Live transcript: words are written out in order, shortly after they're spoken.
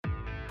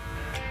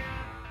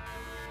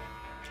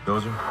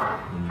Dozer,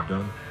 when you're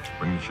done,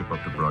 bring the ship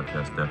up to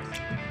broadcast depth.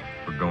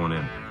 We're going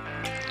in.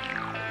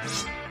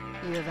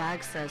 You have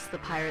accessed the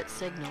pirate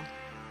signal.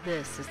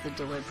 This is the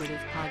Deliberative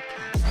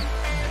Podcast.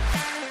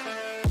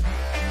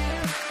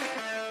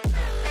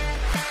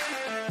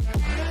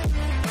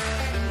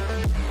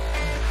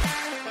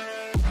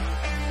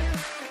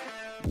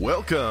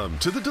 Welcome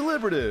to The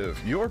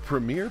Deliberative, your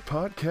premier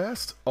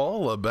podcast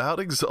all about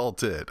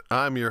Exalted.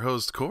 I'm your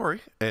host,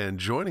 Corey, and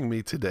joining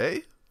me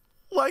today,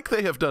 like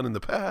they have done in the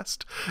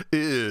past,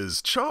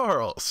 is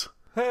Charles.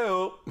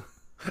 Hello.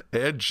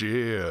 And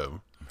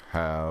Jim.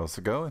 How's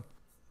it going?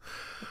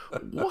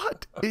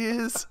 What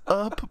is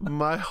up,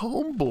 my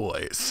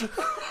homeboys?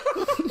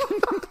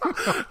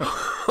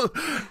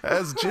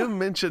 As Jim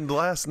mentioned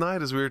last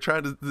night, as we were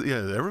trying to,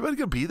 everybody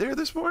gonna be there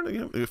this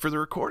morning for the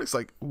recording. It's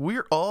like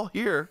we're all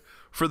here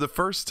for the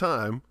first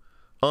time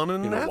on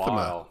an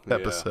Anathema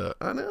episode.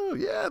 Yeah. I know,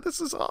 yeah,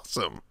 this is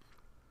awesome.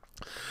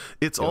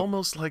 It's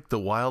almost like the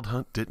Wild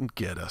Hunt didn't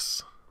get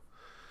us.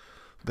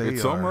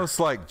 It's almost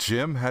like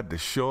Jim had to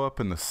show up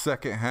in the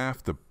second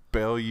half to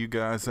bail you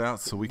guys out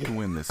so we can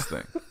win this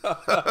thing.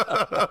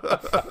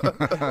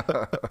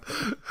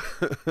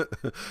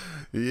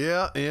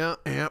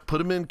 Yeah.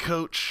 Put him in,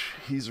 coach.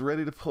 He's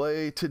ready to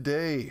play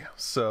today.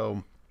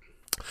 So,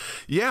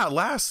 yeah,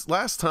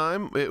 last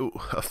time,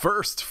 a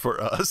first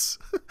for us.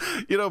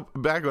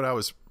 Back when I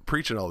was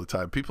preaching all the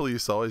time, people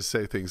used to always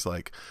say things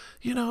like,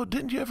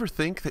 didn't you ever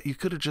think that you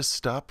could have just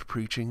stopped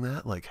preaching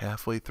that like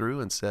halfway through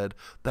and said,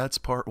 that's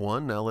part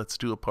one, now let's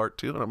do a part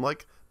two? And I'm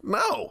like,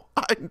 no,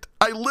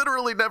 I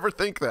literally never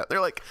think that.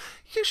 They're like,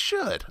 you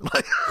should.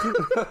 Like,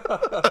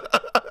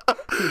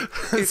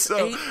 it's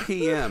 8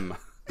 p.m.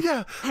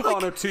 Yeah,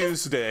 on a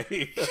Tuesday.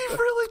 You've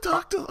really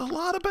talked a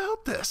lot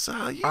about this.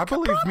 I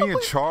believe me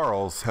and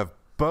Charles have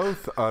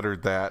both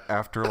uttered that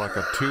after like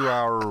a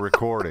 2-hour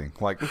recording.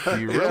 Like, do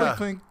you really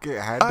think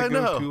it had to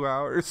go 2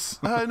 hours?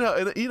 I know.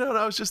 And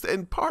I was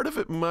and part of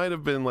it might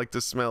have been like the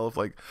smell of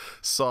like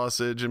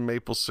sausage and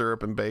maple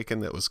syrup and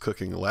bacon that was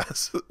cooking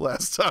last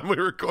time we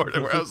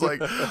recorded, where I was like,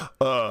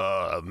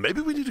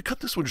 maybe we need to cut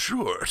this one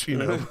short,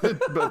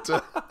 but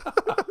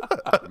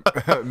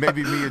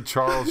maybe me and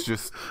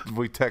Charles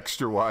we text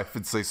your wife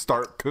and say,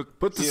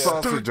 put the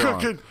sausage start on.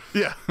 Cooking.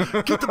 Yeah.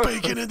 Get the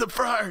bacon in the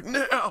fryer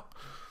now.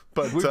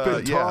 But we've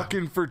been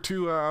talking for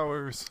 2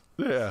 hours.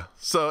 Yeah.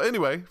 So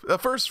anyway,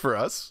 first for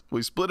us,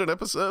 we split an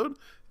episode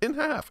in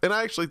half. And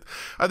I think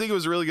it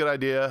was a really good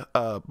idea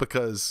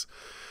because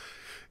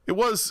it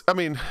was a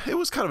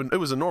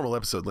normal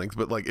episode length,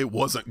 but like it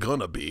wasn't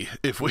gonna be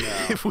if we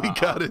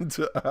got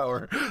into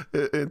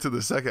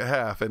the second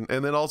half. And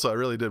then also I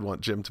really did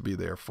want Jim to be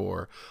there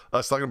for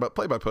us talking about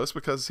play by post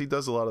because he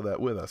does a lot of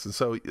that with us. And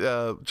so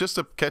just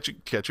to catch you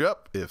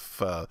up, if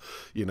been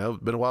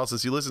a while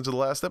since you listened to the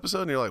last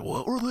episode and you're like,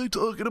 what were they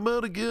talking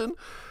about again?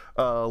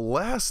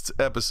 Last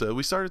episode,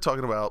 we started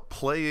talking about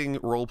playing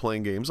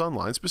role-playing games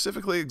online,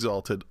 specifically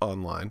Exalted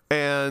Online.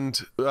 And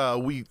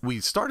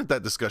we started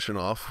that discussion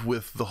off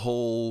with the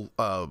whole,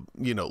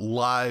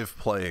 live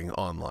playing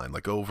online,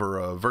 like over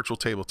a virtual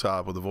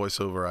tabletop with a voice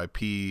over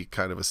IP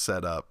kind of a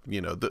setup,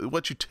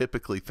 what you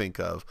typically think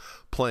of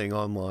playing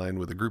online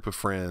with a group of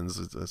friends,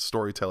 a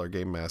storyteller,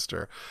 game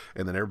master,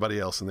 and then everybody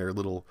else in their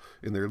little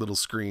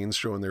screens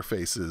showing their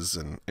faces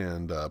and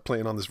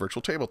playing on this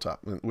virtual tabletop,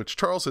 which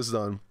Charles has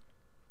done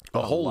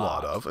a whole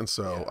lot of, and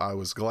so I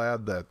was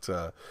glad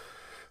that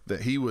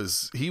he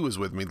was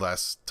with me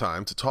last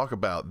time to talk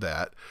about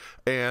that,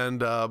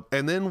 and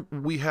then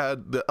we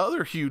had the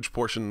other huge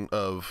portion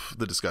of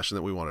the discussion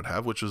that we wanted to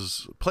have, which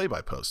was play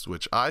by post,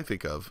 which I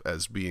think of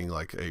as being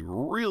like a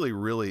really,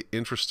 really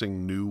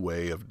interesting new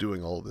way of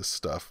doing all this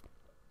stuff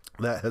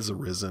that has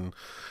arisen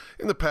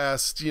in the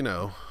past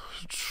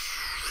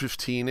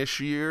 15-ish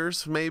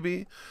years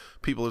maybe.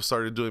 People have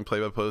started doing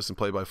play-by-post and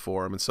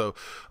play-by-forum, and so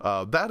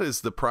that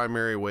is the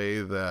primary way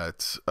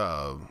that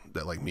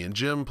like me and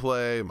Jim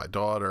play, my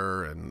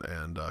daughter,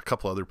 and a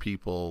couple other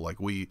people. Like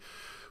we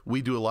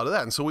do a lot of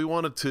that, and so we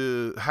wanted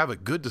to have a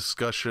good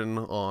discussion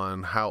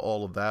on how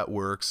all of that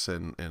works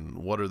and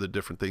what are the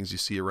different things you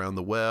see around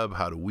the web.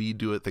 How do we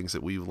do it? Things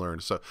that we've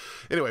learned. So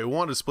anyway, we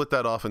wanted to split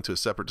that off into a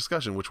separate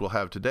discussion, which we'll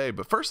have today.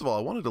 But first of all,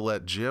 I wanted to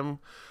let Jim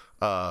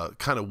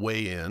kind of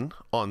weigh in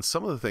on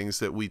some of the things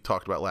that we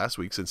talked about last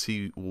week, since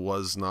he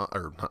was not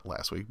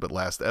last week, but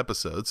last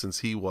episode,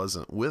 since he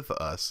wasn't with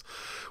us,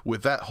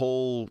 with that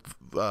whole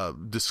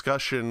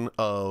discussion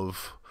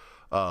of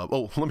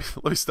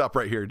let me stop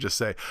right here and just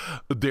say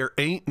there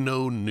ain't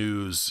no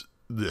news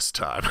this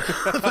time.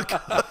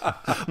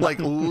 Like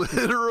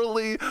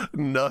literally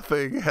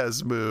nothing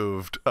has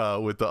moved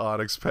with the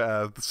Onyx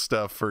Path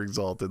stuff for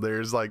Exalted.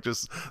 There's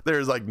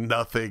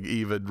nothing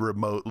even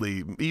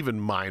remotely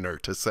even minor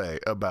to say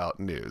about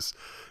news.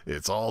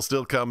 It's all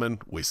still coming.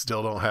 We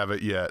still don't have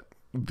it yet.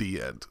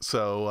 The end.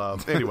 So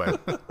anyway,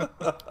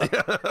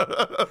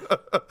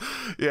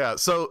 yeah.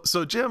 So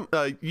Jim,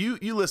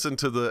 you listened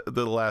to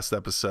the last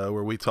episode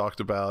where we talked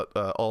about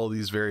all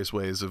these various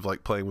ways of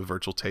like playing with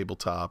virtual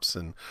tabletops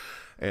and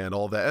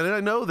all that. And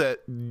I know that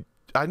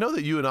I know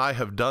that you and I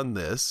have done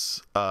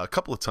this a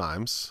couple of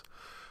times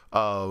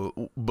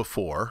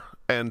before,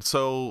 and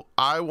so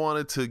I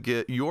wanted to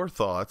get your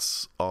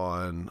thoughts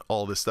on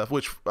all this stuff.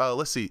 Which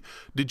let's see,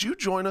 did you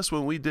join us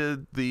when we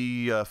did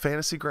the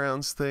Fantasy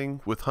Grounds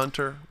thing with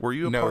Hunter? Were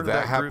you a part of that? No,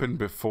 that happened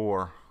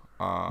before.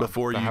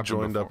 Before you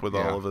joined up with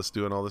all of us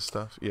doing all this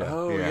stuff? Yeah.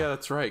 Oh, yeah,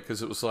 that's right.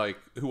 Because it was like,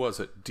 who was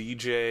it?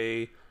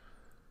 DJ,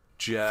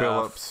 Jeff.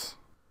 Phillips.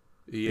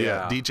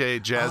 Yeah.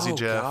 DJ, Jazzy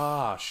Jeff. Oh,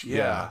 gosh.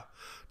 Yeah.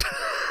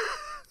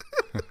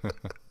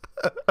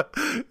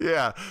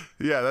 Yeah,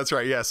 that's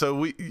right. Yeah,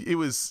 so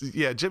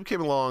Jim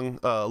came along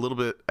a little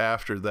bit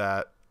after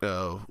that.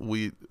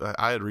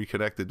 I had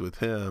reconnected with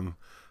him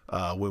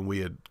when we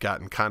had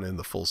gotten kind of in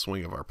the full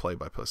swing of our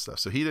play-by-play stuff.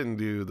 So he didn't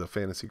do the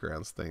Fantasy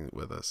Grounds thing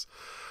with us.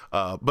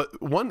 But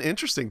one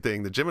interesting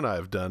thing that Jim and I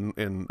have done,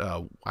 and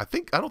I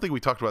don't think we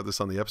talked about this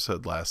on the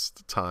episode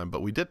last time,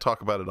 but we did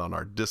talk about it on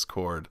our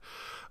Discord.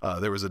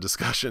 There was a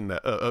discussion,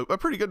 a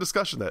pretty good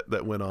discussion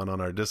that went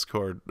on our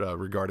Discord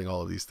regarding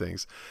all of these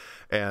things,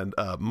 and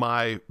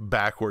my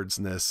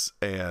backwardsness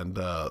and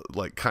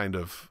kind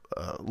of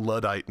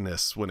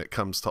Ludditeness when it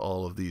comes to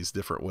all of these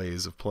different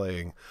ways of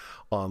playing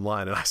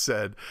online. And I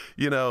said,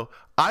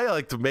 I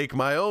like to make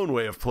my own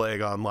way of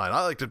playing online.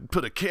 I like to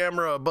put a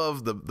camera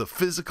above the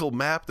physical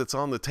map that's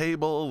on the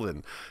table,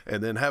 and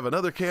then have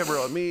another camera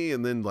on me,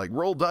 and then like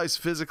roll dice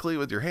physically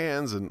with your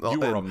hands. And you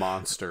were a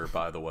monster,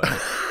 by the way.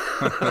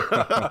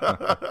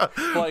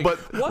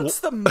 What's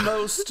the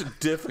most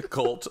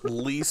difficult,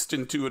 least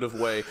intuitive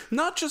way,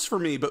 not just for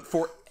me, but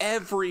for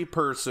every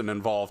person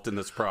involved in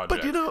this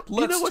project? But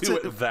let's do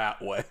it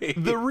that way.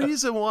 The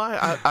reason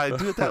why I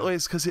do it that way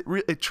is because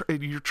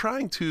you're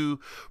trying to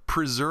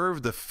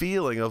preserve the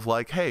feeling of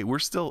like, hey, we're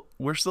still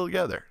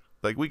together.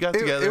 Like we got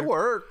together. It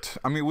worked.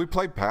 I mean, we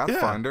played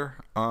Pathfinder.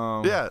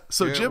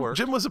 So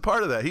Jim was a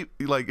part of that.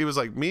 It was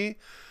like me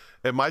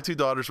and my two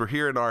daughters were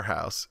here in our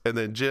house, and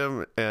then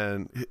Jim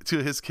and two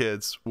of his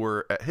kids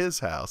were at his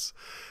house,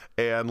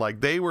 and like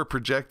they were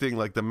projecting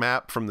like the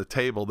map from the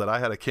table that I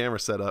had a camera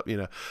set up.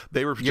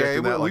 They were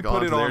projecting that like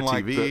onto their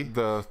TV. Like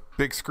the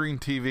big screen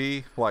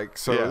TV.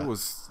 It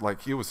was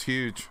like it was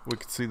huge. We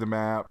could see the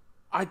map.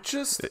 I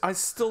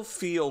still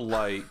feel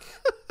like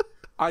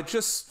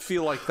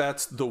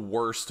that's the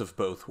worst of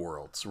both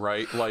worlds,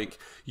 right? Like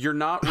you're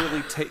not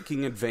really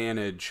taking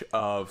advantage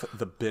of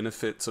the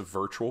benefits of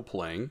virtual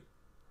playing.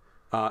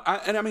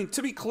 I mean,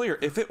 to be clear,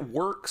 if it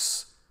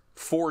works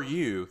for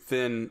you,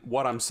 then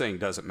what I'm saying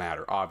doesn't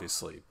matter,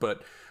 obviously.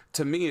 But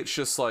to me, it's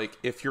just like,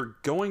 if you're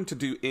going to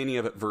do any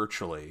of it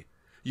virtually,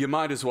 you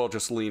might as well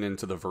just lean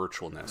into the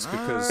virtualness,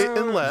 because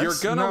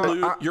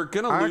you're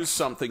gonna lose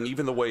something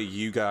even the way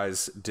you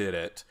guys did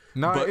it.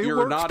 But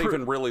you're not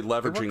even really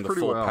leveraging the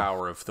full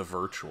power of the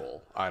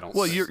virtual. I don't.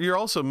 Well, you're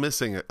also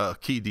missing a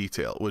key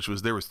detail, which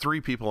was there was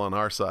 3 people on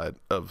our side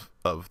of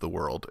the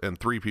world and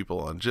 3 people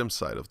on Jim's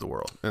side of the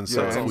world, and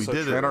so we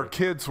did it. And our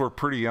kids were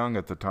pretty young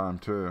at the time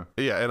too.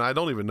 Yeah, and I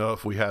don't even know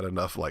if we had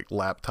enough like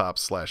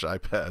laptops /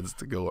 iPads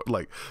to go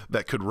like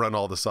that could run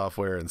all the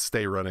software and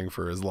stay running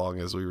for as long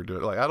as we were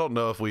doing it. Like I don't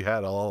know if we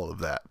had all of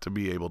that to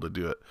be able to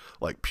do it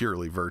like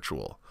purely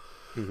virtual.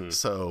 Mm-hmm.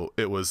 So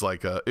it was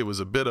like it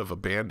was a bit of a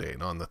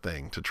band-aid on the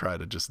thing to try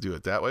to just do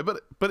it that way, but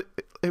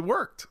it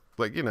worked.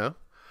 Like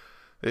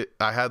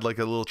I had like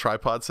a little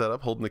tripod set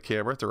up holding the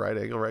camera at the right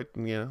angle, right,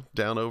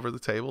 down over the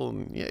table,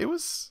 and it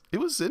was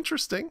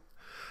interesting.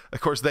 Of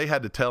course, they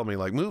had to tell me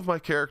like move my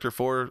character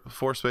 4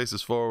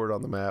 spaces forward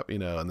on the map,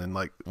 and then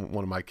like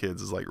one of my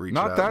kids is like reaching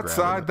out. Not that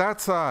side,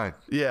 that side.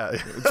 Yeah,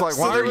 it's like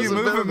why are you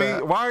moving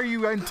me? Why are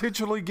you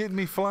intentionally getting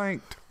me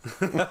flanked?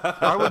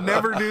 I would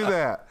never do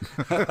that.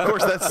 Of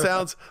course,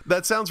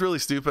 that sounds really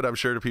stupid, I'm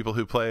sure, to people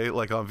who play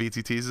like on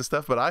VTTs and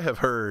stuff. But I have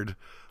heard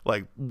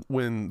like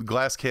when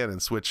Glass Cannon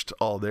switched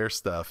all their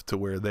stuff to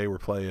where they were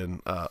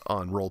playing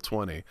on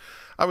Roll20.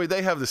 I mean,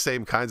 they have the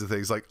same kinds of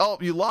things. Like, oh,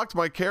 you locked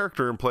my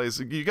character in place.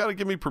 You got to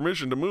give me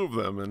permission to move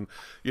them. And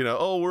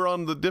oh, we're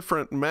on the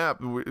different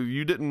map.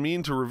 You didn't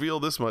mean to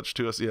reveal this much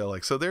to us. Yeah,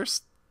 like so.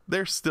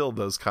 There's still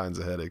those kinds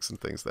of headaches and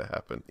things that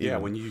happen. Yeah,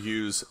 when you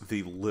use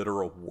the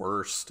literal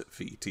worst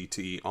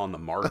VTT on the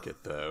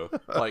market, though.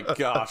 Like,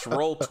 gosh,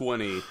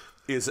 Roll20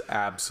 is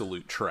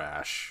absolute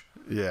trash.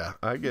 Yeah,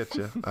 I get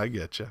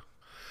you.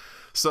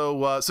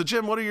 So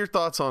Jim, what are your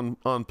thoughts on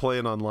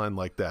playing online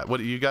like that?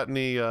 What you got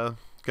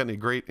any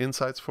great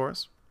insights for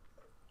us?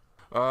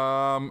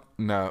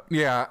 No.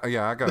 Yeah,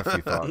 I got a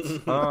few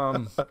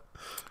thoughts.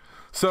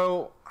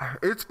 So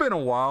it's been a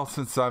while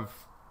since I've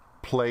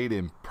played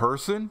in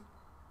person.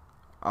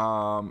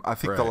 I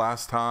think the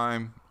last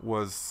time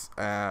was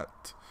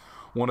at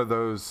one of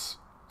those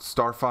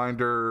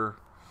Starfinder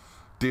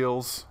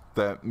deals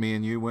that me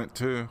and you went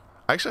to.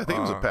 Actually, I think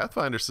it was a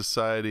Pathfinder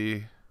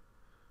Society,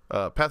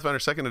 Pathfinder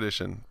 2nd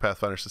Edition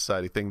Pathfinder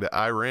Society thing that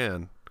I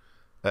ran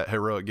at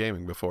Heroic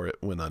Gaming before it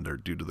went under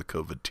due to the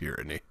COVID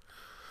tyranny.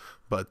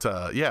 But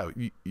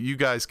you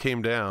guys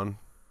came down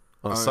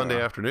on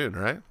Sunday afternoon,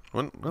 right?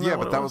 When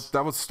but that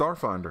was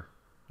Starfinder.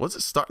 Was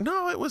it Star?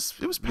 No, it was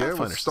Pathfinder. Yeah, it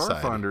was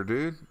Starfinder,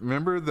 dude.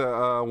 Remember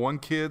the one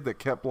kid that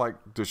kept like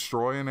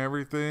destroying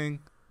everything?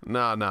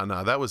 No.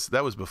 That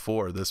was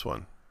before this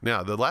one.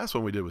 Yeah, the last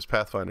one we did was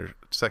Pathfinder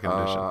Second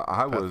Edition.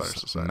 I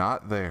was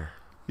not there.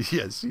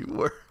 Yes, you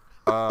were.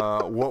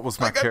 What was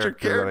my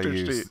character that I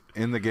used sheet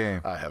in the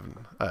game? I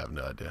have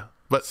no idea.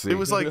 But See, it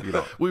was like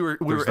we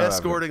were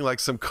escorting like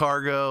some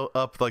cargo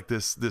up like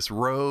this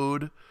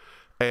road,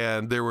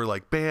 and there were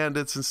like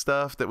bandits and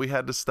stuff that we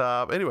had to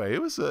stop. Anyway,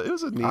 it was a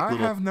neat. I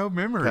little have no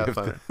memory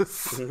Pathfinder. of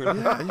this.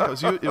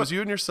 It was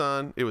you and your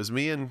son. It was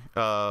me and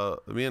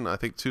I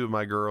think two of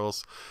my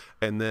girls,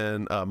 and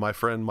then my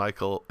friend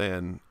Michael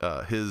and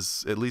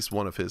his at least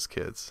one of his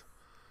kids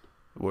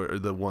were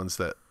the ones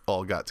that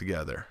all got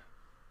together.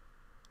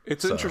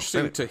 It's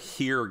interesting to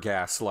hear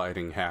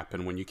gaslighting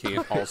happen when you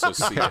can't also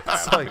see it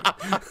happen.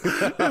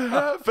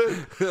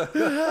 It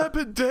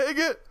happened, dang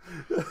it.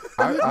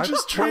 I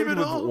just played dream it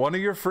with all. one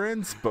of your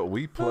friends, but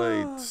we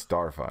played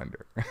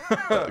Starfinder.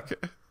 Okay.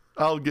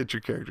 I'll get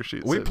your character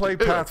sheet. We sent played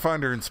to you.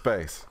 Pathfinder in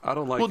space. I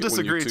don't like We'll it when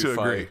disagree you two to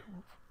fight. agree.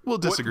 We'll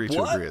disagree to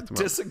What? agree at the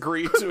moment.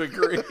 Disagree to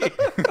agree.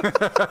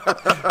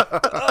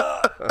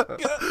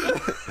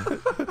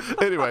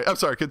 Anyway, I'm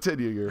sorry.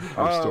 Continue your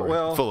story.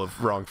 well- full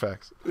of wrong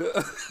facts.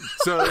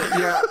 So,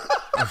 yeah.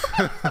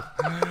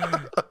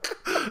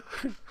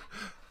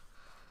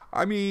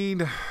 I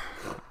mean,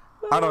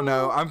 I don't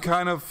know.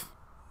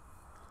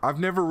 I've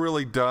never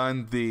really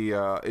done the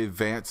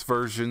advanced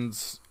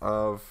versions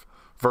of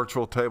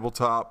virtual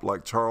tabletop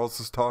like Charles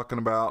is talking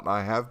about.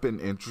 I have been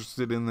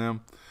interested in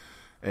them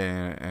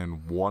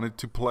and wanted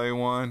to play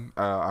one.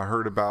 I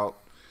heard about,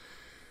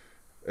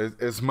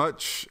 as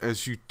much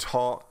as you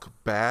talk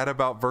bad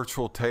about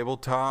virtual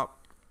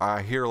tabletop,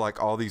 I hear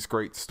like all these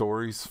great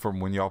stories from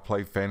when y'all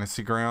played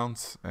Fantasy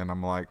Grounds, and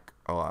I'm like,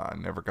 oh, I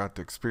never got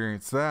to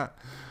experience that.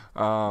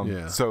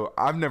 So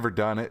I've never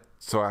done it,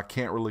 so I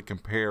can't really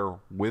compare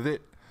with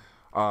it.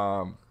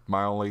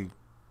 My only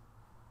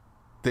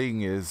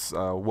thing is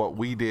what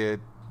we did,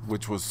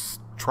 which was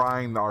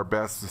trying our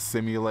best to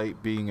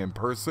simulate being in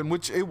person,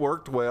 which it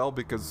worked well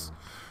because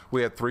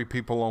we had 3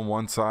 people on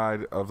one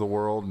side of the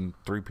world and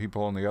 3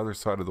 people on the other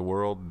side of the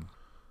world.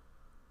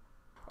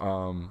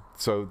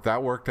 So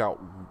that worked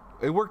out.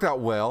 It worked out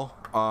well.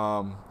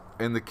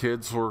 And the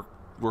kids were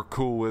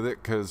cool with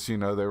it because, you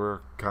know, they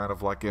were kind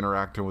of like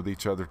interacting with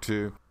each other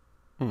too.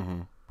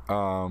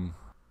 Mm-hmm.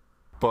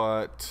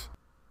 But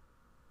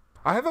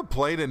I haven't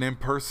played an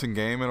in-person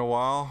game in a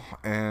while,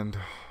 and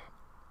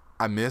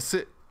I miss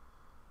it.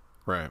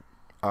 Right.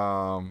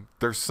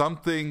 There's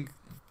something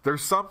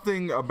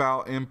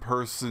about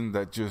in-person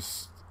that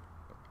just,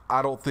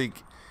 I don't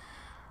think,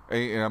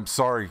 and I'm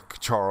sorry,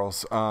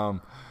 Charles,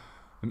 no,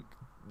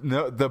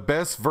 the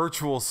best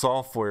virtual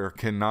software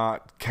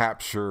cannot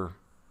capture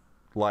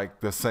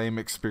like the same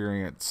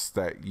experience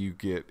that you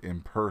get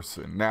in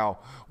person. Now,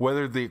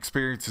 whether the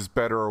experience is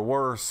better or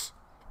worse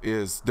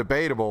is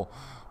debatable,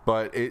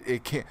 but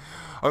it can't.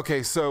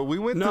 Okay, so we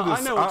went through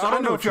this. I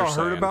don't know if y'all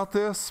heard about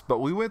this, but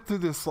we went through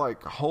this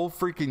like whole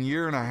freaking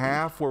year and a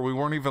half where we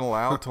weren't even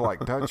allowed to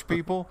like touch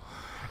people,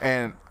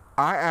 and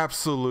I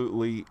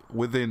absolutely,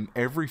 within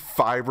every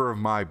fiber of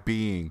my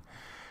being,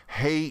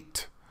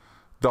 hate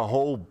the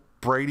whole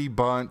Brady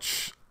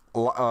Bunch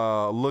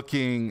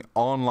looking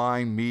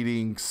online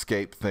meeting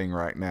scape thing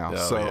right now.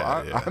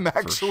 I'm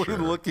actually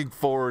looking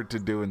forward to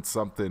doing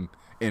something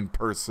in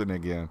person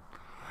again.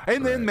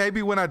 And then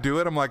maybe when I do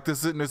it, I'm like,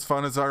 this isn't as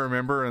fun as I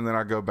remember, and then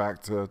I go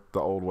back to the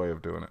old way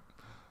of doing it.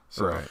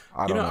 So,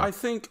 I don't know. I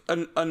think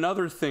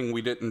another thing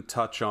we didn't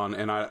touch on,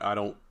 and I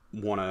don't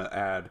want to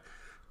add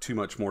too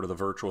much more to the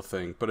virtual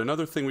thing, but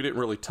another thing we didn't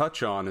really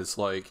touch on is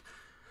like,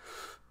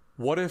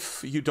 what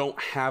if you don't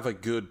have a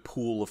good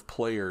pool of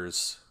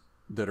players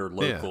that are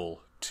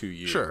local to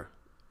you? Sure.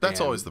 That's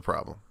always the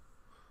problem.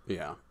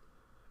 Yeah.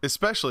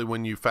 Especially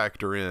when you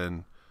factor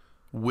in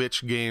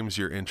which games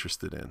you're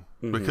interested in.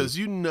 Mm-hmm. Because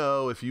you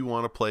know if you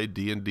want to play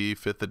D&D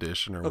 5th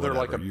edition or whatever, there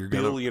are like a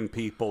billion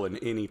people in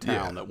any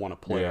town that want to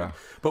play it.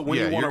 But when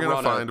you want to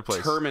run a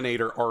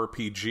Terminator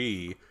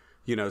RPG,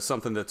 you know,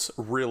 something that's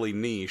really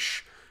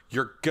niche,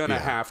 you're going to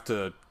have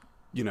to,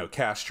 you know,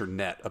 cast your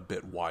net a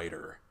bit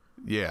wider.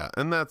 Yeah,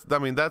 and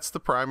that's the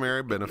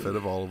primary benefit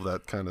of all of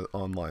that kind of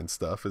online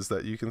stuff is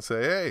that you can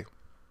say, hey,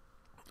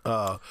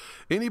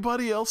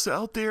 anybody else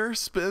out there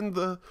spend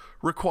the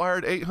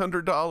required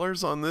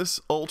 $800 on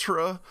this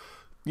ultra,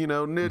 you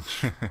know,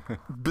 niche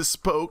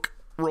bespoke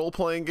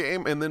role-playing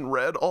game and then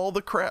read all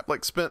the crap,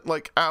 like spent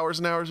like hours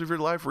and hours of your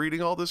life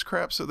reading all this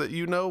crap so that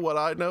you know what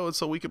I know and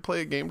so we could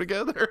play a game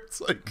together.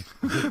 It's like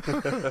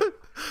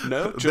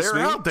no, just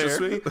me, out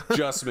there.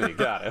 just me.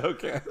 Got it.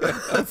 Okay.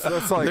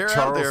 That's like they're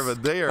Charles, out there,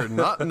 but they are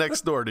not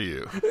next door to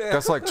you.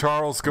 That's like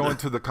Charles going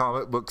to the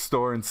comic book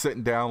store and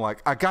sitting down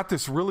like, I got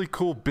this really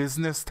cool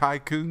business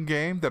tycoon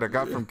game that I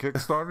got from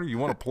Kickstarter. You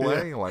want to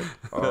play? Like,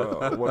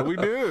 what do we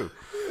do?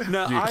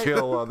 No, you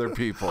kill other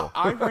people.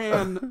 I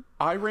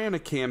ran a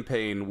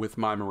campaign with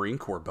my Marine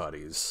Corps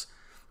buddies,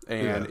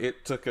 and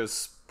it took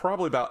us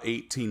probably about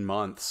 18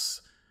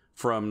 months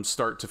from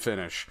start to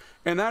finish.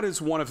 And that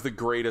is one of the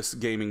greatest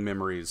gaming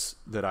memories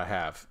that I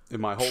have in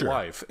my whole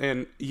life.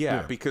 And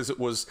yeah, because it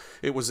was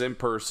in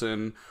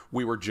person,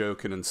 we were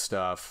joking and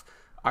stuff.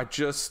 I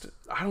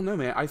don't know,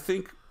 man. I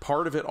think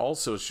part of it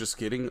also is just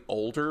getting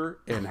older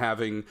and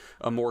having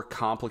a more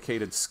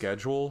complicated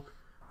schedule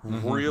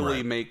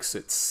really makes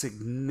it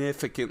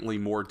significantly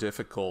more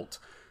difficult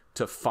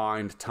to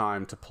find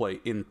time to play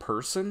in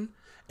person.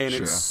 And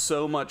it's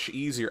so much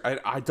easier.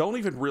 I don't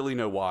even really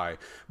know why,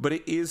 but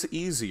it is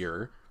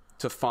easier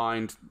to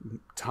find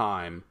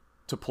time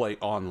to play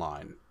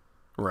online,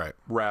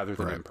 rather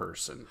than in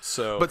person.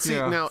 So, but see,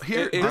 now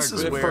here, this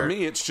is where for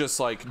me, it's just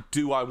like,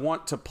 do I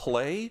want to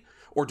play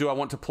or do I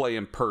want to play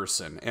in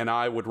person? And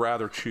I would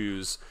rather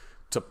choose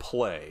to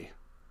play.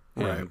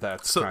 And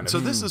that's so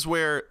this is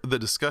where the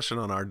discussion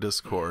on our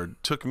Discord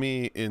took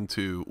me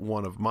into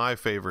one of my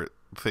favorite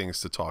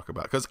things to talk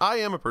about, because I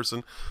am a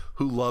person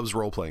who loves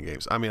role-playing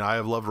games. I mean, I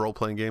have loved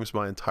role-playing games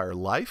my entire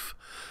life.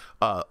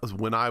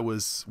 When I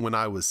was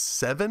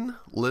 7,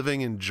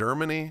 living in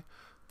Germany,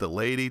 the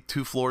lady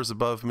 2 floors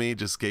above me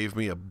just gave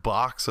me a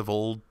box of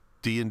old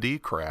D&D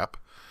crap,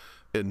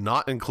 and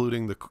not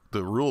including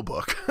the rule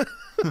book.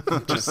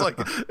 Just like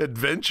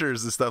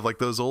adventures and stuff, like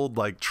those old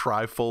like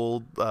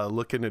trifold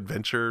looking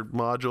adventure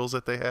modules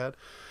that they had.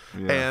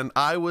 And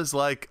I was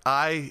like,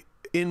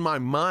 in my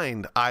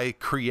mind I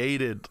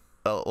created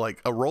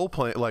like a role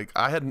playing, like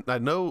I had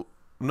no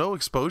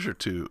exposure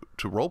to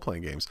role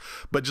playing games,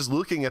 but just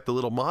looking at the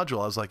little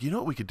module, I was like, you know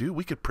what we could do?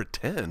 We could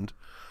pretend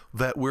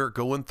that we're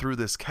going through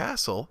this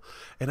castle,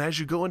 and as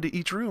you go into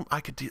each room,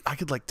 I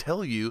could like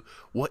tell you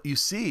what you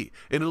see,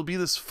 and it'll be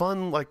this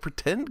fun like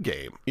pretend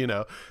game, you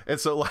know.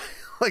 And so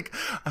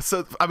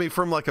so I mean,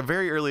 from like a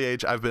very early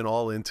age, I've been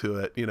all into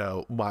it, you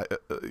know.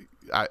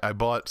 I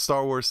bought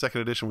Star Wars 2nd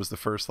edition, was the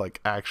first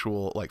like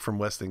actual, like from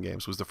Weston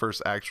Games, was the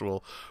first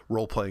actual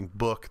role-playing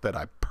book that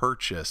I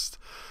purchased.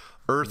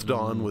 Earth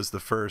Dawn was the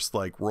first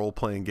like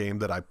role-playing game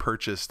that I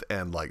purchased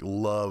and like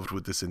loved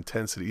with this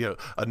intensity, you know,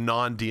 a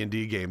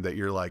non-D&D game that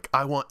you're like,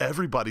 I want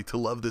everybody to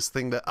love this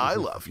thing that I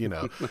love, you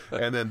know.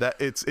 And then that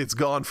it's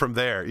gone from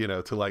there, you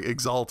know, to like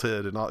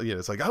Exalted and all, you know.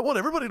 It's like, I want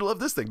everybody to love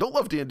this thing. Don't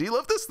love D&D,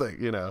 love this thing,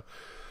 you know.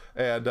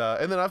 And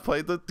then I've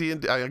played the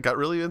D&D. I got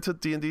really into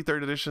D&D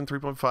 3rd edition,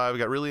 3.5. I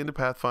got really into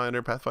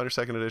Pathfinder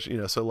 2nd edition, you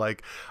know. So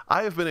like,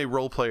 I have been a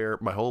role player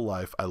my whole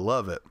life. I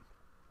love it.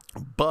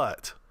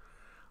 But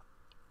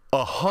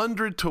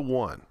 100 to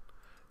 1,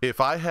 if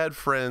I had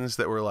friends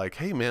that were like,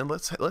 hey man,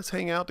 let's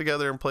hang out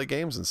together and play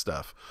games and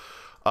stuff.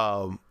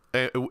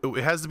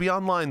 It has to be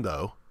online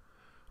though,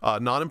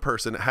 not in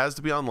person. It has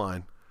to be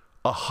online.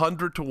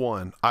 100 to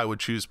 1, I would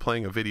choose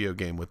playing a video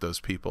game with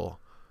those people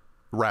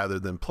rather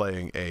than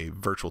playing a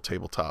virtual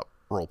tabletop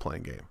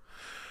role-playing game.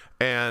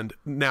 And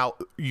now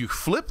you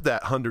flip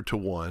that 100 to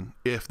 1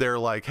 if they're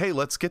like, hey,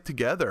 let's get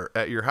together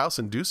at your house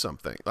and do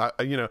something.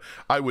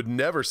 I would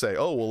never say,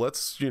 oh, well,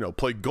 let's, you know,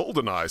 play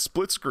GoldenEye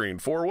split screen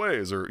 4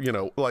 ways, or, you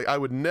know, like I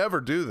would never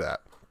do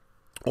that.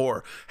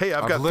 Or, hey,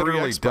 I've got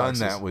literally 3 Xboxes. done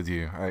that with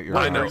you.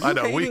 I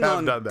know. We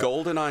have done that.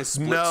 GoldenEye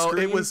split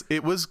screen? No,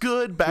 it was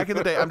good back in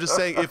the day. I'm just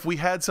saying, if we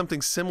had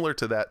something similar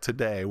to that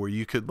today, where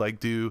you could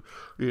like do,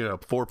 you know,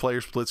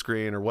 4-player split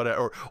screen or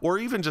whatever, or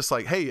even just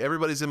like, hey,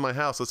 everybody's in my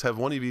house. Let's have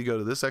one of you go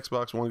to this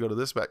Xbox, one go to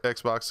this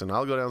Xbox, and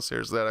I'll go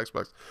downstairs to that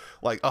Xbox.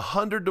 Like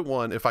 100 to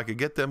 1, if I could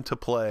get them to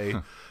play.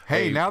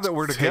 Hey, now that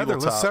we're together,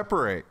 let's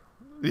separate.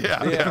 Yeah.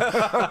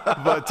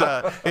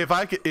 But if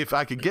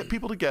I could get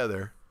people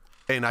together,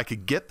 and I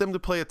could get them to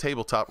play a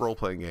tabletop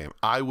role-playing game,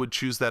 I would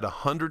choose that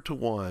 100 to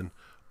 1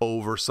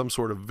 over some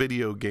sort of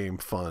video game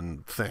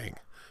fun thing.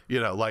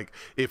 You know, like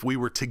if we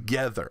were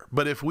together.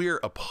 But if we're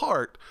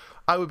apart,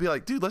 I would be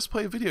like, dude, let's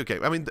play a video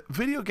game. I mean,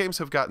 video games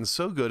have gotten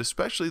so good,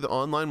 especially the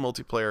online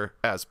multiplayer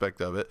aspect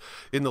of it,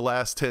 in the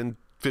last 10,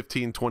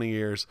 15, 20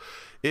 years.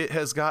 It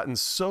has gotten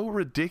so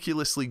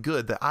ridiculously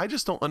good that I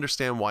just don't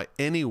understand why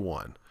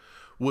anyone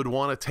would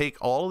want to take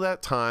all of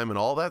that time and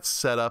all that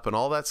setup and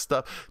all that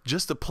stuff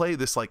just to play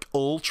this like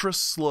ultra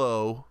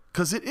slow,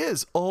 because it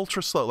is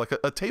ultra slow. Like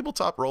a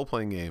tabletop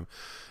role-playing game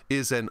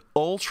is an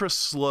ultra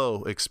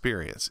slow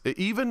experience.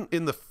 Even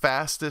in the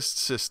fastest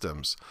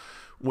systems,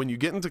 when you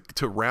get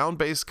into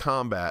round-based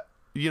combat,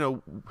 you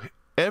know,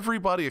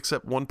 everybody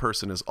except one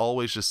person is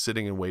always just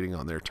sitting and waiting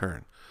on their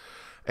turn.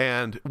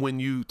 And when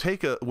you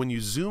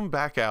zoom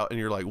back out and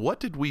you're like, what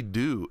did we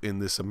do in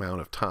this amount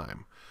of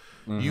time?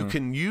 You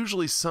can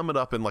usually sum it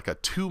up in like a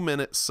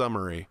 2-minute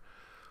summary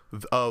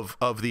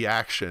of the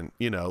action,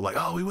 you know, like,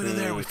 oh, we went in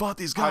there, we fought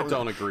these guys. I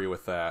don't agree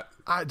with that.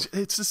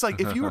 It's just like,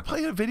 if you were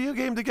playing a video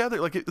game together,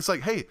 like, it's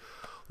like, hey,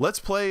 let's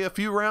play a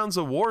few rounds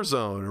of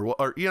Warzone,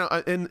 or you know,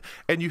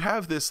 and you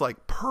have this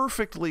like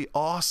perfectly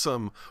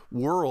awesome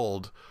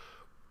world,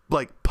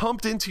 like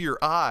pumped into your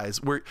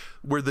eyes, where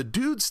the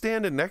dude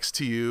standing next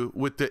to you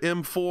with the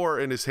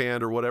M4 in his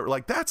hand or whatever,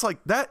 like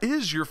that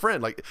is your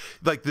friend.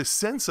 Like the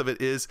sense of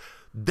it is,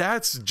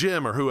 that's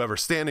Jim or whoever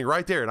standing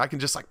right there, and I can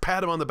just like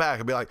pat him on the back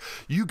and be like,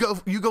 you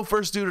go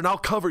first, dude, and I'll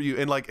cover you.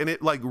 And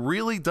it like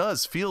really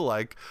does feel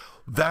like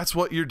that's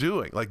what you're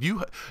doing. Like,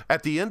 you,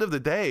 at the end of the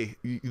day,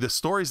 the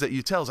stories that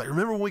you tell is like,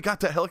 remember when we got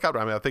that helicopter?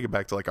 I mean, I think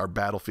back to like our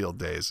Battlefield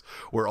days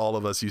where all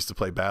of us used to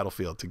play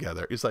Battlefield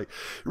together. It's like,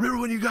 remember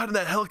when you got in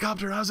that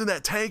helicopter and I was in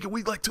that tank and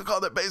we like took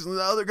on that base and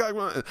the other guy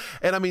went,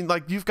 and I mean,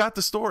 like, you've got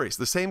the stories,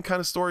 the same kind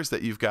of stories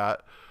that you've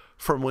got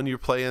from when you're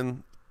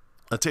playing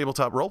a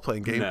tabletop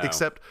role-playing game,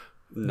 except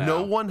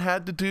no one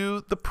had to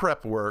do the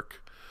prep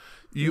work.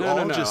 You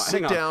just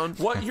sit down,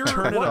 what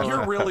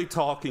you're really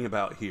talking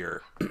about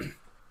here,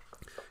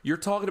 you're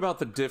talking about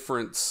the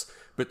difference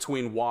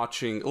between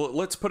watching,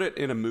 let's put it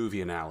in a movie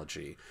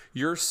analogy.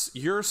 You're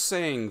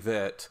saying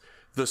that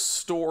the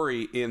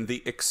story in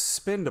The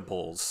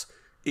Expendables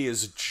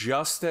is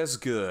just as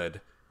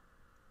good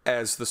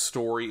as the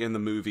story in the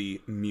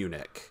movie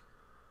Munich.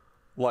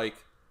 Like,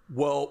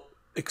 well,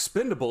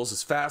 Expendables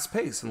is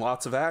fast-paced and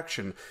lots of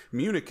action.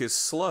 Munich is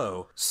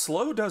slow.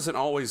 Slow doesn't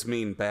always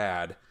mean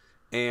bad.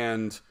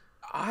 And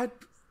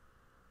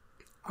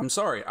I'm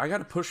sorry, I got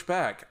to push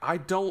back. I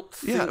don't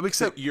think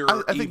that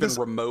you're even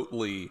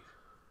remotely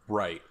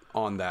right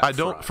on that.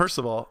 First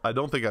of all, I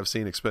don't think I've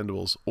seen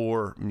Expendables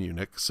or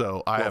Munich,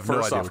 so I have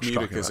no idea what you're talking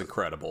about. Munich is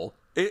incredible.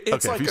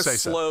 It's like a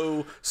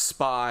slow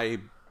spy,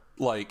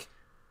 like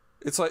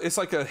it's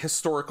like a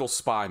historical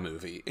spy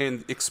movie.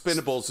 And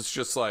Expendables is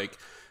just like,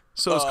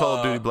 so it's Call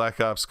of Duty,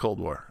 Black Ops, Cold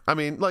War. I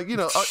mean, like, you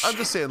know, I'm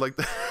just saying, like,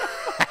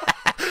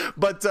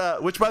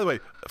 but which, by the way,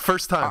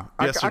 first time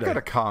yesterday. I got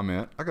a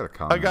comment. I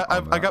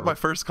got my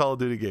first Call of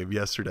Duty game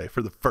yesterday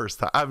for the first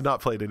time. I've not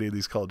played any of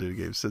these Call of Duty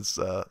games since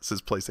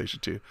PlayStation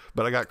 2,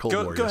 but I got Cold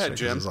War. Go ahead,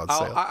 Jim.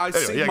 I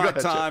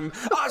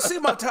see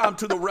my time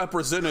to the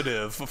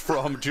representative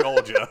from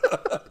Georgia.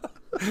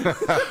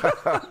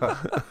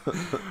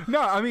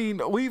 No, I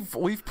mean,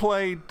 we've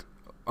played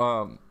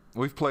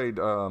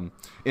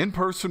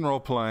in-person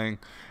role-playing,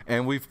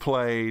 and we've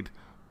played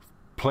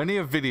plenty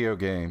of video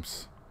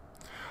games.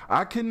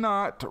 I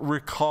cannot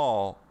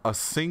recall a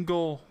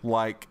single,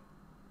 like,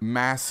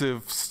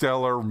 massive,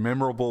 stellar,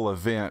 memorable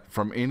event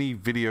from any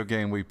video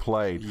game we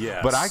played.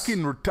 Yes. But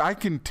I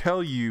can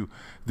tell you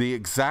the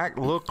exact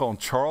look on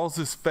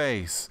Charles's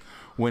face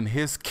when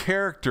his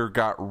character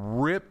got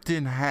ripped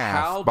in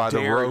half by the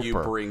roper. How dare you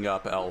bring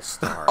up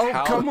L-Star?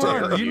 Oh, come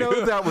on. You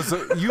know that was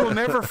you'll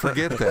never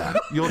forget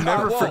that. You'll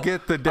never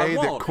forget the day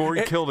that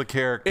Corey killed a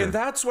character. And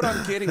that's what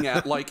I'm getting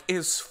at. Like,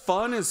 as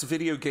fun as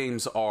video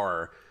games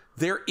are,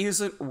 there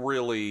isn't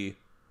really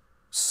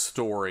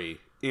story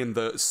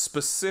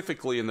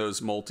specifically in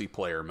those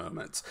multiplayer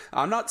moments.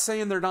 I'm not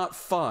saying they're not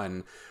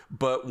fun,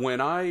 but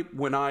when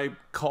I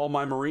call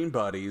my Marine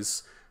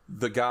buddies,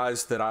 the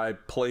guys that I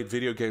played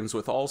video games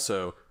with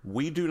also,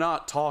 we do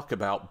not talk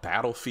about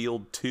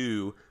Battlefield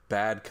 2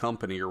 Bad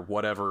Company or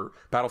whatever,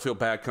 Battlefield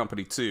Bad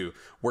Company 2.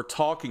 We're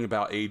talking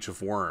about Age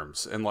of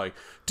Worms. And like,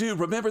 dude,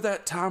 remember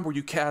that time where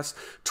you cast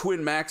Twin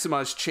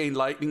Maximized Chain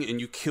Lightning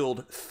and you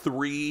killed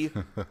 3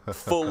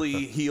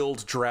 fully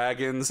healed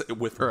dragons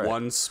with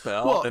one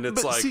spell? Well, and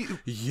it's like,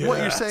 yes. What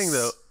you're saying,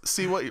 though,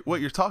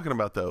 what you're talking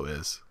about, though,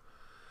 is,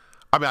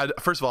 I mean,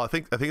 first of all, I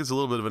think it's a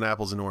little bit of an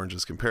apples and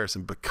oranges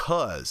comparison,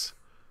 because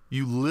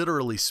you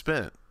literally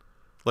spent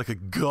like a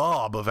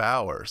gob of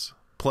hours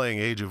playing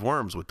Age of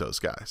Worms with those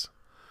guys.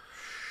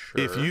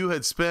 Sure. If you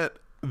had spent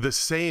the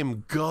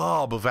same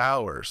gob of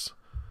hours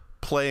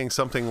playing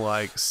something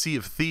like Sea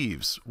of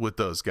Thieves with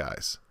those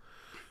guys,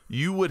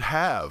 you would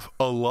have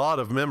a lot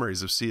of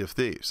memories of Sea of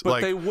Thieves. But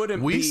like, they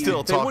wouldn't be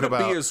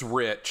as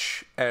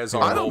rich as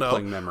our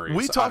role-playing memories.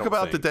 We talk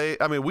about the day.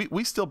 I mean,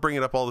 we still bring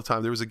it up all the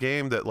time. There was a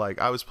game that,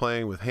 like, I was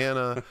playing with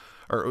Hannah,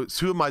 or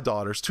two of my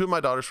daughters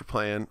were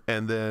playing,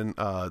 and then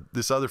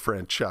this other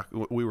friend, Chuck,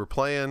 we were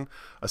playing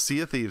a Sea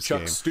of Thieves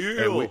game. Chuck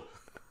Steele.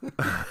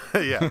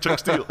 Yeah, Chuck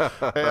Steele.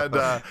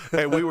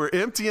 And we were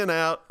emptying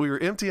out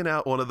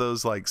one of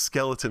those, like,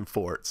 skeleton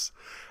forts,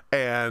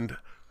 and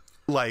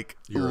like,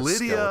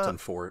 Lydia, a skeleton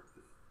fort.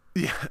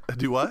 Yeah.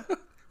 Do what?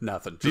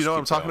 Nothing. Do you know what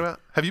I'm talking about?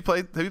 Have you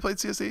played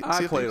CSC?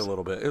 I played a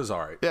little bit. It was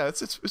all right. Yeah,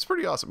 it's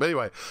pretty awesome. But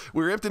anyway,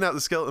 we were emptying out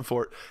the skeleton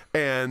fort,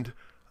 and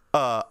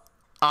I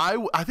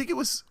think it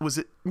was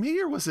it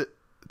me or was it?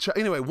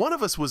 Anyway, one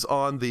of us was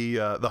on the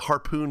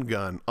harpoon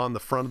gun on the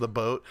front of the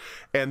boat,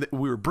 and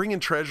we were bringing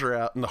treasure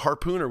out, and the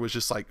harpooner was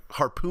just like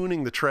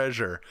harpooning the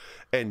treasure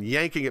and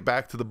yanking it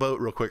back to the boat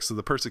real quick so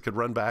the person could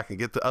run back and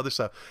get the other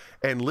stuff.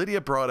 And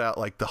Lydia brought out,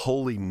 like, the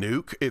holy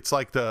nuke. It's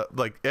like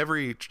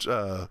every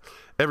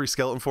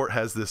skeleton fort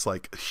has this,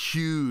 like,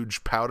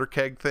 huge powder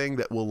keg thing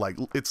that will, like,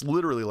 it's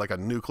literally like a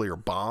nuclear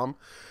bomb.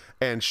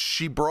 And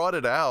she brought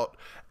it out,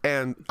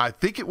 and I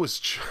think it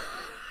was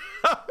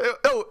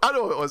oh, I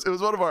know what it was. It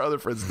was one of our other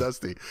friends,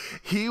 Dusty.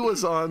 He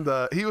was on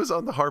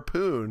the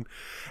harpoon,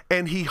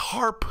 and he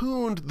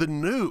harpooned the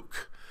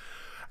nuke,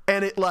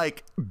 and it,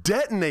 like,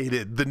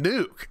 detonated the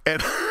nuke,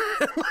 and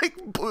like,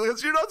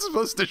 because you're not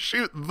supposed to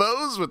shoot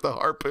those with the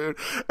harpoon,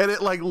 and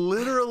it like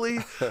literally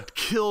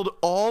killed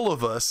all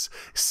of us,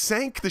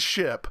 sank the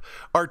ship.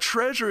 Our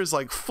treasure is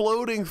like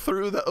floating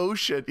through the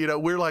ocean. You know,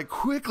 we're like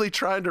quickly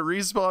trying to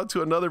respawn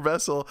to another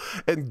vessel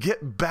and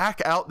get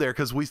back out there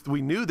because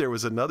we knew there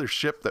was another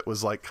ship that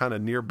was like kind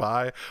of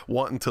nearby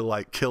wanting to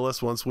like kill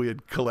us once we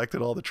had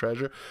collected all the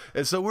treasure.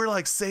 And so we're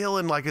like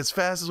sailing like as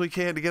fast as we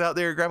can to get out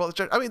there and grab all the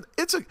treasure. I mean,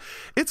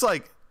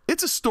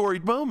 it's a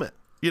storied moment,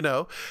 you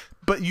know,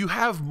 but you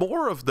have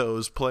more of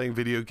those playing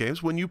video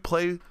games when you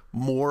play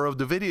more of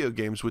the video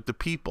games with the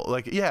people.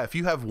 Like, yeah, if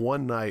you have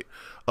one night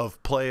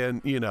of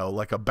playing, you know,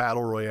 like a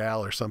battle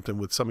royale or something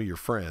with some of your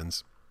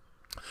friends,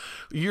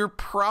 you're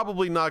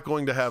probably not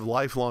going to have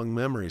lifelong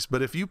memories.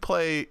 But if you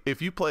played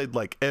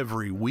like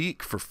every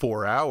week for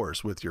 4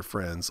 hours with your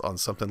friends on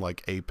something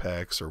like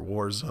Apex or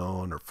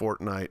Warzone or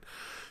Fortnite,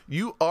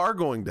 you are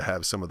going to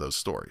have some of those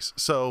stories.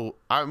 So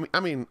I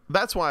mean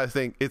that's why I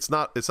think it's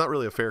not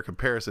really a fair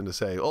comparison to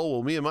say, oh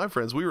well, me and my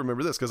friends, we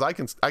remember this, because I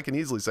can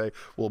easily say,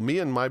 well, me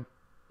and my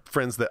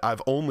friends that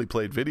I've only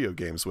played video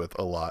games with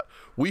a lot,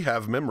 we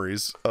have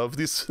memories of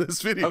this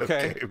video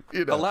game.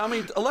 You know? Allow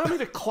me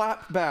to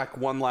clap back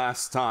one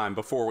last time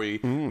before we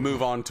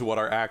move on to what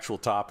our actual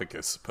topic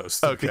is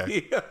supposed to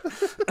be.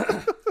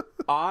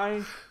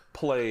 I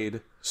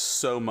played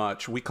so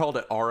much. We called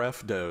it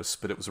RF Dose,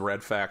 but it was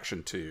Red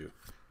Faction 2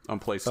 on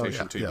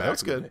PlayStation 2. Yeah, back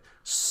that's good.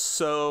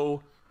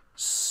 So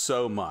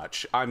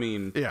much. I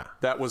mean,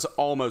 that was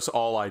almost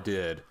all I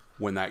did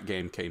when that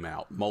game came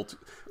out.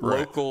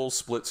 Local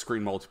split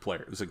screen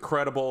multiplayer. It was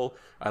incredible.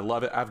 I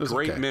love it. I have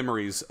great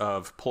memories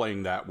of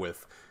playing that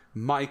with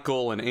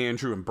Michael and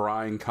Andrew and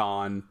Brian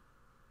Kahn.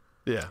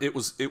 Yeah. It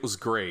was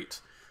great.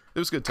 It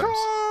was good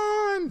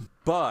times.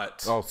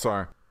 But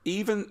sorry.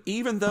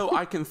 Even though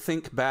I can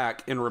think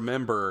back and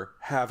remember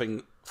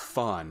having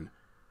fun,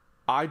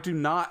 I do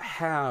not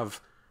have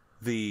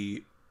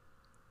the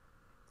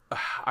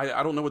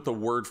I don't know what the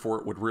word for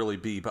it would really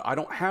be, but I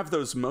don't have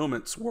those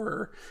moments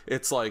where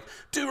it's like,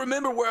 do you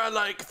remember where I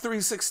like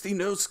 360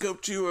 no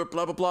scoped you or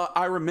blah blah blah.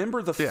 I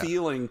remember the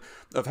feeling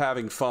of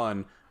having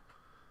fun,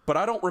 but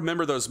I don't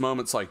remember those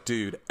moments like,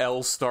 dude,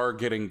 L-Star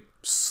getting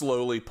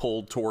slowly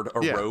pulled toward a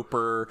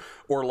roper,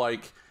 or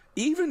like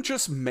even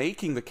just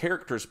making the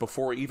characters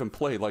before we even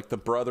played, like the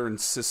brother and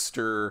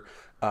sister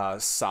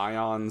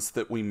scions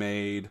that we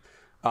made.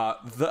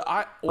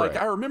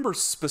 I remember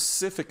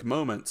specific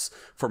moments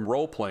from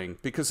role playing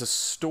because a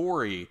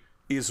story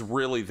is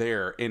really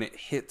there and it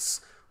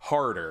hits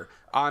harder.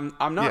 I'm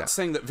not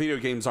saying that video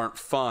games aren't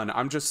fun.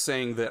 I'm just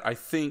saying that I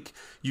think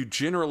you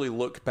generally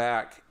look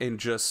back and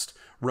just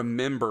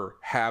remember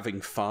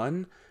having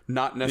fun,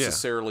 not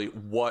necessarily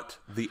what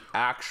the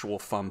actual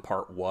fun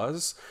part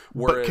was.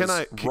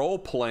 Whereas role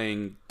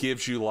playing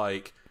gives you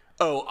like,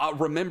 oh, I'll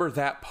remember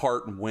that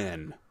part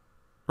when.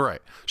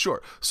 Right.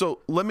 Sure. So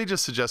let me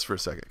just suggest for a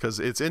second,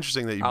 because it's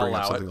interesting that you bring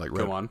up something like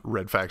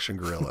Red Faction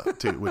Guerrilla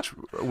too, which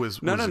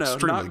was no,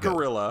 extremely not good.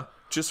 Guerrilla,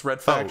 just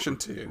Red Faction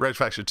 2. Red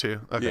Faction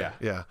 2. Okay.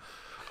 Yeah.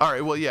 All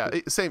right. Well,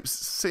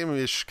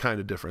 same-ish kind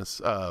of difference.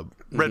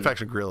 Red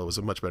Faction Guerrilla was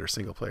a much better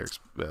single player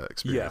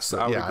experience. Yes,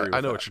 I would agree with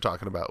I know that. what you're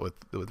talking about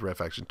with Red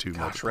Faction 2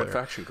 multiplayer. Red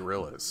Faction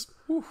Guerrilla is.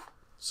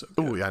 So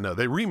good. Oh, I know.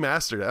 They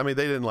remastered it. I mean,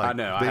 they didn't like.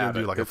 They didn't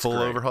do like a full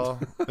overhaul.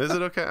 Is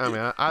it okay? I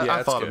mean,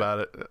 I thought about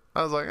it.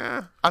 I was like,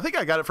 I think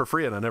I got it for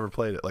free and I never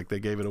played it. Like they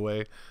gave it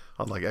away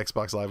on like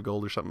Xbox Live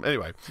Gold or something.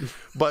 Anyway,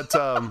 but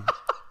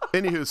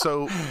anywho,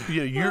 so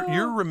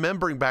you're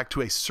remembering back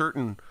to a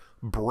certain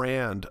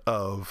brand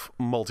of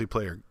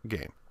multiplayer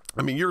game.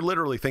 I mean, you're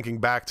literally thinking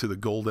back to the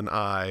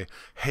GoldenEye,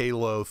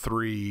 Halo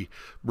 3,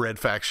 Red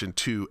Faction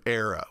 2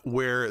 era,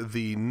 where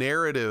the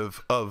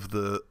narrative of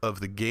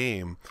the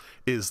game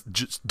is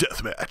just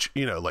deathmatch.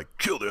 You know, like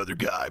kill the other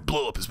guy,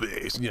 blow up his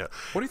base. You know,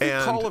 what do you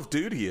think Call of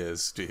Duty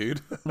is,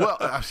 dude? Well,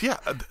 Call of Duty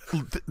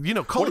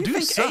sucks. What do you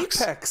think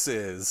Apex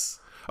is?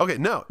 Okay,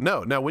 no.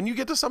 Now, when you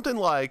get to something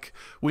like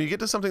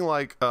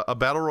a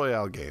battle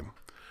royale game.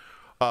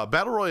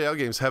 Battle Royale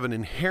games have an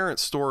inherent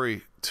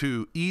story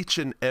to each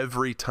and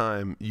every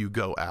time you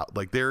go out.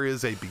 Like there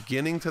is a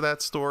beginning to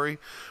that story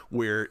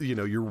where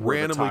you're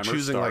randomly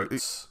choosing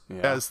starts.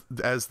 As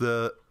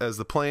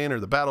the plane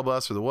or the battle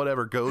bus or the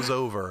whatever goes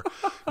over,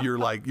 you're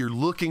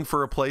looking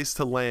for a place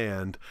to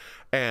land.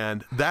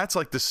 And that's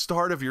like the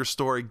start of your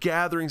story,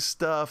 gathering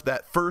stuff,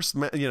 that first,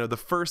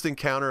 the first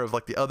encounter of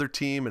like the other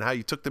team and how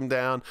you took them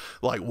down,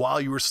 like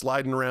while you were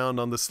sliding around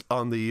on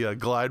the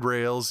glide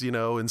rails, in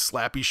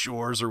Slappy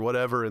Shores or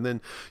whatever. And then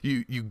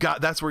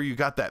that's where you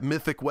got that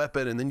mythic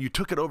weapon, and then you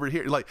took it over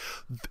here.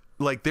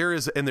 Like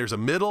there's a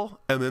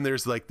middle, and then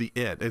there's like the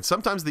end. And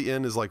sometimes the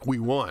end is like, we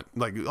won,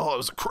 like, oh, it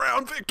was a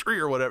crown victory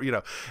or whatever,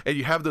 and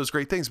you have those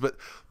great things. But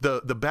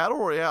the battle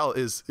royale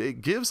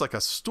it gives like a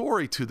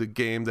story to the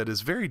game that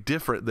is very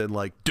different than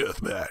like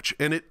deathmatch.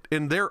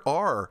 And there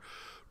are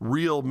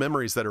real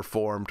memories that are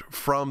formed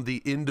from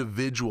the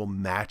individual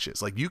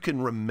matches. Like you can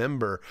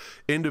remember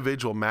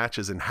individual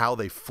matches and how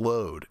they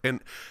flowed.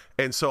 And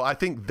so I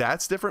think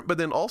that's different. But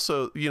then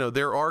also, you know,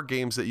 there are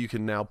games that you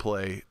can now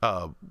play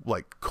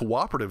like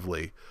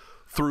cooperatively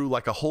through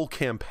like a whole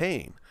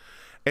campaign.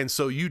 And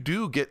so you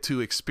do get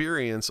to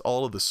experience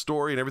all of the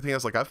story and everything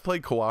else. Like I've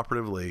played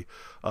cooperatively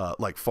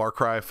like Far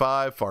Cry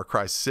 5, Far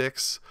Cry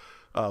 6,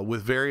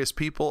 with various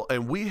people,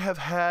 and we have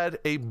had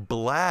a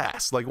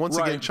blast. Like once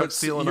again, Chuck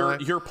Steele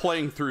and you're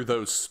playing through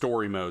those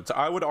story modes.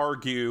 I would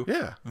argue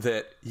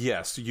that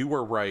yes, you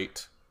were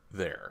right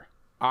there.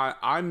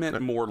 I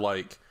meant more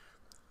like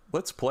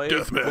let's play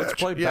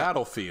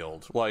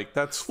Battlefield. Like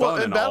that's fun.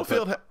 Well, and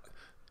Battlefield,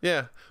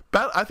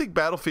 all, I think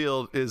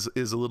Battlefield is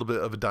a little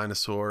bit of a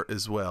dinosaur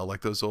as well.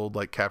 Like those old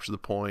like capture the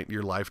point,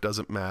 your life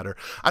doesn't matter.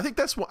 I think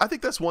that's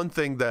one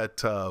thing that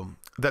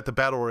that the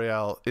Battle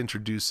Royale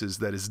introduces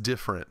that is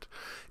different,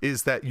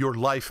 is that your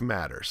life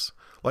matters.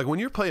 Like when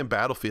you're playing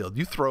Battlefield,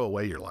 you throw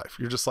away your life.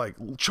 You're just like,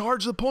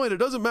 charge the point. It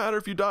doesn't matter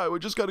if you die. We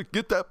just got to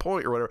get that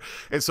point or whatever.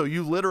 And so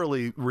you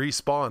literally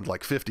respawned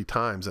like 50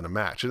 times in a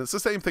match. And it's the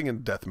same thing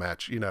in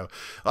deathmatch. You know,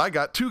 I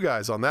got 2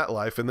 guys on that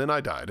life and then I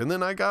died. And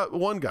then I got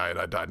 1 guy and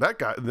I died. And that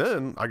guy, and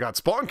then I got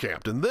spawn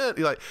camped. And then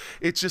like,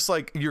 it's just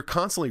like you're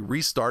constantly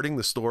restarting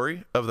the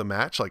story of the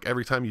match. Like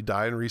every time you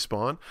die and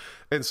respawn.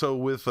 And so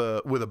with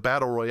a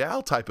Battle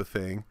Royale type of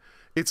thing,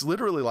 it's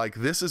literally like,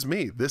 this is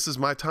me. This is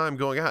my time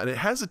going out. And it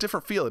has a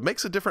different feel. It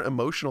makes a different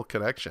emotional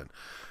connection.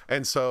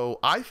 And so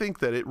I think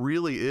that it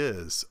really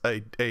is a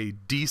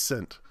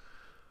decent,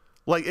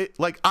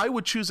 like I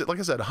would choose it, like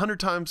I said, 100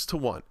 times to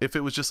 1. If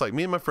it was just like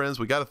me and my friends,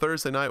 we got a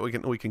Thursday night,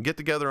 we can get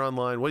together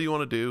online. What do you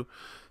want to do?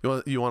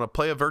 You want to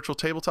play a virtual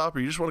tabletop, or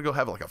you just want to go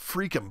have like a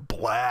freaking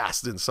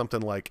blast in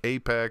something like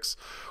Apex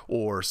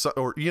or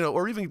you know,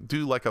 or even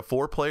do like a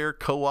 4-player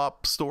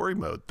co-op story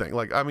mode thing.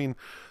 Like, I mean,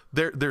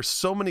 there's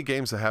so many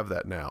games that have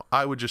that now.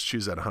 I would just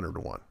choose that 100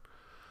 to 1.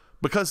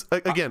 Because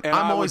again,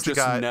 I'm always the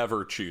guy.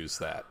 Never choose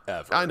that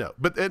ever. I know,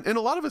 but and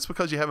a lot of it's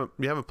because you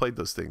haven't played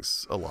those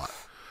things a lot.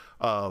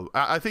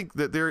 I think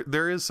that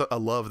there is a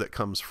love that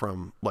comes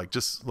from like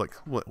just like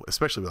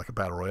especially with like a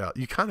Battle Royale.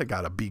 You kind of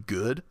got to be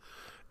good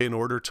in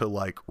order to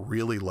like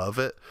really love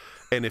it.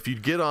 And if you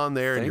get on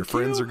there and your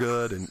friends are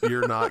good and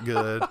you're not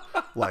good,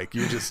 like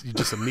you're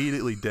just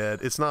immediately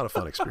dead. It's not a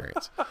fun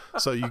experience.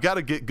 So you got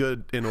to get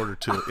good in order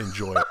to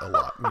enjoy it a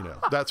lot. You know,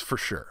 that's for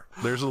sure.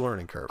 There's a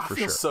learning curve for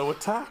sure. I feel so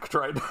attacked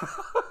right now.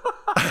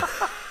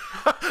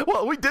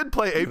 Well, we did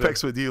play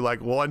Apex with you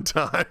like one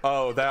time.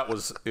 Oh,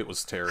 it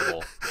was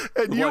terrible.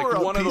 And you were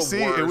on one PC, of the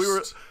worst and we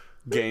were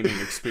gaming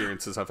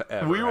experiences I've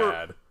ever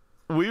had.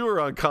 We were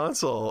on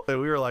console,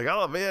 and we were like,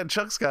 "Oh man,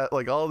 Chuck's got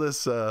like all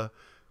this.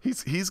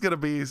 He's gonna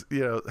be,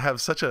 you know,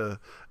 have such an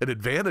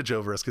advantage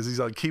over us because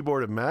he's on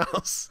keyboard and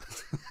mouse."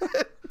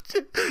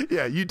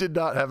 Yeah, you did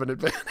not have an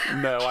advantage.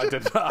 No, I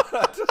did not.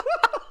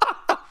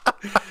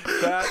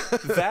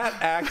 That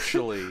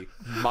actually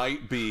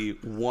might be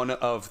one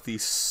of the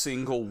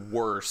single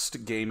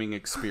worst gaming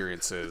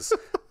experiences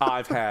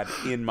I've had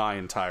in my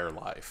entire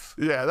life.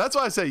 Yeah, that's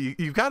why I say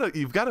you've got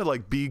to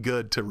like be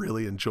good to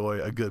really enjoy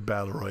a good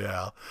Battle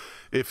Royale.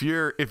 If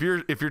you're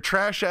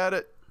trash at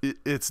it,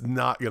 it's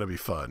not going to be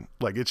fun.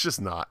 Like it's just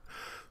not.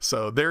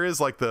 So there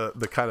is like the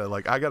kind of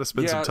like, I got to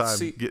spend some time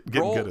getting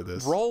good at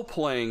this. Role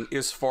playing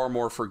is far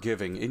more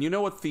forgiving. And you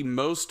know what the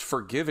most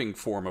forgiving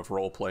form of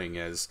role playing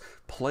is?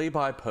 Play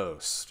by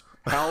post.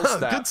 How's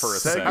that for a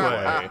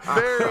segue?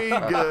 Very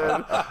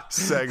good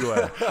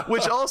segue.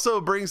 Which also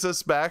brings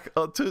us back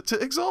to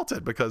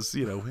Exalted, because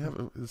you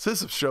know this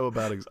is a show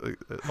about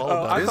all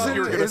about. I thought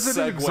you were going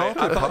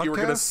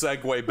to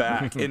segue.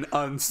 Back and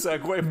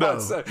unsegue. No.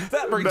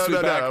 That brings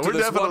me back to we're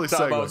this definitely one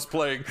time segueing. I was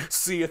playing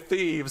Sea of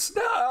Thieves.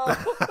 No.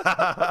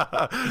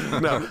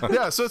 No.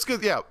 Yeah. So it's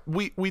good. Yeah.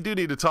 We do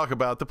need to talk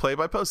about the play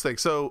by post thing.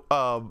 So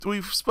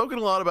we've spoken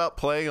a lot about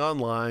playing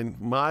online.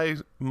 My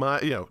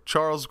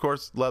Charles of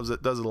course loves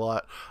it, does it a lot.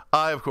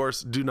 I, of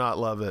course, do not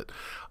love it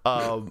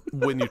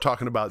when you're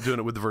talking about doing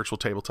it with the virtual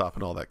tabletop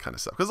and all that kind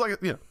of stuff. Because,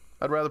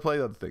 I'd rather play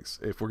other things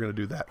if we're going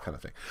to do that kind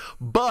of thing.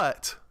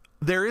 But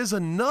there is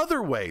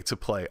another way to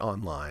play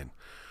online,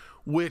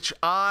 which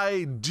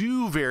I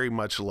do very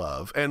much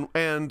love, and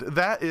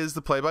that is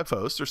the play by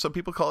post, or some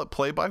people call it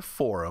play by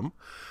forum.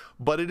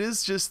 But it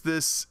is just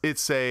this.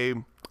 It's a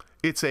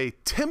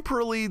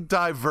temporally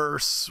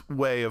diverse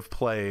way of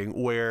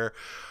playing where,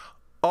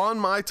 on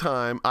my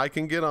time, I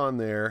can get on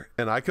there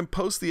and I can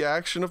post the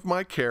action of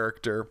my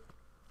character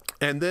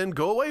and then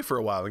go away for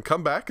a while and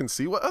come back and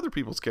see what other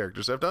people's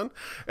characters have done.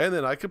 And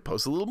then I could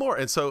post a little more.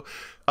 And so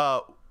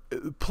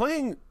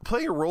playing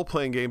a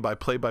role-playing game by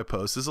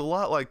play-by-post is a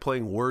lot like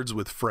playing Words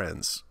with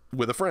Friends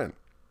with a friend.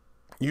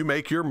 You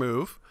make your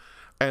move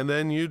and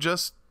then you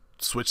just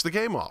switch the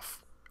game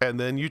off. And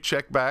then you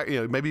check back,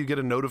 maybe you get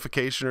a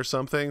notification or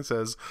something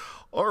says,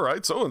 all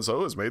right,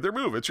 so-and-so has made their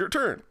move. It's your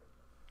turn.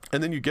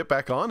 And then you get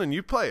back on and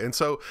you play. And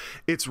so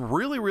it's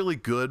really, really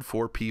good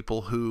for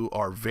people who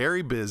are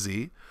very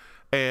busy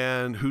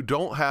and who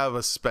don't have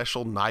a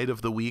special night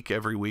of the week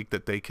every week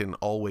that they can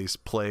always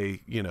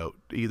play, you know,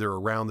 either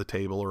around the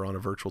table or on a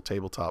virtual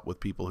tabletop with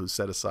people who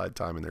set aside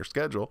time in their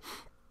schedule.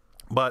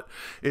 But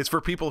it's for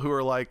people who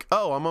are like,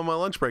 oh, I'm on my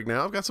lunch break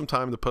now. I've got some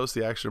time to post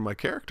the action of my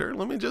character.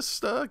 Let me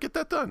just get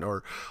that done.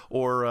 Or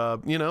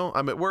you know,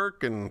 I'm at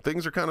work and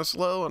things are kind of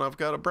slow and I've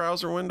got a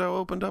browser window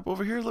opened up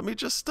over here. Let me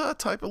just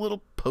type a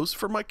little post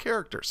for my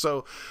character.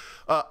 So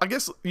I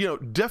guess, you know,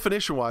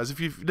 definition-wise,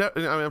 if you've, I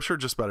mean, I'm sure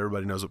just about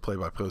everybody knows what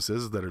play-by-post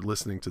is that are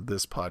listening to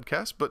this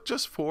podcast, but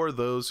just for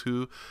those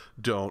who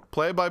don't,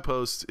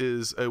 play-by-post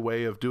is a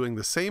way of doing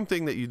the same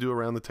thing that you do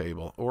around the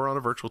table or on a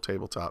virtual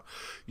tabletop.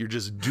 You're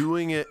just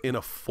doing it in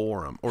a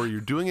forum, or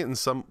you're doing it in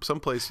some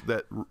place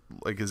that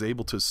like is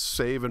able to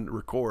save and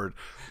record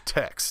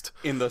text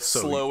in the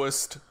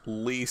slowest,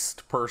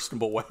 least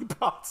personable way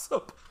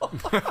possible.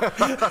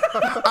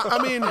 I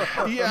mean,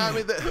 yeah, I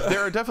mean,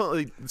 there are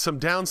definitely some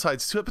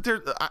downsides to it,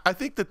 but I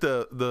think that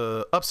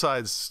the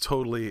upsides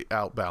totally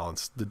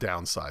outbalance the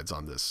downsides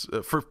on this.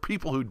 For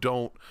people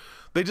who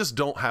they just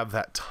don't have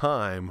that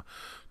time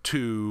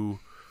to,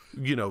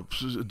 you know,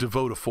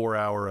 devote a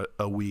 4-hour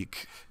a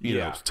week, you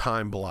know,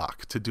 time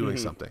block to doing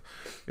something.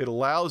 It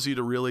allows you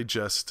to really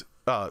just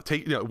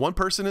take, you know, one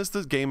person is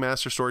the game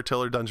master,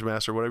 storyteller, dungeon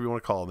master, whatever you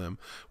want to call them.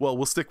 Well,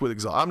 we'll stick with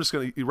Exalt. I'm just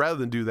going to, rather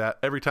than do that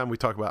every time we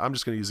talk about, I'm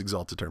just going to use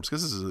Exalted terms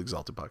because this is an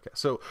Exalted podcast.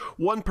 So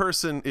one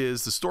person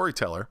is the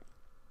storyteller.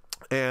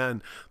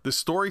 And the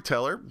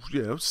storyteller,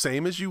 you know,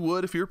 same as you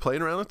would if you were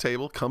playing around a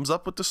table, comes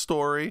up with the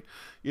story,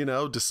 you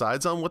know,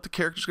 decides on what the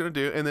character's going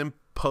to do, and then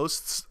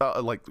posts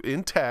like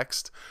in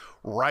text,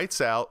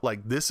 writes out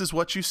like, this is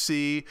what you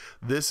see,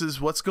 this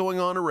is what's going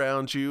on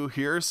around you,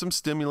 here's some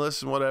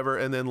stimulus and whatever.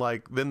 And then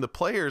then the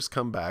players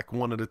come back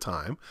one at a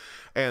time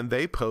and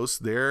they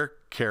post their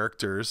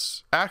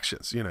characters'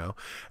 actions. You know,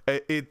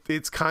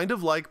 it's kind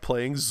of like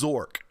playing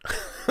Zork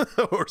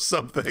or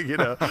something, you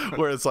know,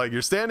 where it's like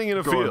you're standing in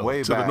a field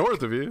to the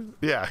north of you.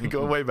 Yeah,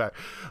 going way back.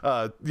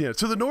 You know,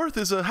 to the north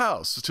is a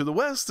house, to the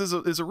west is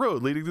a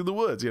road leading through the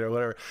woods, you know,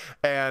 whatever.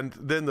 And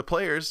then the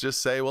players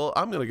just say, well,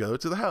 I'm going to go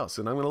to the house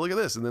and I'm going to look at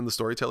this. And then the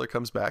storyteller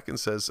comes back and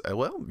says,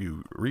 well,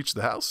 you reach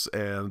the house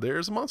and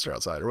there's a monster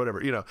outside or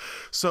whatever, you know.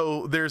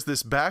 So there's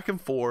this back and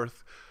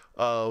forth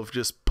of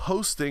just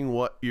posting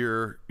what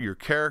your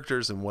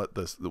characters and what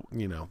the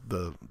you know,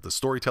 the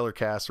storyteller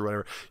cast or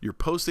whatever, you're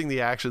posting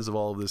the actions of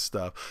all of this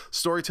stuff.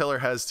 Storyteller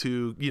has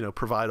to, you know,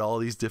 provide all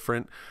these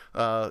different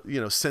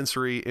you know,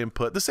 sensory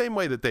input the same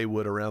way that they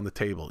would around the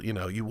table. You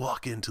know, you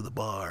walk into the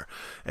bar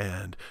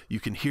and you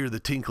can hear the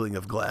tinkling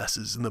of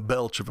glasses and the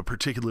belch of a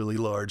particularly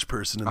large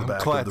person in the back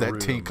of the room. I'm glad that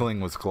tinkling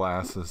was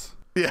glasses.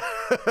 Yeah.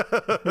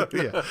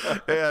 Yeah.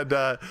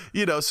 And,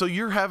 you know, so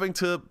you're having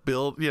to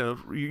build, you know,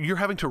 you're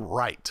having to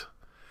write.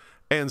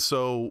 And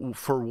so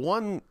for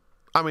one,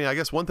 I mean, I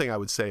guess one thing I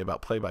would say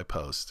about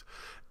play-by-post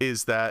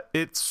is that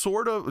it's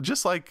sort of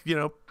just like, you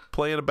know,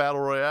 playing a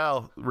battle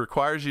royale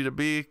requires you to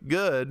be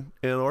good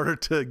in order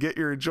to get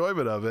your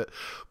enjoyment of it.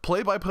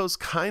 Play-by-post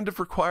kind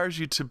of requires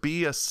you to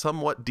be a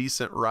somewhat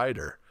decent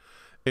writer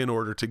in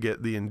order to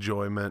get the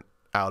enjoyment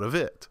out of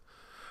it.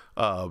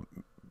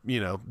 You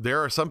know,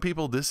 there are some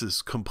people this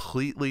is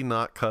completely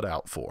not cut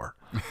out for.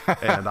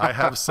 And I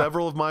have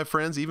several of my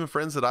friends, even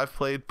friends that I've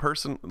played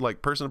person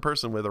to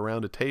person with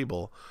around a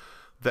table,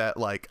 that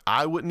like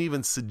I wouldn't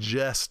even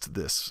suggest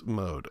this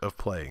mode of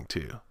playing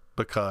to,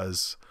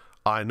 because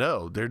I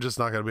know they're just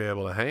not going to be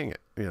able to hang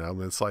it. You know,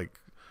 it's like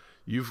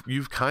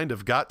you've kind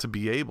of got to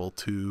be able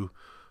to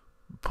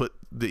put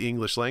the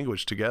English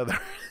language together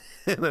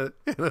in a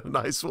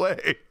nice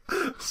way.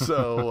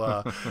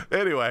 So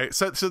anyway,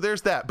 so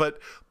there's that. But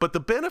the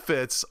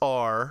benefits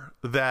are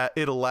that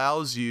it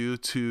allows you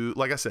to,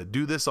 like I said,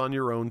 do this on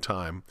your own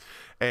time,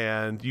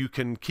 and you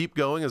can keep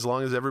going as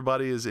long as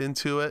everybody is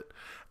into it.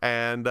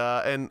 And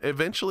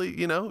eventually,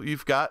 you know,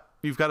 you've got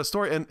a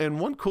story. And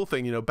one cool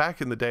thing, you know,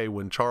 back in the day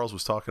when Charles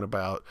was talking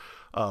about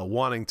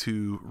wanting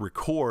to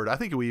record, I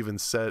think we even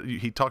said,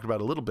 he talked about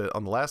a little bit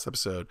on the last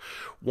episode,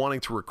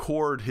 wanting to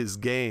record his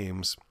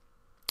games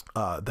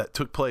that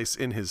took place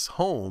in his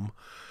home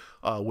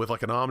with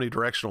like an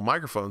omnidirectional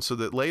microphone, so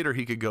that later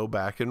he could go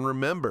back and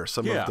remember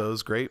some of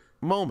those great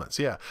moments.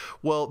 Yeah.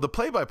 Well, the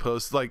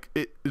play-by-post, like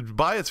it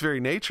by its very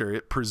nature,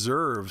 it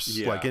preserves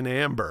like in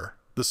amber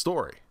the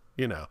story.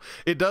 You know,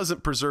 it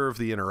doesn't preserve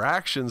the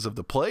interactions of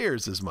the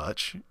players as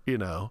much, you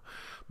know,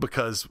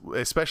 because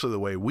especially the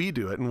way we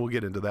do it, and we'll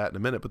get into that in a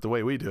minute, but the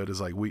way we do it is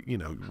like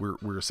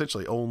we're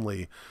essentially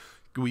only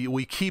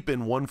we keep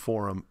in one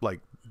forum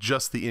like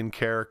just the in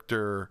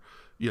character,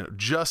 you know,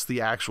 just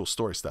the actual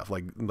story stuff.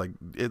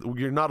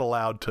 You're not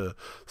allowed to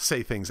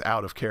say things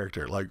out of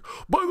character. Like,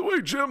 by the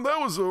way, Jim, that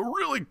was a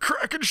really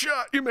cracking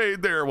shot you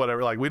made there, or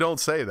whatever. Like, we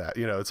don't say that,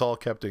 you know, it's all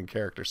kept in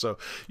character. So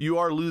you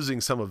are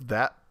losing some of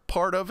that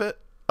part of it.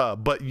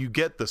 But you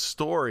get the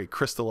story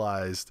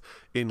crystallized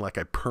in like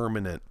a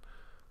permanent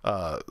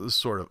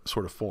sort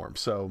of form.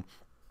 So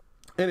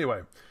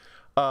anyway,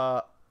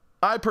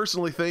 I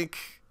personally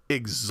think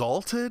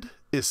Exalted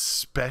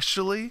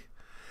especially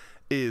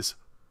is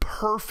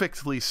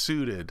perfectly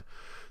suited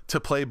to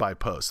play by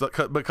post,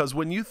 because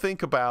when you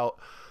think about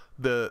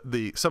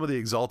the some of the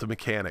Exalted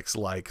mechanics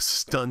like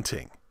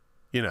stunting,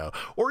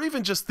 or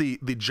even just the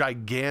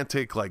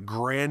gigantic, like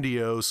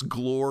grandiose,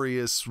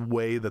 glorious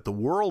way that the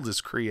world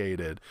is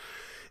created,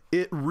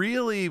 it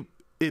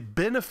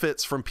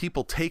benefits from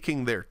people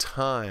taking their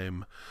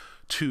time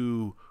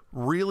to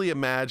really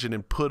imagine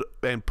and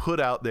put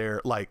out there,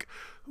 like,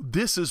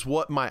 this is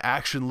what my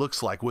action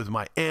looks like with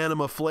my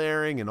anima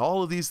flaring and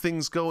all of these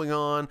things going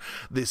on,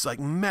 this like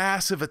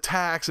massive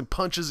attacks and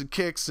punches and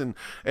kicks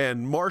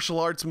and martial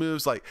arts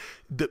moves. Like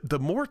the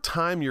more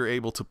time you're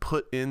able to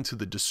put into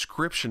the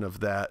description of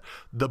that,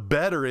 the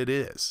better it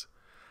is.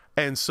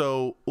 And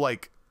so,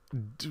 like,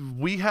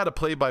 we had a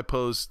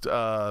play-by-post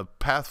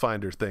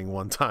Pathfinder thing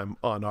one time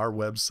on our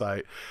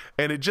website,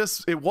 and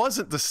it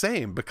wasn't the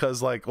same,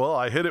 because, like, well,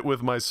 I hit it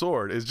with my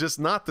sword. It's just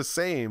not the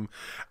same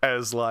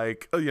as,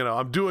 like,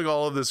 I'm doing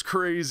all of this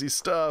crazy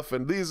stuff,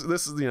 and this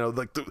is,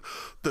 like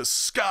the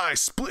sky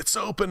splits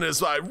open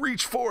as I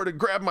reach forward and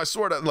grab my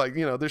sword. Like,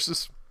 there's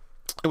this.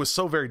 It was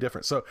so very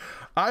different. So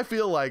I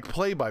feel like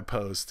play by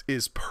post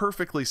is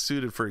perfectly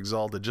suited for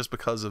Exalted, just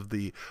because of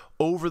the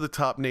over the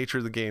top nature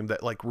of the game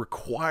that, like,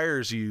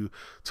 requires you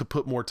to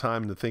put more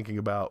time into thinking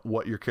about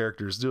what your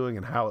character is doing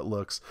and how it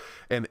looks.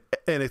 And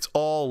it's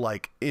all,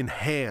 like,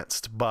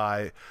 enhanced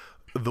by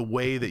the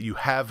way that you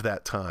have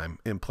that time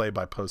in play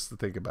by post to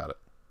think about it.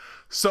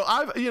 So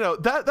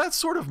that's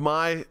sort of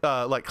my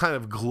like kind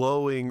of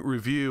glowing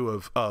review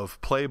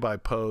of play by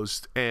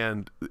post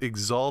and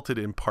Exalted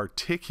in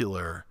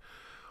particular.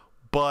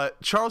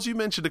 But Charles, you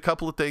mentioned a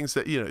couple of things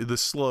that, the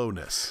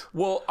slowness.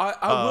 Well,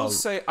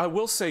 I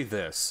will say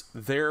this.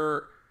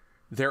 There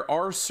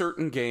are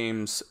certain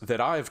games that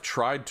I've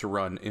tried to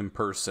run in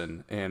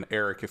person, and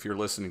Eric, if you're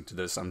listening to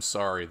this, I'm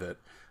sorry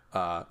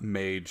that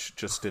Mage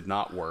just did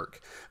not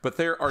work. But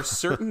there are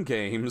certain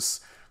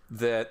games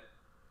that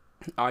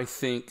I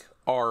think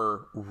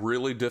are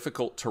really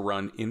difficult to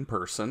run in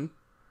person,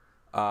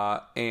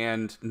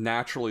 and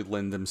naturally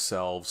lend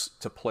themselves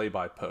to play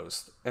by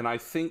post. And I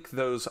think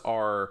those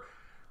are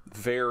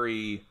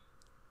very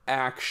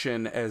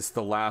action as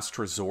the last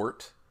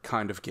resort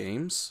kind of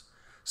games.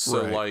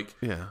 So, right. Like,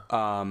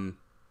 yeah.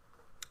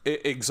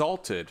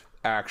 Exalted,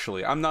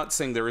 actually, I'm not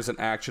saying there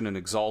isn't action in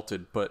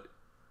Exalted, but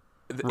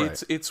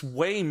right. It's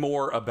way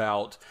more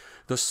about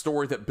the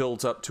story that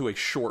builds up to a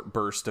short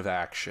burst of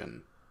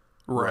action.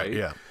 Right?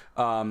 Yeah.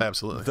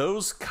 Absolutely.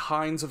 Those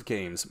kinds of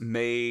games,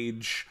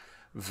 Mage,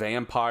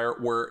 Vampire,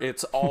 where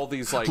it's all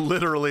these, like,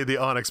 literally the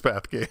Onyx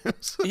Path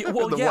games.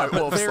 Well, the yeah,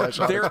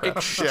 but they're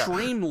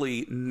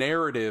extremely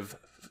narrative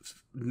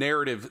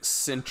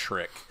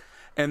centric,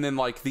 and then,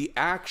 like, the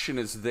action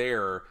is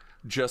there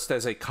just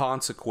as a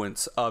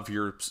consequence of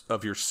your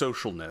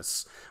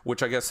socialness,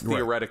 which I guess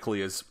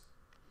theoretically is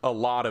a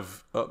lot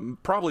of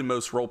probably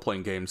most role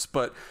playing games,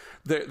 but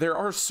there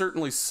are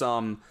certainly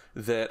some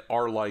that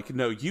are like,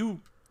 no,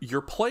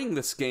 you're playing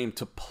this game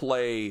to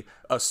play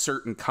a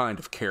certain kind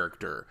of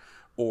character,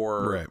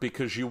 or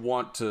because you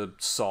want to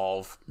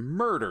solve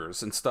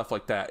murders and stuff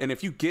like that. And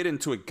if you get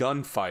into a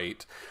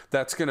gunfight,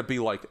 that's going to be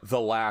like the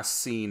last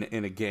scene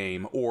in a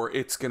game, or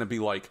it's going to be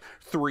like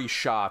 3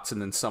 shots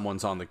and then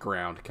someone's on the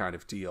ground kind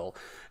of deal.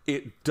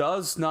 It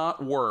does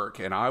not work,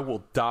 and I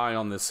will die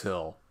on this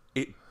hill.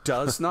 It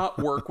does not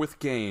work with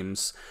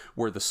games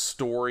where the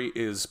story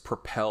is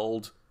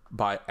propelled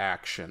by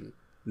action,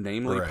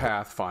 namely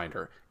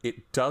Pathfinder.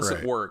 It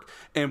doesn't work.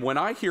 And when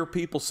I hear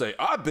people say,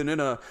 I've been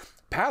in a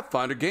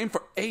Pathfinder game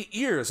for 8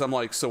 years, I'm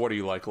like, so what are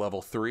you, like,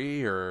 level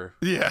 3 or?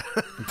 Yeah.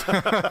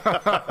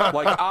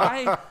 Like,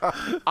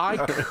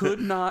 I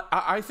could not.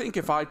 I think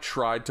if I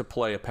tried to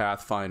play a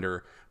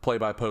Pathfinder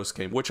play-by-post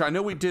game, which I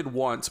know we did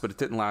once, but it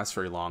didn't last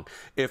very long.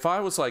 If I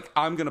was like,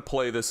 I'm going to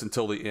play this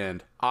until the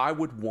end, I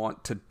would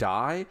want to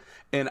die,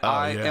 and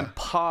I am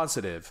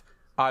positive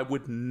I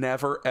would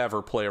never,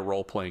 ever play a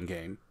role-playing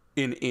game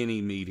in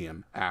any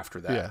medium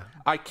after that. Yeah.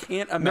 I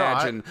can't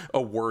imagine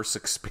a worse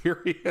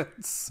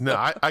experience. No,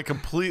 I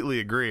completely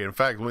agree. In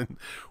fact,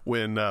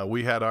 when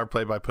we had our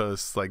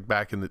play-by-posts, like,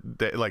 back in the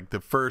day, like the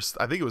first,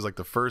 I think it was like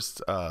the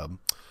first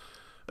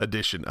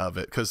edition of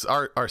it, because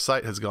our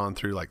site has gone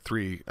through like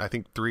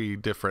three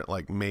different,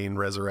 like, main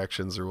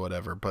resurrections or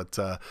whatever, but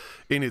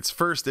in its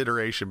first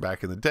iteration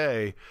back in the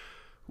day,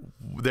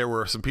 there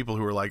were some people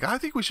who were like, I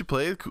think we should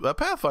play a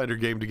Pathfinder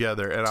game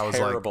together, and I was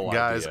like,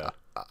 guys,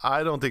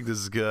 I don't think this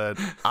is good.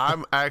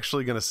 I'm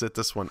actually going to sit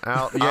this one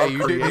out. Yeah,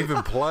 you didn't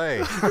even play.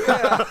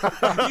 Yeah.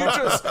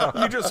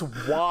 You just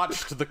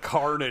watched the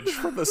carnage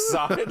from the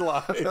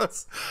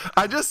sidelines.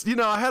 I just,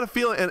 I had a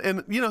feeling,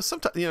 and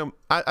sometimes,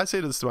 I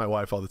say this to my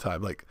wife all the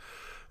time, like,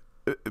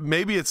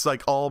 maybe it's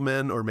like all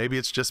men, or maybe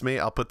it's just me.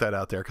 I'll put that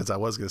out there, because I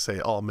was going to say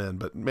all men,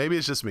 but maybe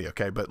it's just me.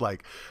 Okay. But,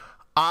 like,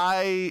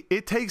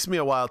 it takes me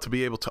a while to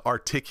be able to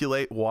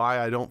articulate why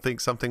I don't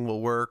think something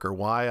will work, or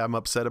why I'm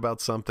upset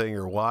about something,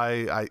 or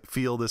why I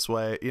feel this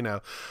way.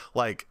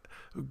 Like,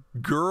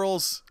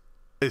 girls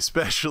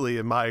especially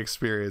in my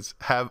experience,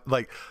 have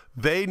like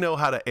they know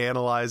how to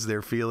analyze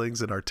their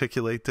feelings and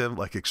articulate them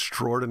like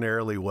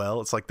extraordinarily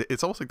well. It's like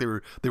it's almost like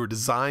they were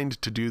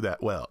designed to do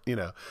that well. You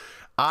know,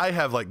 I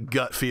have like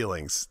gut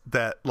feelings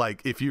that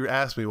like if you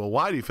ask me, well,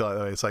 why do you feel that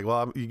way? It's like,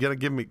 well, you gotta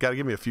give me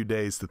a few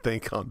days to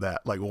think on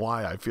that, like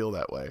why I feel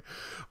that way.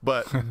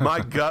 But my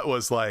gut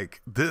was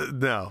like,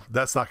 no,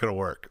 that's not gonna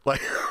work.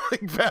 Like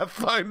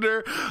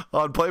Pathfinder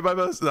on play by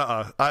post.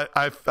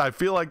 I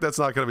feel like that's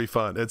not gonna be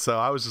fun. And so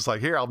I was just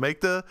like, here, I'll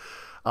make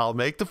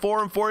the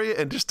forum for you,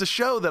 and just to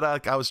show that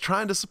I was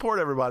trying to support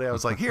everybody, I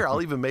was like, here,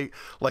 I'll even make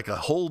like a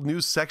whole new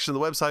section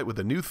of the website with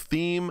a new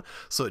theme,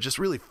 so it just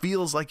really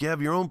feels like you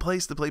have your own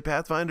place to play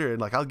Pathfinder,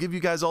 and like I'll give you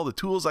guys all the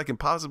tools I can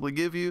possibly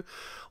give you,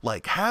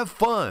 like have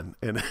fun.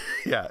 And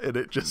yeah, and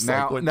it just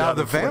went now down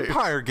the the flames.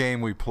 vampire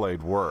game we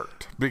played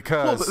worked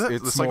because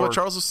it's like more, what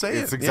Charles was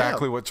saying. It's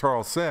exactly what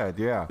Charles said.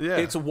 Yeah.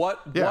 It's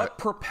what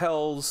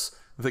propels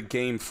the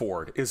game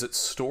forward. Is it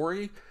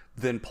story?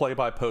 Then play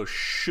by post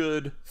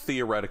should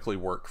theoretically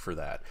work for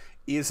that.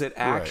 Is it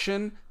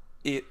action?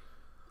 Right.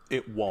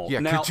 It won't. Yeah,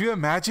 now, could you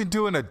imagine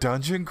doing a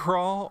dungeon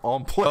crawl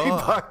on play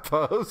by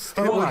post?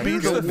 It would be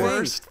the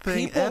worst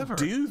thing People ever.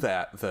 do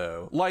that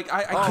though. Like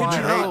I kid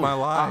you hate not. my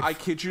life. I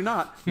kid you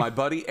not. My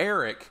buddy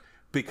Eric,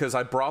 because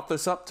I brought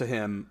this up to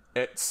him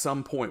at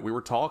some point. We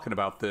were talking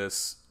about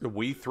this,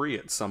 we three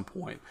at some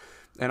point,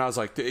 and I was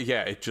like,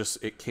 yeah,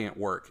 it can't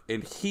work.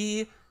 And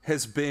he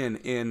has been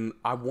in,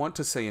 I want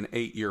to say, an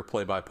 8-year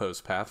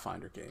play-by-post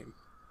Pathfinder game.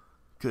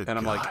 Good and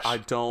I'm gosh. like, I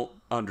don't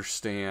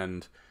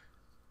understand.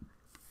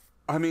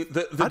 I mean,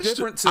 the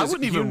difference is... I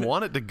wouldn't even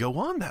want it to go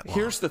on that long.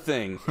 Here's the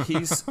thing.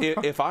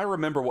 If I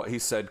remember what he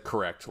said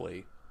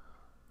correctly,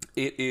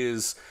 it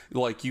is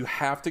like you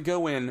have to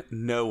go in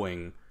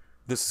knowing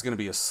this is going to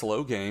be a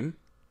slow game,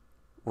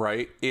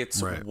 right?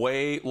 It's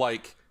way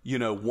like,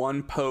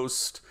 one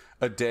post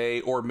a day,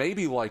 or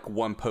maybe like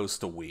one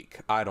post a week.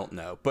 I don't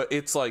know. But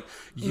it's like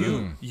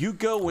you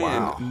go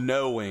in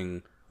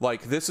knowing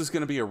like this is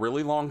going to be a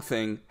really long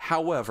thing.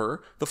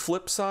 However, the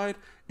flip side,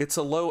 it's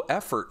a low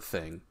effort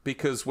thing,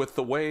 because with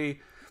the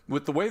way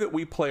that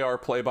we play our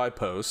play by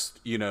post,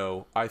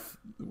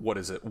 what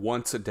is it?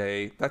 Once a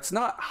day. That's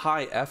not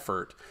high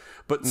effort,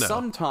 but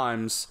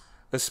sometimes,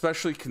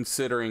 especially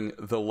considering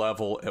the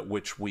level at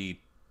which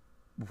we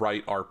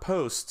write our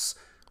posts,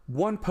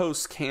 one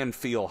post can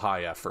feel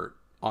high effort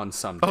on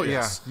some days. Oh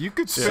yeah, you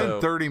could spend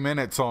 30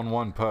 minutes on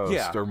one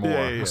post or more.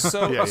 Yeah.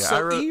 So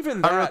I wrote,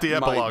 even that I wrote the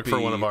epilogue for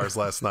be, one of ours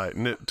last night,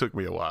 and it took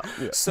me a while.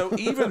 Yeah. So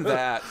even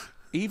that,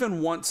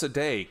 even once a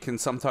day, can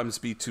sometimes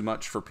be too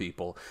much for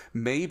people.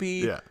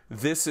 Maybe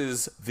this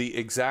is the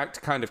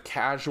exact kind of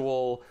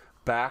casual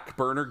back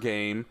burner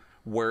game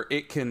where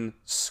it can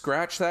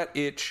scratch that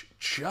itch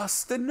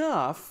just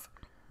enough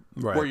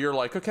where you're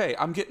like, okay,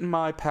 I'm getting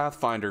my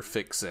Pathfinder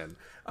fix in.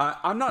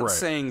 I'm not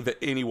saying that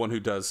anyone who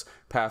does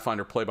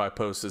Pathfinder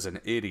play-by-post is an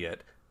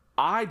idiot.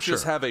 I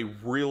just have a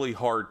really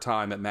hard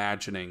time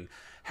imagining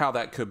how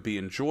that could be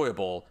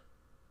enjoyable,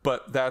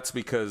 but that's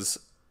because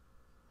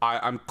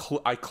I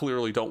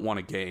clearly don't want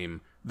a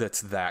game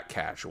that's that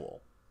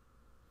casual.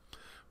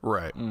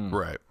 Right.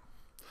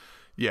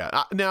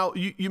 Yeah. Now,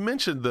 you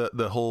mentioned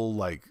the whole,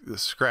 like,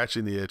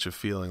 scratching the itch of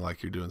feeling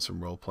like you're doing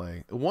some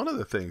role-playing. One of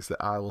the things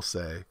that I will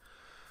say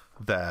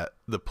that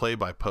the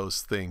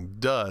play-by-post thing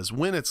does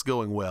when it's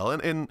going well,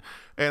 and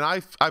I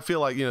feel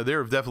like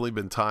there have definitely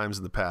been times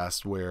in the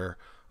past where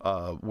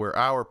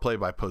our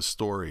play-by-post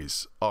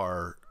stories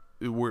are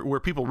where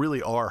people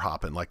really are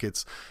hopping, like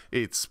it's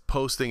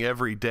posting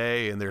every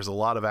day, and there's a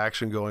lot of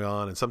action going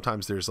on, and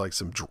sometimes there's like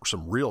some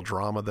real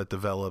drama that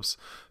develops.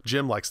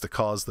 Jim likes to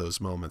cause those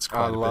moments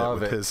quite a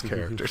bit with his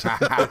characters.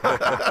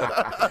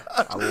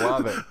 I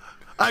love it.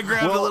 I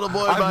grabbed the little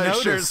boy by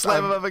his shirt,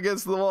 slam him up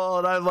against the wall,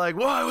 and I'm like,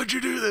 "Why would you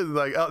do this?"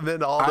 Like, and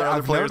then all the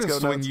other players go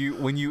nuts.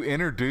 when you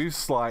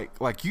introduce like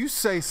you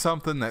say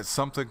something that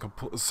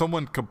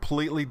someone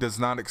completely does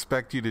not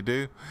expect you to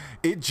do,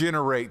 it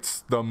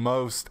generates the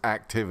most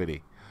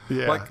activity.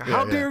 Yeah, like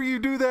how dare you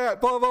do that?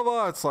 Blah blah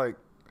blah. It's like,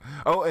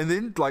 oh, and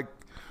then like,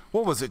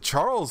 what was it?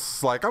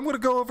 Charles like, I'm gonna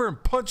go over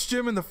and punch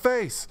Jim in the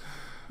face.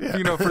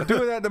 Yeah. For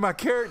doing that to my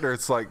character.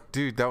 It's like,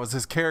 dude, that was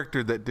his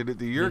character that did it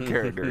to your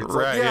character. It's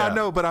like, I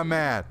know, but I'm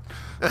mad.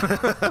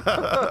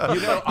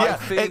 I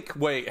think,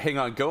 wait, hang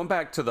on. Going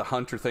back to the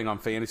Hunter thing on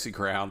Fantasy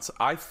Grounds,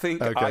 I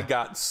think I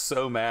got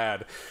so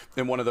mad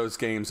in one of those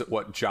games at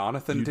what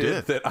Jonathan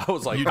did that I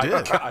was like,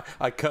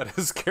 I cut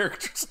his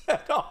character's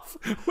head off.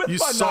 You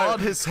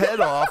sawed his head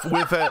off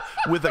with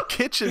a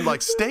kitchen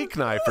like steak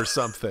knife or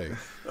something.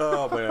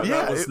 Oh man,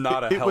 that was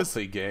not a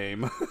healthy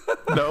game.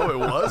 No, it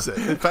wasn't.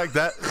 In fact,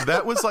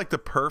 that was like the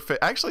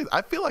perfect. Actually,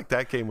 I feel like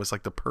that game was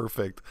like the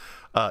perfect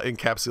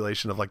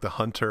encapsulation of like the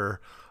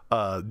Hunter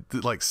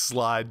like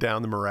slide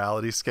down the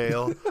morality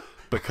scale.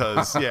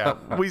 Because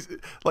we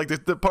like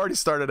the party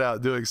started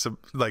out doing some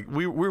like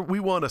we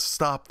want to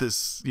stop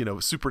this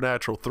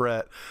supernatural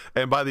threat,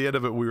 and by the end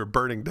of it we were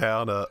burning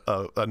down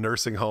a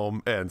nursing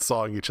home and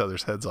sawing each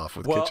other's heads off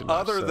with kitchen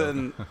knives. Other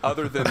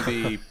than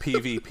the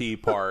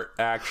PvP part,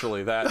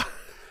 actually that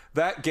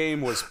that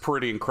game was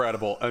pretty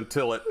incredible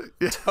until it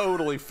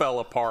totally fell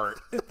apart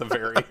at the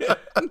very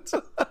end.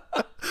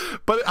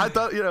 But I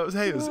thought,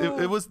 hey,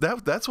 it was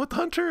that's what the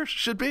Hunter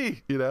should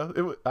be.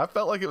 I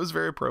felt like it was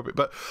very appropriate.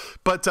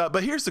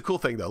 But here's the cool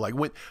thing though, like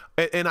when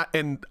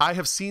I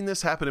have seen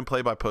this happen in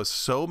play by post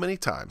so many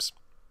times.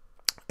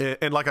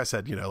 And like I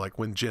said, like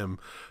when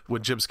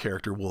Jim's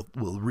character will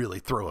really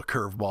throw a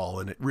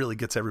curveball and it really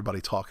gets everybody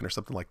talking or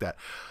something like that.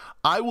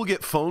 I will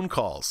get phone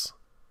calls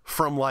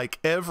from like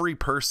every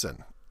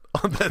person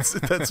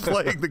that's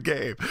playing the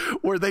game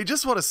where they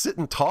just want to sit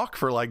and talk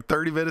for like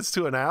 30 minutes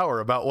to an hour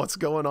about what's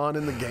going on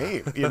in the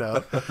game,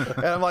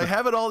 And I'm like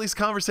having all these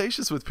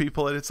conversations with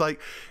people, and it's like,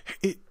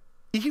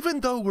 even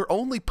though we're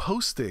only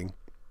posting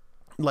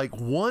like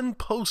one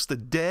post a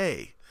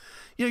day,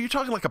 you're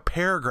talking like a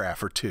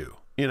paragraph or two.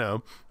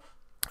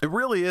 It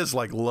really is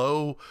like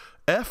low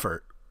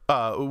effort,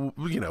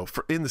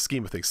 in the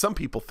scheme of things. Some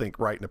people think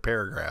writing a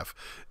paragraph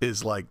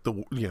is like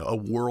a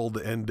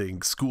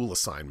world-ending school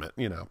assignment,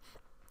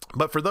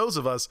 But for those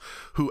of us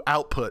who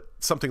output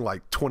something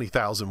like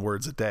 20,000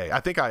 words a day, I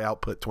think I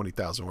output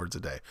 20,000 words a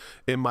day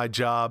in my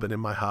job and in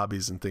my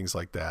hobbies and things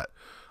like that.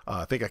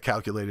 I think I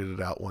calculated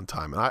it out one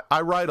time, and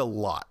I write a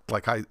lot.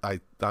 Like I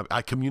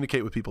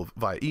communicate with people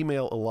via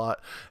email a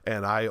lot,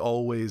 and I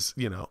always,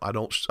 I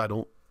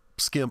don't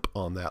skimp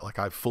on that. Like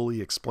I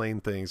fully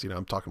explain things.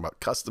 I'm talking about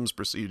customs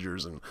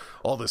procedures and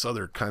all this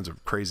other kinds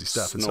of crazy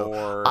stuff.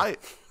 Snore. And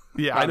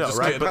so I know,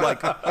 right?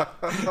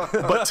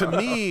 Kidding. But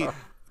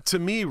to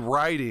me,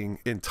 writing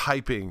and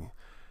typing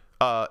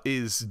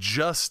is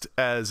just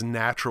as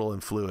natural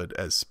and fluid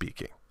as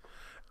speaking.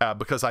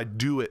 Because I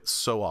do it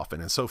so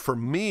often. And so for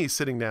me,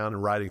 sitting down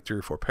and writing 3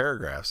 or 4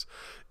 paragraphs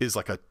is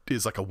like a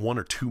 1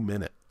 or 2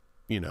 minute,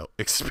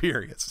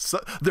 experience.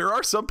 So there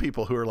are some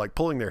people who are like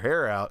pulling their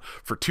hair out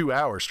for 2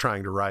 hours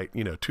trying to write,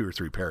 2 or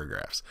 3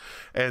 paragraphs.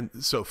 And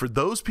so for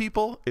those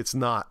people, it's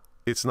not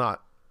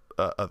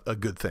a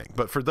good thing.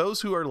 But for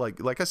those who are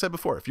like I said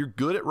before, if you're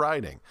good at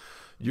writing,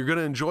 you're going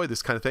to enjoy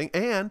this kind of thing.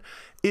 And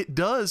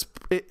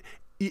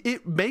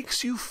it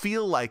makes you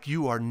feel like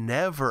you are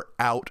never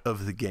out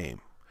of the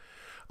game.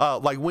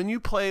 Like when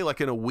you play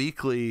like in a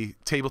weekly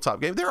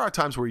tabletop game, there are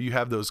times where you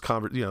have those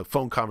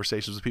phone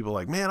conversations with people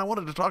like, man, I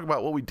wanted to talk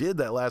about what we did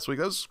that last week.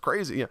 That was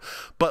crazy.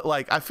 But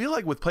like, I feel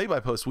like with Play by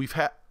Post, we've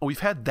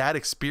had that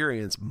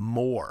experience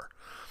more.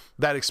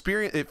 That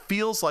experience, it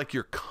feels like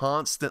you're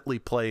constantly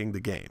playing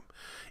the game,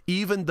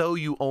 even though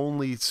you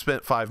only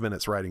spent 5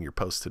 minutes writing your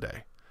post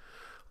today.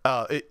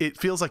 It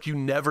feels like you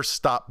never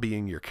stop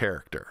being your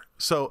character.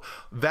 So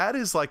that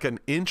is like an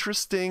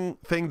interesting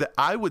thing that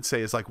I would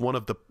say is like one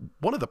of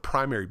the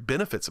primary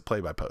benefits of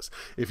play by post.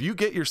 If you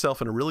get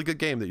yourself in a really good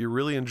game that you're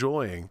really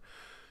enjoying,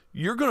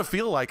 you're going to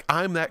feel like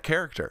I'm that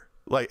character.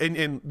 Like,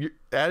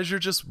 as you're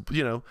just,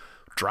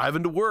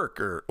 driving to work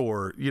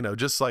or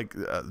just like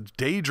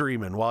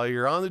daydreaming while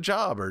you're on the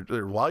job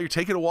or while you're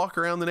taking a walk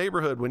around the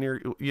neighborhood when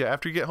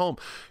after you get home,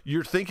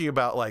 you're thinking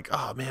about like,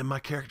 oh man, my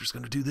character's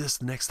going to do this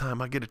the next time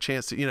I get a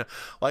chance to,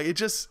 like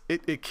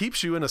it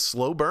keeps you in a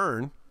slow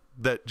burn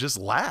that just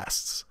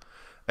lasts.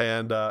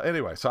 And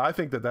anyway, so I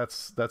think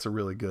that's a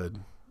really good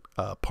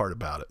part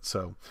about it.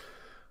 So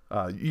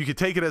you could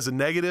take it as a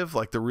negative,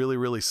 like the really,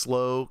 really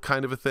slow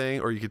kind of a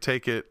thing, or you could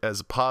take it as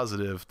a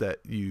positive that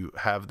you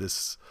have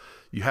this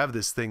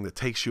thing that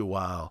takes you a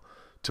while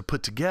to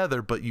put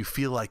together, but you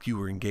feel like you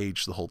were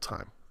engaged the whole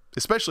time,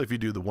 especially if you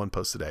do the one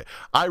post a day.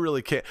 I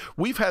really can't.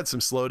 We've had some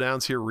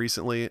slowdowns here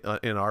recently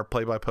in our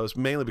play-by-post,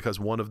 mainly because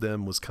one of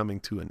them was coming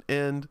to an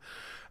end.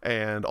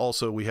 And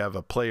also we have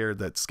a player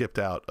that skipped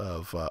out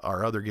of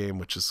our other game,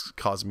 which is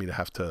causing me to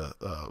have to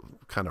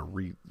kind of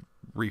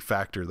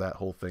refactor that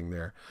whole thing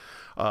there.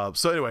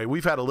 So anyway,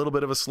 we've had a little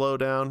bit of a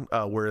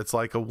slowdown where it's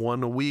like a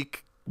one a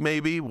week,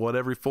 maybe one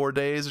every 4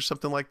 days or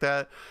something like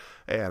that.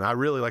 And I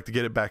really like to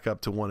get it back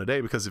up to one a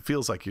day because it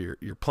feels like you're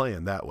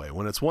playing that way.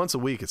 When it's once a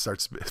week, it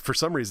starts, for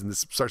some reason,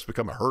 this starts to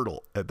become a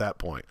hurdle at that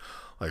point.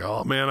 Like,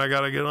 oh man, I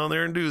got to get on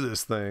there and do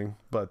this thing.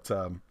 But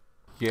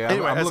yeah,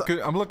 anyway,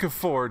 I'm looking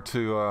forward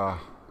to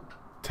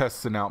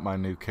testing out my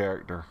new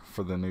character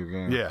for the new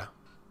game. Yeah,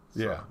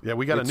 yeah.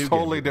 We got a new game. It's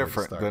totally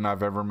different than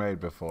I've ever made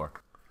before.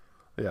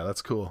 Yeah,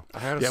 that's cool. I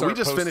had to start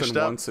posting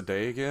once a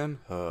day again.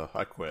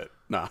 I quit.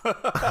 Nah.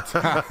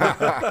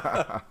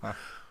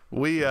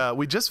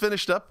 We just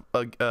finished up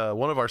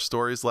one of our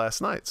stories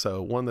last night.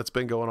 So one that's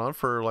been going on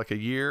for like a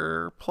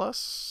year plus.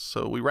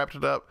 So we wrapped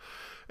it up.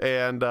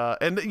 And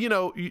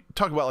you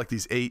talk about like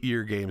these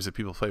 8-year games that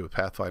people play with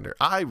Pathfinder.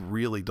 I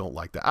really don't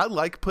like that. I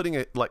like putting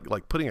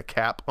a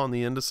cap on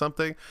the end of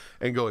something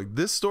and going,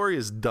 this story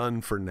is done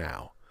for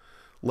now.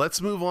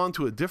 Let's move on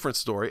to a different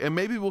story, and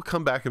maybe we'll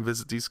come back and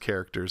visit these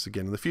characters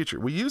again in the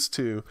future. We used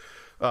to,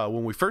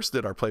 when we first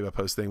did our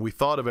play-by-post thing, we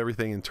thought of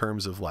everything in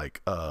terms of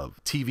like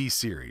TV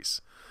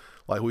series.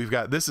 Like we've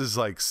got, this is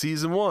like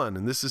season 1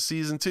 and this is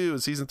season 2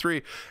 and season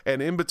 3.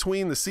 And in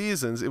between the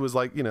seasons, it was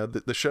like,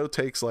 the show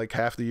takes like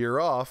half the year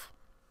off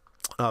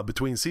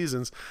between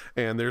seasons,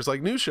 and there's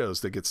like new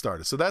shows that get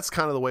started. So that's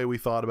kind of the way we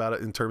thought about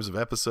it in terms of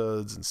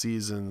episodes and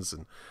seasons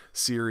and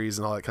series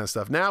and all that kind of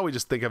stuff. Now we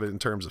just think of it in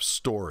terms of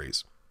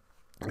stories.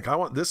 Like, I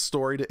want this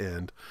story to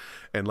end,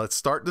 and let's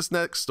start this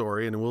next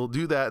story, and we'll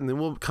do that, and then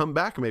we'll come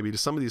back maybe to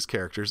some of these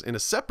characters in a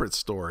separate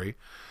story,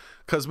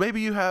 because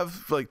maybe you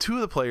have like two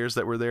of the players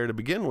that were there to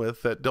begin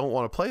with that don't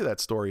want to play that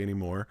story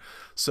anymore.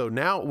 So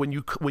now when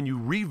you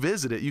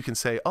revisit it, you can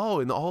say, oh,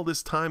 in all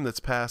this time that's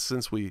passed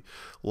since we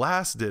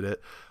last did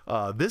it,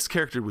 this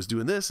character was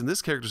doing this and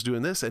this character's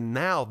doing this, and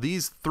now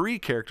these three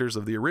characters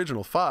of the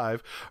original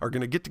five are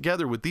going to get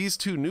together with these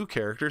two new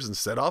characters and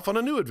set off on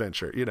a new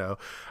adventure.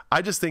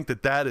 I just think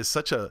that is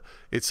such a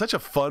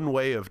fun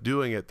way of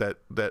doing it that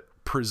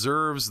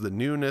preserves the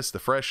newness, the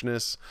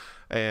freshness,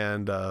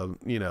 and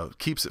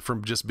keeps it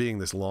from just being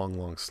this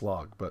long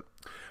slog. But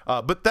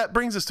that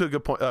brings us to a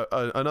good point.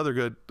 Another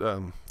good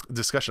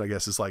discussion, I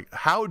guess, is like,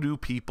 how do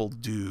people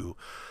do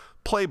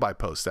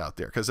play-by-post out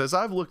there? Because as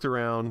I've looked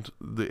around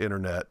the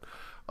internet,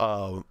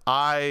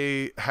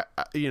 I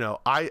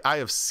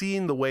have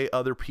seen the way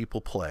other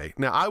people play.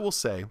 Now, I will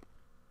say,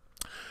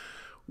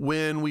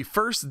 when we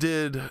first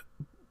did,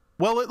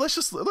 well, let's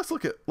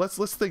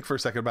think for a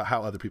second about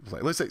how other people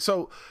play. Let's say,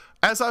 so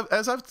as I've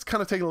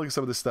kind of taken a look at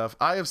some of this stuff,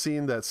 I have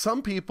seen that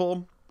some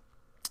people,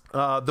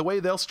 the way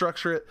they'll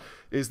structure it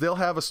is they'll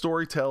have a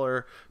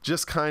storyteller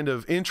just kind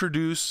of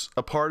introduce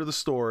a part of the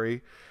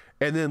story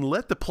and then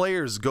let the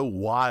players go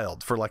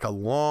wild for like a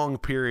long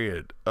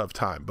period of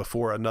time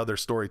before another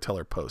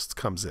storyteller post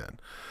comes in.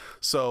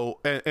 So,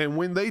 and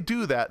when they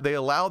do that, they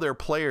allow their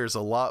players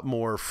a lot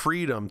more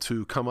freedom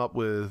to come up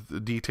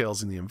with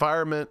details in the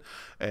environment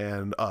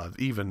and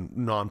even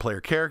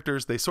non-player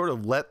characters. They sort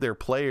of let their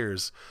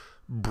players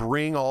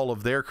bring all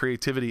of their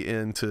creativity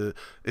in to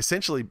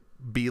essentially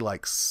be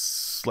like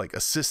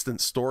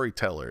assistant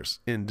storytellers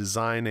in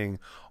designing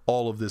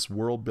all of this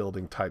world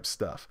building type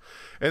stuff.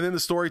 And then the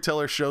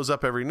storyteller shows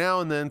up every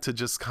now and then to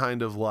just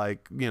kind of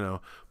like,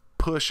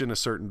 push in a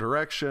certain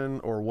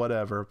direction or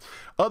whatever.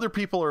 Other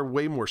people are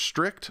way more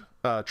strict,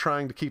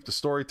 trying to keep the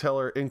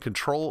storyteller in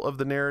control of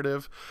the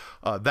narrative.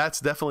 That's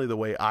definitely the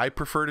way I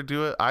prefer to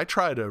do it. I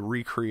try to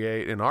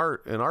recreate in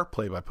our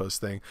play-by-post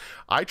thing.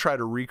 I try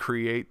to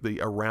recreate the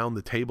around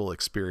the table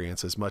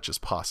experience as much as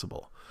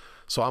possible.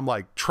 So I'm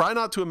like, try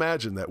not to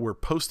imagine that we're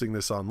posting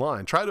this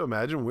online. Try to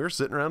imagine we're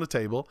sitting around a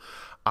table.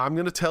 I'm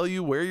going to tell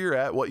you where you're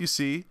at, what you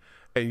see,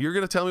 and you're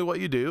going to tell me what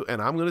you do, and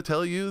I'm going to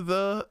tell you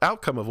the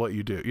outcome of what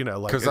you do.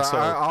 Because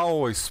I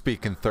always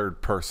speak in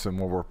third person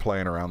when we're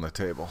playing around the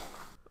table.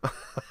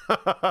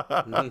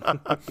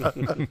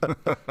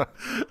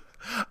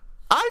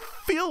 I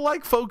feel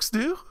like folks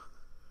do.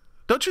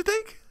 Don't you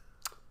think?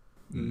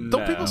 No.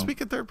 Don't people speak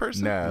in third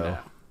person? No.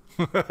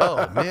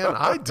 Oh, man,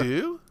 I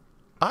do.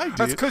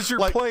 That's because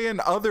you're playing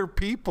other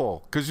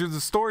people, because you're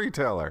the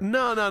storyteller.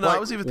 No. I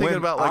was even thinking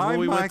about like when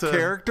we went to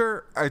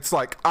character. It's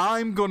like,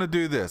 I'm going to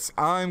do this.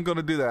 I'm going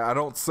to do that. I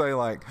don't say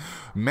like,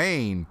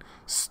 Maine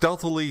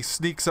stealthily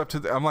sneaks up to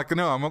the. I'm like,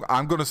 no,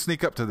 I'm going to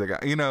sneak up to the guy.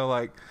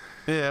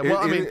 Yeah.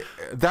 Well,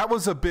 that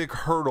was a big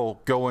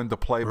hurdle going to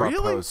play by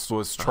post,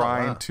 was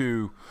trying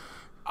to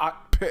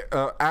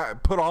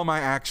put all my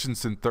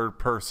actions in third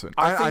person.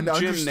 I think Jim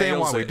understand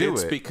nails why we do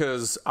it's it.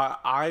 Because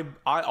I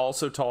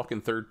also talk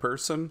in third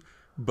person,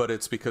 but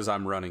it's because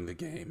I'm running the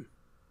game.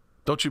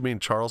 Don't you mean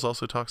Charles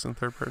also talks in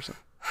third person?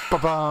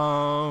 Ba-bum.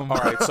 All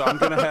right, so I'm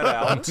going to head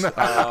out.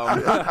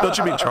 Don't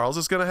you mean Charles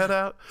is going to head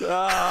out?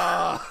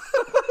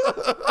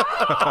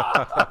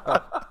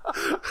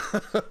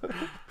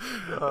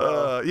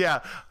 Yeah.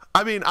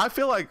 I mean, I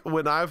feel like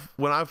when I've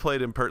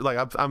played in person, like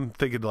I'm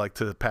thinking like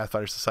to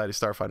Pathfinder Society,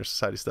 Starfighter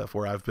Society stuff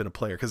where I've been a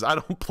player, because I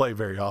don't play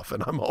very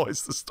often. I'm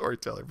always the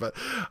storyteller. But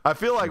I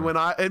feel like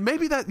and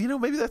maybe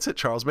that's it,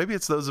 Charles. Maybe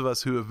it's those of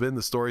us who have been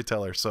the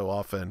storyteller so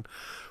often.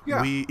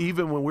 Yeah.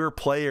 Even when we're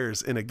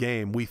players in a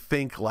game, we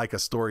think like a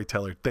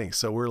storyteller thinks.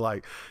 So we're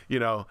like,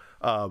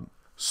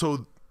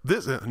 so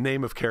this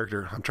name of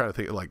character, I'm trying to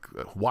think like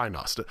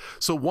Wynost.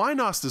 So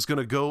Wynost is going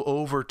to go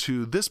over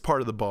to this part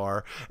of the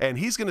bar, and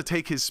he's going to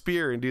take his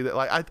spear and do that.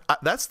 Like I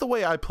that's the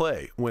way I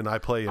play when I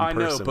play in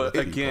person. I know, but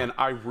again,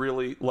 I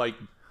really like.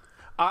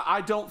 I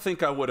don't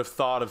think I would have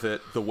thought of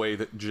it the way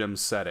that Jim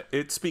said it.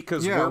 It's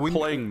because we're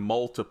playing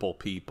multiple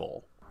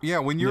people. Yeah,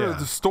 when you're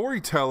the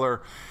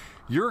storyteller.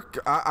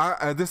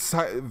 This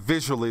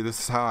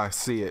is how I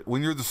see it.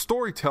 When you're the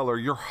storyteller,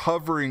 you're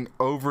hovering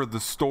over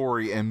the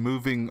story and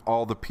moving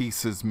all the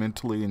pieces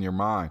mentally in your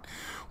mind.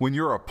 When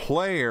you're a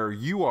player,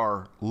 you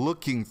are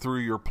looking through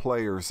your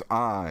player's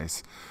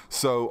eyes.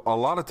 So a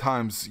lot of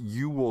times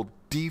you will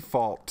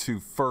default to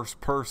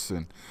first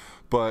person,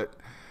 but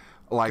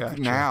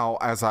gotcha. Now,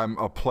 as I'm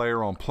a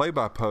player on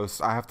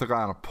play-by-post, I have to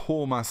kind of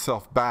pull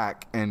myself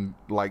back and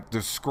like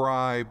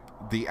describe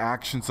the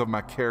actions of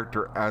my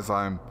character as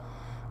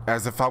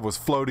if I was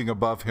floating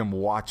above him,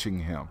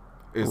 watching him.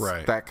 Is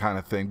that kind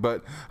of thing.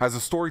 But as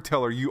a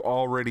storyteller, you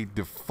already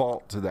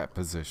default to that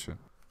position.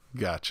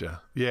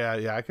 Gotcha.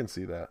 Yeah, I can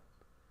see that.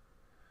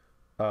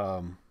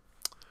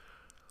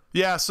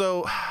 Yeah,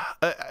 so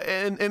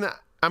and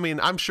I mean,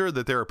 I'm sure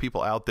that there are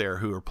people out there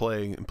who are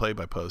playing in play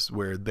by post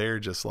where they're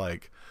just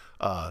like,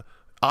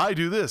 I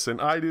do this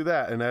and I do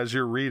that, and as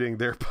you're reading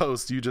their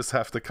post, you just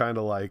have to kind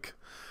of like,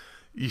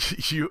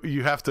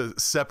 you have to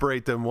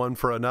separate them one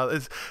for another.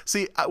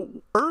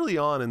 Early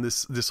on in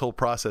this whole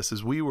process,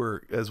 as we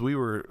were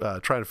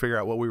trying to figure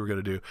out what we were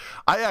going to do,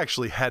 I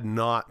actually had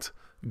not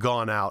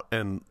gone out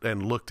and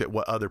looked at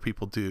what other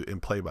people do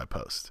in play by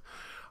post.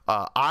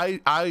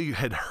 I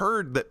had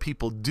heard that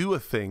people do a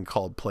thing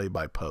called play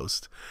by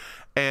post,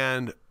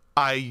 and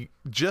I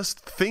just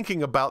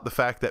thinking about the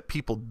fact that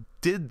people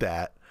did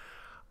that,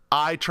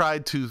 I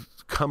tried to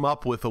come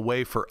up with a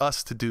way for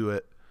us to do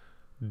it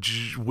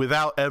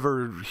without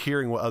ever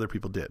hearing what other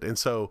people did. And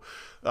so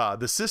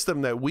the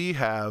system that we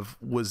have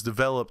was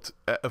developed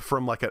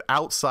from like an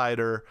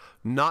outsider,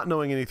 not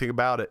knowing anything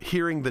about it,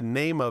 hearing the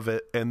name of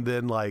it, and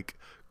then like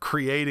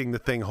creating the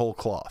thing whole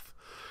cloth.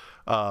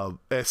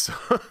 And so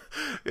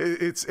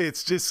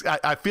it's just,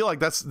 I feel like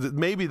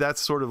maybe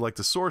that's sort of like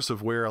the source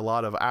of where a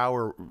lot of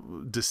our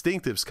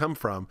distinctives come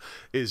from,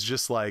 is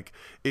just like,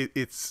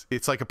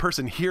 it's like a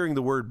person hearing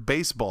the word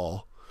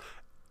baseball,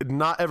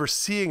 not ever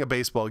seeing a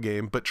baseball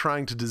game, but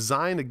trying to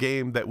design a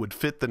game that would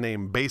fit the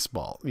name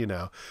baseball,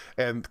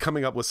 and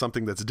coming up with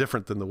something that's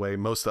different than the way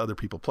most other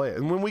people play it.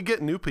 And when we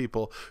get new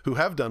people who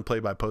have done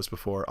play by post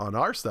before on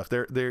our stuff,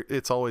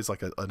 it's always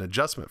like an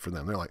adjustment for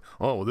them. They're like,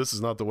 oh, well, this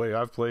is not the way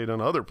I've played in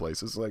other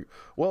places. Like,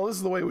 well, this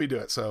is the way we do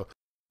it. So,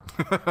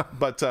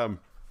 but,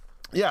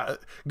 yeah,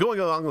 going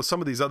along with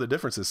some of these other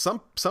differences,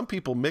 some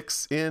people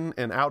mix in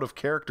and out of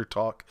character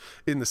talk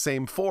in the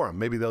same forum.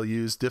 Maybe they'll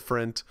use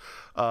different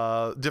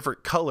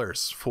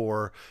colors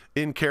for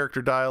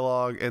in-character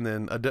dialogue, and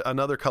then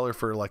another color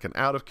for like an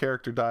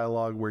out-of-character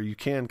dialogue, where you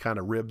can kind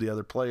of rib the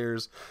other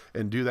players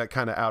and do that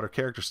kind of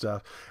out-of-character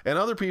stuff. And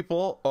other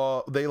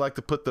people, they like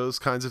to put those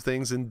kinds of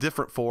things in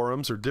different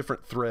forums or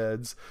different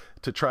threads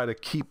to try to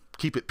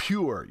keep it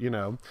pure,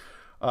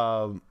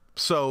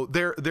 So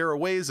there are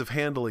ways of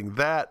handling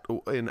that.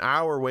 In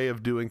our way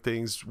of doing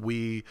things,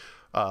 we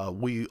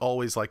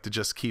always like to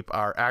just keep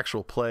our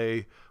actual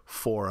play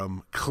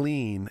forum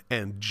clean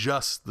and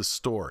just the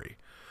story.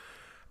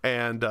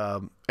 And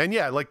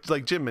yeah,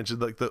 like Jim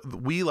mentioned, like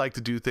we like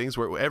to do things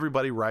where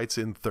everybody writes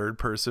in third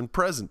person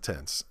present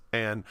tense.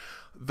 And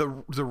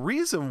the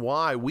reason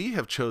why we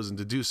have chosen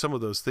to do some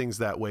of those things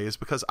that way is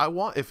because I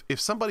want, if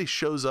somebody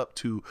shows up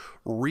to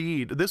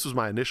read, this was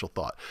my initial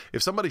thought,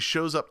 if somebody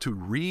shows up to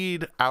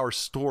read our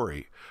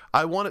story,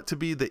 I want it to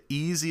be the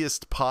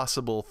easiest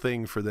possible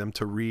thing for them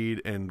to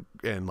read and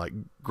like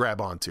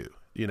grab onto.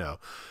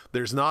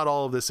 There's not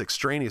all of this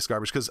extraneous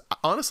garbage, because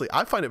honestly,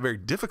 I find it very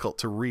difficult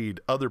to read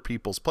other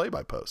people's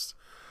play-by-posts.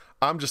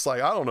 I'm just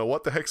like, I don't know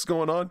what the heck's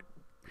going on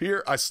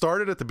here. I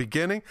started at the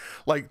beginning.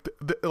 Like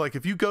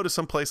if you go to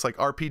some place like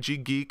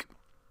RPG Geek,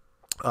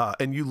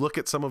 and you look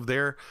at some of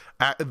their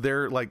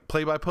like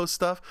play-by-post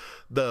stuff,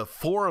 the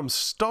forum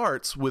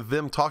starts with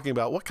them talking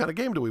about what kind of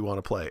game do we want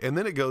to play, and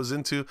then it goes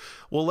into,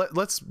 well,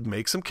 let's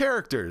make some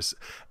characters,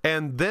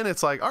 and then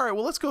it's like, all right,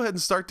 well, let's go ahead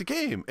and start the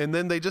game, and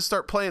then they just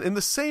start playing in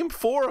the same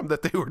forum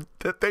that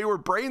they were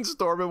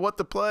brainstorming what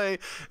to play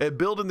and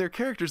building their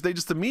characters. They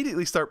just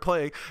immediately start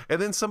playing,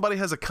 and then somebody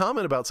has a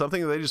comment about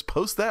something, and they just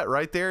post that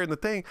right there in the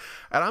thing,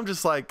 and I'm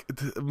just like,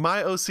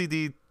 my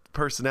OCD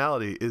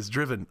personality is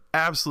driven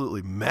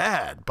absolutely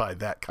mad by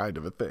that kind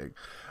of a thing.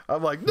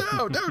 I'm like,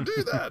 no, don't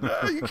do that.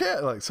 No, you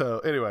can't. Like, so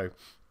anyway,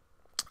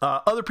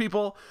 other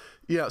people,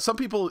 some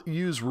people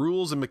use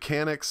rules and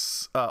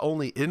mechanics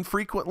only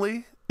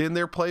infrequently in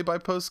their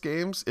play-by-post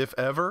games, if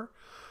ever.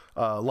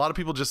 A lot of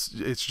people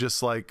it's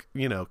just like,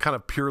 kind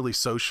of purely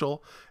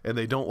social, and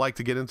they don't like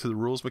to get into the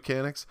rules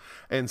mechanics.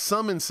 And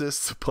some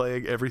insist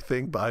playing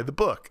everything by the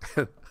book.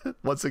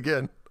 Once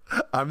again,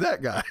 I'm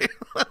that guy.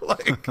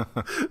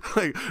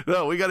 like,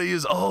 no, we got to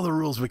use all the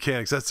rules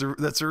mechanics. That's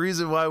the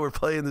reason why we're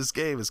playing this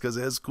game, is because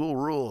it has cool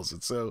rules.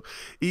 And so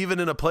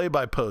even in a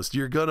play-by-post,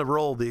 you're going to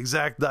roll the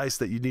exact dice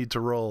that you need to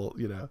roll,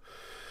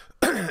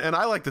 And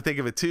I like to think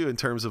of it too in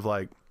terms of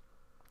like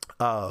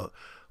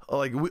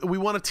we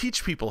want to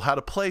teach people how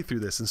to play through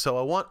this, and so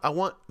I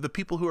want the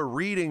people who are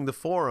reading the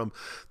forum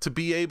to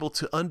be able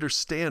to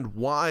understand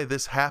why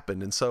this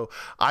happened. And so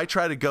I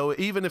try to go,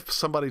 even if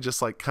somebody just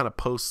like kind of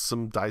posts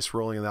some dice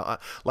rolling, and that,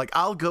 like,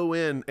 I'll go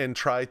in and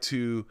try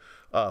to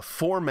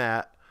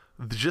format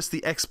just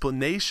the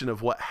explanation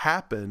of what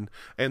happened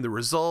and the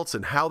results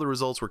and how the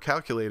results were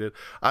calculated.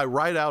 I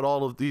write out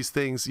all of these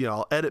things.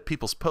 I'll edit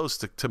people's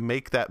posts to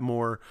make that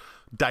more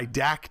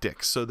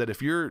didactic, so that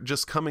if you're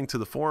just coming to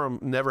the forum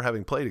never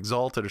having played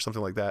Exalted or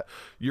something like that,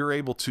 you're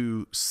able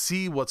to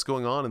see what's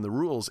going on in the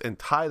rules and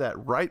tie that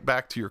right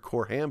back to your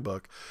core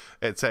handbook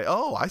and say,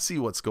 oh, I see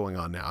what's going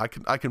on now.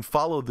 I can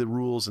follow the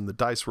rules and the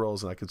dice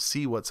rolls, and I can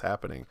see what's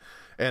happening,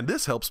 and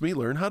this helps me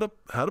learn how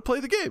to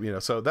play the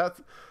game. So that's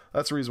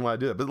the reason why I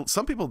do that. But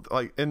some people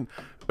like, and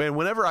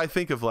whenever I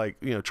think of like,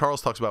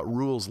 Charles talks about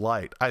rules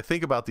light, I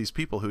think about these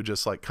people who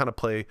just like kind of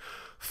play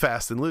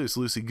fast and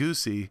loosey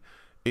goosey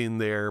in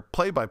their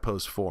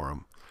play-by-post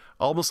forum,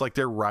 almost like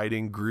they're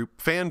writing group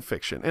fan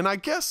fiction. And I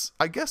guess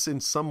in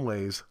some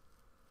ways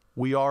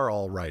we are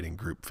all writing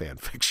group fan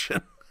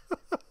fiction.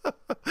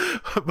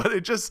 But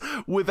it just,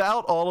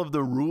 without all of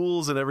the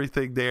rules and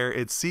everything there,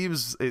 it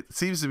seems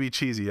to be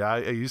cheesy. I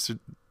used to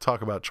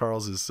talk about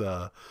Charles's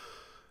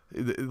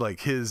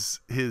like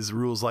his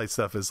rules light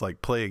stuff is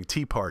like playing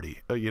Tea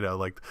Party,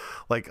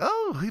 like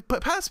oh,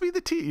 pass me the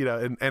tea,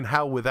 and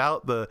how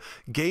without the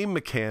game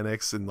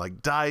mechanics and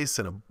like dice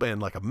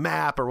and like a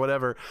map or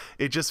whatever,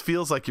 it just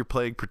feels like you're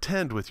playing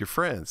pretend with your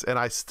friends. And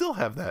I still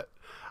have that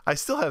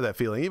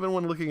feeling even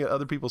when looking at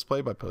other people's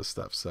play-by-post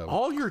stuff. So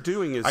all you're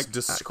doing is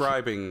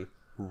describing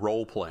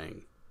role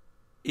playing.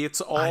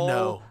 It's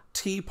all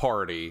Tea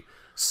Party.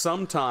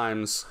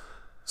 Sometimes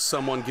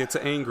someone gets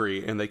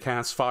angry and they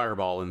cast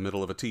fireball in the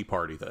middle of a tea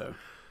party, though.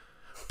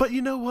 But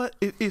you know what?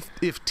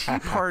 If Tea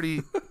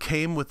Party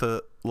came with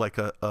a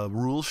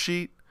rule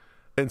sheet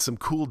and some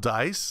cool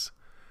dice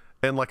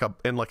and like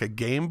a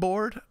game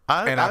board,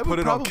 I put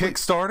it on probably...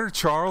 Kickstarter,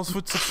 Charles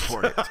would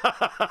support it.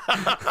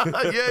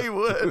 Yeah, he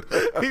would.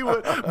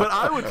 But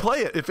I would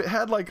play it if it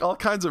had like all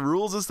kinds of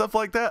rules and stuff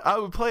like that. I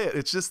would play it.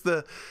 It's just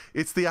the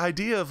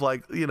idea of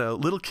like,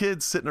 little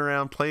kids sitting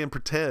around playing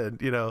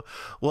pretend.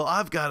 Well,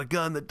 I've got a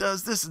gun that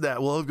does this and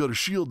that. Well, I've got a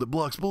shield that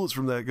blocks bullets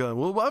from that gun.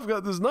 Well, I've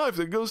got this knife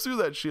that goes through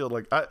that shield.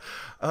 Like I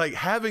like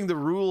having the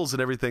rules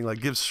and everything. Like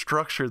gives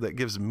structure, that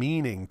gives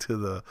meaning to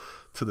the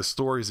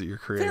stories that you're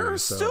creating. There are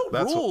still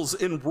rules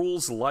in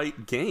rules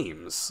light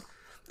games.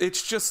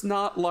 It's just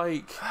not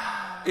like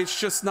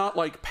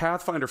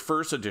Pathfinder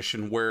First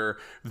Edition, where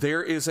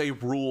there is a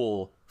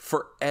rule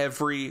for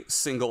every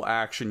single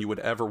action you would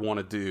ever want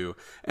to do,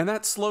 and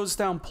that slows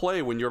down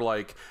play when you're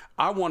like,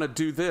 I want to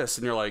do this,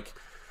 and you're like,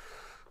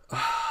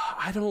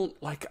 I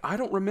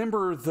don't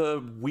remember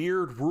the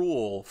weird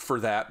rule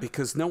for that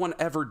because no one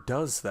ever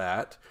does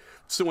that.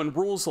 So in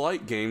rules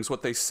light games,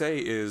 what they say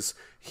is,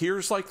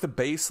 here's like the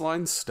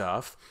baseline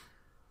stuff.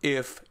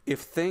 If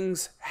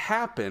things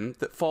happen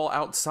that fall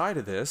outside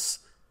of this,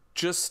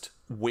 just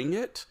wing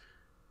it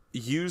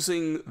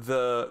using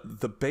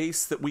the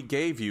base that we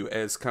gave you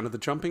as kind of the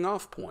jumping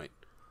off point.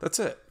 That's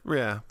it.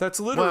 Yeah. That's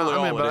literally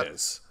all it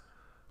is.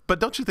 But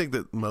don't you think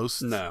that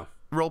most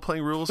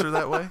role-playing rules are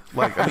that way?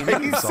 Like,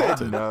 you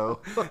said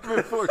no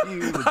before you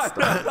even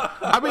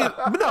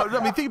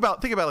started.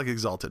 think about like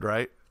Exalted,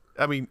 right?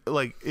 I mean,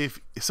 like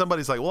if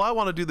somebody's like, well, I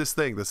want to do this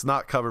thing that's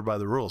not covered by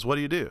the rules. What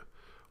do?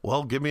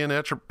 Well, give me an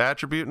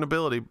attribute and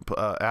ability,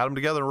 add them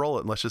together and roll it,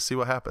 and let's just see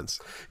what happens.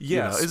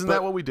 Yes. Isn't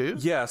that what we do?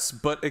 Yes,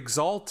 but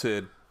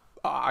Exalted,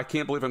 I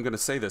can't believe I'm going to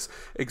say this.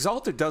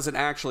 Exalted doesn't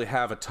actually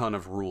have a ton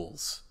of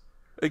rules.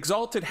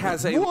 Exalted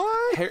has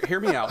hear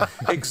me out.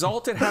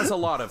 Exalted has a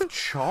lot of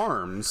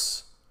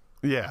charms.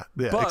 Yeah,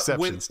 but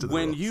exceptions to the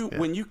rules.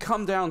 When you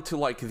come down to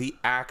like the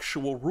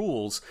actual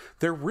rules,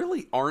 there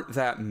really aren't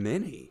that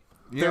many.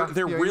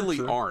 There really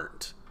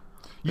aren't.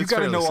 You got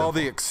to know all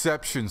the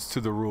exceptions to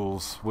the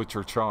rules, which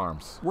are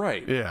charms.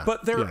 Right. Yeah.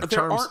 But there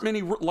aren't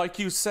many, like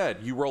you said,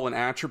 you roll an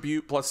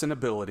attribute plus an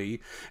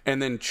ability,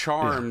 and then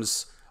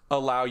charms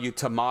allow you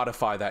to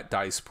modify that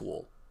dice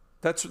pool.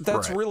 That's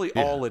really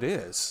all it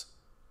is.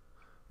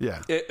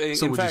 Yeah.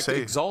 In fact,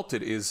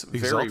 Exalted is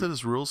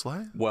rules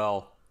light?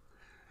 Well,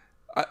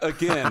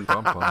 again,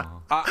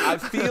 I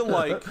feel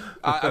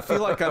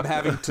like I'm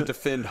having to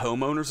defend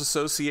homeowners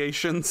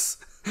associations.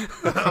 You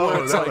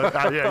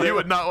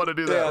would not want to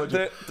do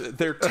that. Yeah,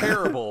 they're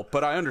terrible,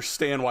 but I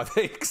understand why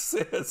they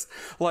exist.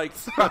 Like,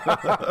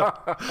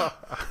 but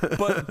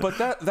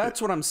that's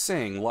what I'm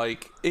saying.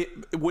 Like,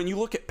 when you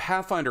look at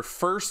Pathfinder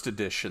First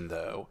Edition,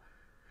 though,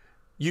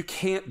 you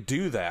can't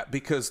do that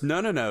because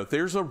no,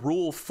 there's a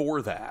rule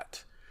for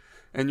that,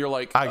 and you're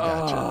like, I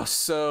gotcha.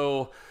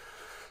 So.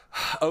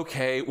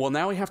 Okay, well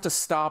now we have to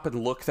stop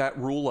and look that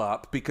rule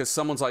up because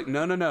someone's like,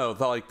 no,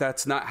 like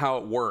that's not how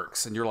it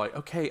works, and you're like,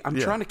 okay, I'm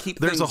trying to keep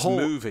things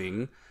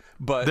moving,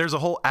 but there's a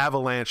whole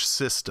avalanche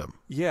system.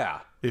 Yeah,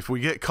 if we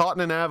get caught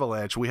in an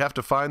avalanche, we have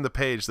to find the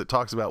page that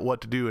talks about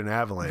what to do in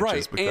avalanches,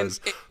 right? Because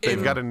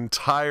they've got an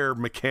entire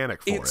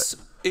mechanic for it.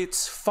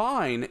 It's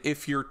fine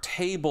if your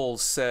table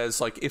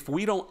says like, if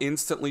we don't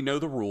instantly know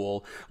the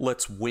rule,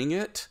 let's wing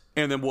it.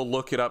 And then we'll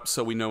look it up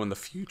so we know in the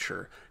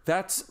future.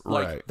 That's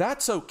like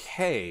that's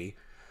okay,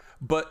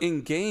 but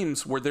in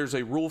games where there's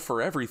a rule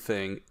for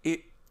everything,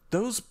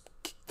 those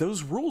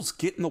rules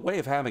get in the way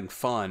of having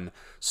fun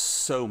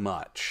so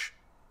much.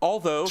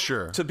 Although,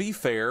 to be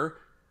fair,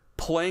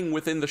 playing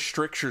within the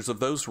strictures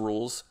of those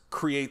rules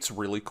creates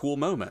really cool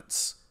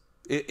moments.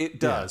 It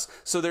does. Yeah.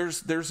 So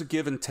there's a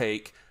give and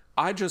take.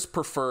 I just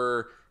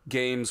prefer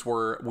games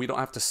where we don't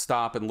have to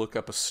stop and look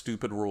up a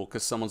stupid rule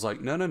because someone's like,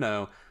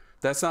 no.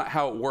 That's not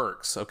how it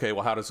works. Okay,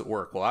 well, how does it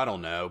work? Well, I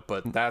don't know,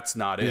 but that's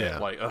not it. Yeah.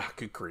 Like,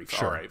 good grief.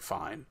 Sure. All right,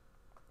 fine.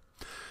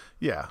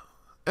 Yeah.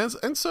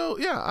 And so,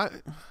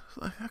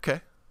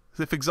 okay.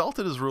 If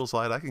Exalted is rules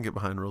light, I can get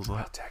behind rules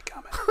light.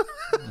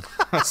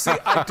 Dadgummit. See,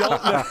 I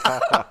don't know.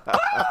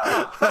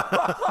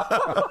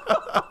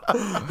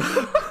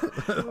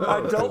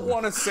 I don't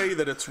want to say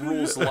that it's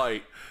rules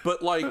light,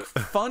 but like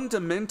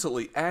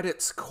fundamentally at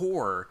its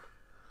core,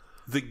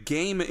 the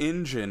game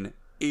engine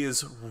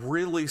is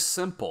really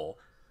simple.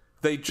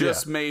 They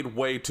just made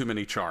way too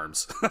many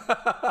charms.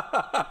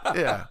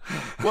 Yeah.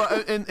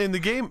 Well, in the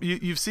game,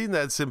 you've seen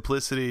that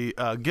simplicity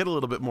get a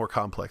little bit more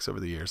complex over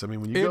the years. I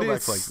mean, when you go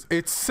back,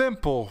 it's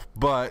simple,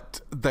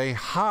 but they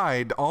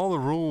hide all the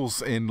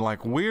rules in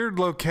like weird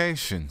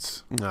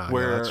locations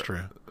where that's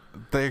true.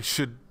 They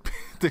should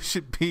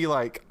be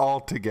like all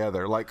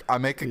together. Like I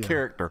make a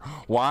character.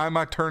 Why am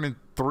I turning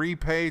 3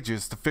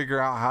 pages to figure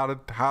out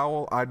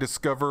how I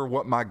discover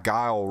what my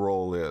guile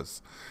roll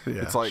is?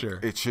 Yeah, it's like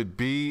it should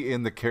be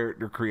in the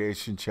character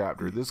creation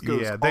chapter. This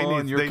goes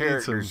on your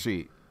character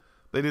sheet.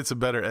 They did some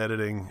better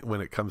editing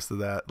when it comes to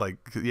that. Like,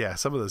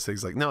 some of those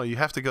things. Like, no, you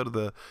have to go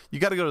to you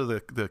got to go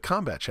to the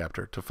combat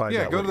chapter to find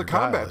out. Yeah, go to the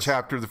combat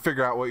chapter to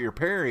figure out what your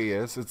parry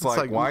is. It's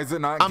like why is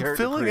it not? I'm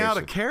filling out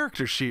a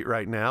character sheet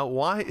right now.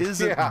 Why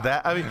isn't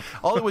that? I mean,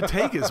 all it would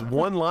take is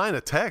one line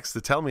of text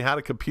to tell me how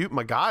to compute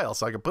my guile,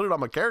 so I can put it on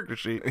my character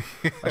sheet.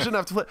 I shouldn't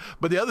have to play.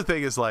 But the other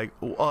thing is like,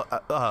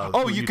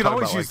 you can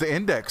always use the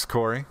index,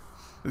 Corey.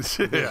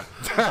 Yeah,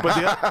 but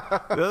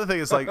the other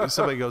thing is like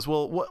somebody goes,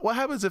 well, what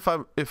happens if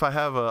I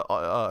have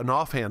an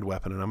offhand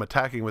weapon and I'm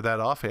attacking with that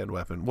offhand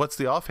weapon? What's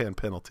the offhand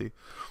penalty?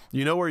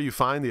 You know where you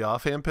find the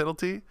offhand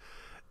penalty?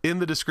 In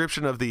the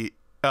description of the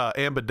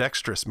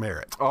ambidextrous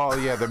merit. Oh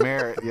yeah, the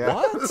merit. Yeah.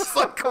 What? It's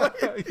like,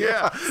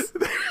 yeah.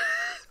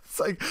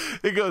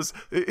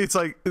 It's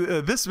like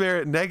this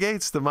merit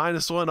negates the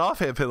 -1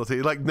 offhand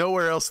penalty. Like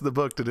nowhere else in the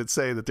book did it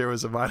say that there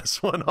was a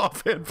 -1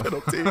 offhand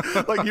penalty.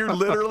 Like you're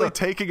literally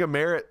taking a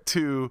merit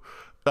to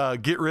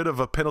get rid of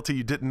a penalty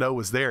you didn't know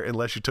was there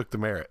unless you took the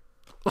merit.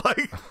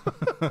 Like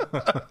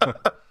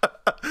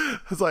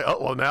it's like, oh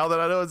well, now that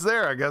I know it's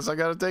there, I guess I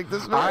got to take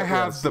this merit. I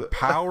have the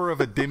power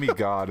of a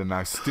demigod, and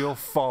I still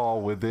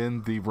fall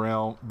within the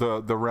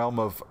realm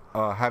of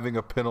having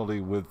a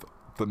penalty with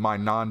my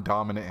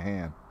non-dominant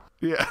hand.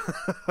 Yeah.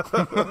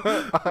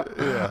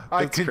 Yeah.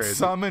 I can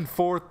summon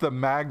forth the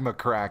magma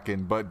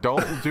kraken, but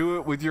don't do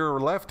it with your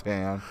left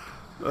hand.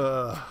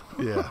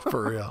 Yeah,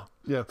 for real.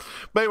 Yeah.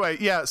 But anyway,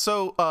 yeah,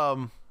 so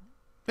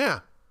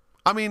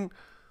I mean,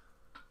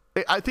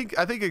 I think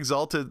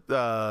Exalted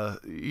I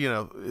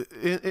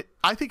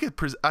think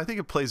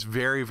it plays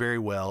very, very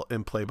well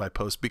in play by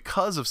post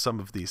because of some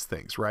of these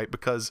things, right?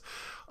 Because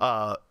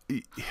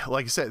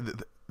like I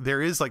said,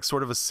 there is like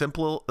sort of a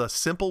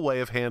simple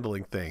way of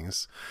handling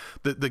things.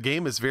 The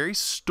game is very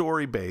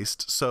story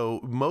based, so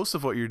most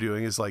of what you're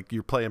doing is like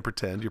you're playing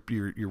pretend,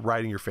 you're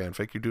writing your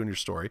fanfic, you're doing your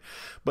story.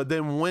 But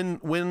then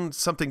when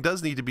something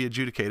does need to be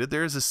adjudicated,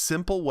 there is a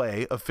simple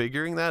way of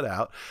figuring that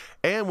out.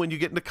 And when you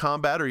get into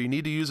combat or you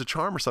need to use a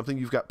charm or something,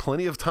 you've got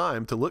plenty of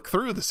time to look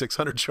through the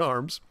 600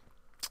 charms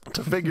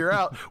to figure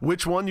out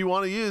which one you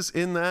want to use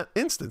in that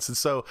instance. And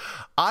so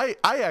I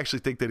actually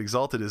think that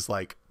Exalted is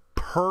like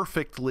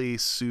perfectly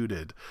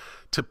suited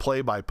to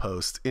play by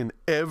post in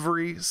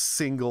every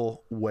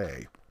single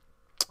way.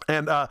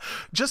 And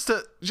just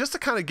to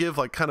kind of give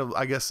like kind of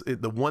I guess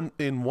in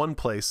one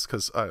place,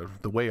 because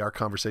the way our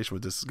conversation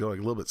with this is going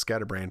a little bit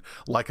scatterbrained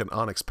like an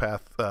Onyx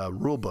Path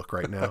rule book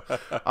right now.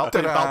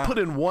 I'll put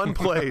in one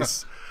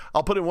place.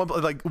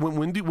 Like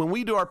when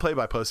we do our play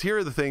by post, here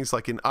are the things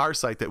like in our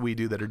site that we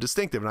do that are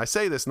distinctive. And I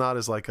say this not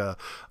as like a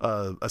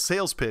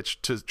sales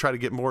pitch to try to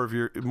get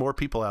more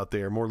people out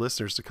there, more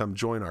listeners to come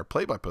join our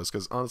play by post,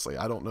 because honestly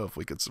I don't know if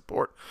we could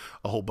support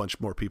a whole bunch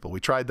more people. We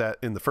tried that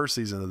in the first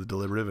season of the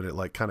Deliberative and it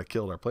like kind of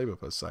killed our play by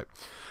post site.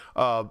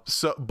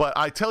 But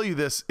I tell you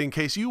this in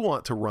case you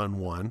want to run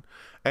one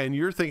and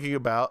you're thinking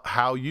about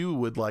how you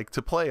would like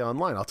to play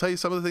online. I'll tell you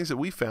some of the things that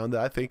we found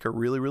that I think are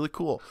really, really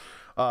cool.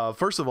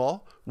 First of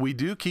all, we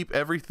do keep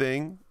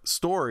everything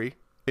story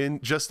in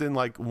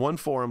like one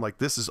forum. Like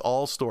this is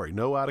all story,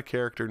 no out of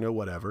character, no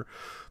whatever.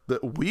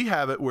 We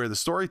have it where the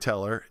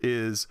storyteller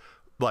is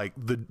like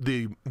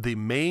the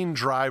main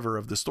driver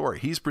of the story.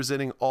 He's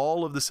presenting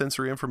all of the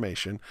sensory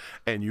information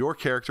and your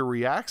character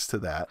reacts to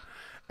that.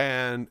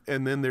 And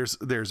then there's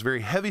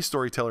very heavy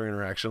storyteller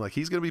interaction. Like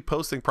he's going to be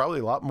posting probably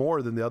a lot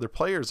more than the other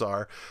players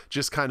are,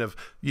 just kind of,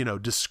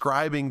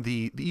 describing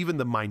even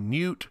the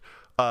minute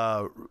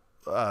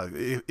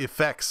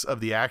effects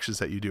of the actions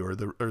that you do, or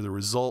the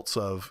results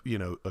of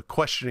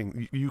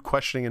questioning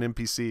an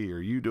NPC, or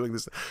you doing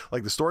this.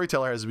 Like the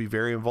storyteller has to be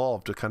very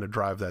involved to kind of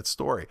drive that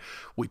story.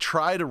 We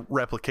try to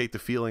replicate the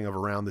feeling of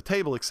around the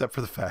table, except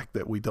for the fact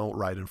that we don't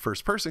write in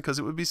first person,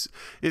 because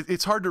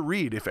it's hard to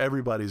read if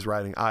everybody's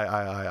writing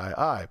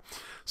I.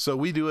 So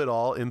we do it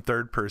all in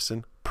third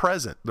person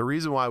present. The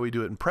reason why we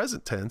do it in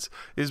present tense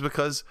is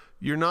because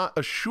you're not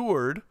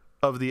assured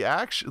of the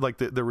action, like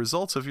the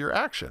results of your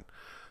action.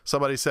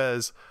 Somebody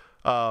says,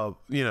 we'll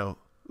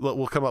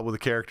come up with a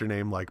character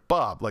name like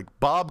Bob. Like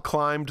Bob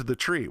climbed the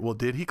tree. Well,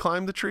 did he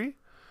climb the tree?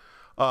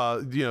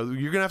 You're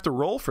going to have to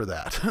roll for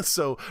that.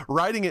 So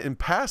writing it in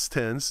past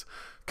tense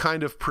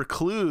kind of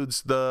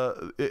precludes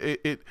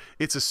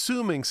it's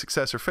assuming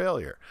success or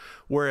failure.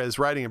 Whereas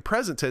writing in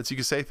present tense, you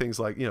can say things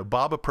like,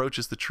 Bob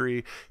approaches the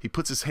tree, he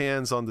puts his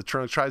hands on the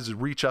trunk, tries to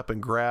reach up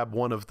and grab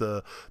one of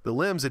the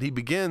limbs, and he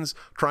begins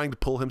trying to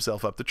pull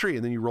himself up the tree.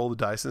 And then you roll the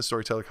dice, and the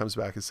storyteller comes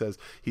back and says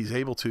he's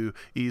able to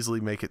easily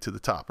make it to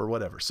the top or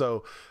whatever.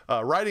 So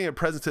writing in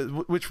present tense,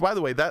 which, by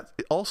the way, that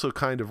also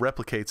kind of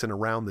replicates an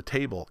around the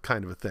table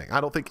kind of a thing.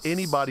 I don't think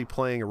anybody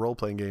playing a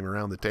role-playing game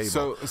around the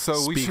table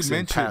so we should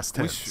mention past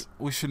tense.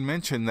 We should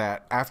mention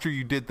that after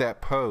you did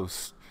that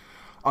post,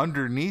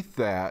 underneath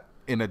that,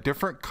 in a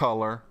different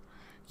color,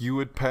 you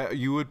would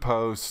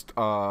post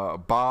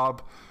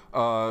Bob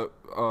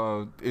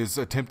is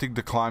attempting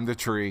to climb the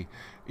tree,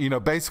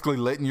 basically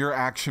letting your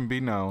action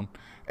be known,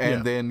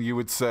 and then you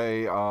would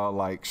say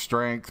like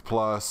strength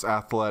plus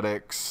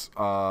athletics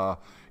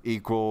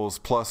equals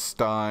plus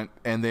stunt,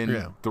 and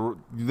then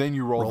then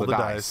you roll the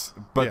dice.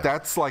 But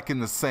that's like in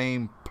the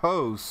same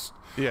post,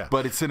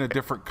 but it's in a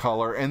different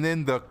color, and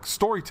then the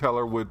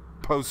storyteller would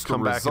post the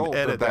result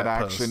of that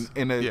action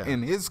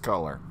in his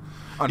color.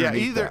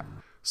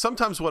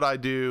 Sometimes what I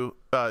do,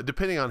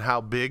 depending on how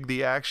big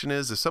the action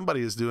is, if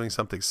somebody is doing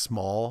something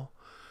small,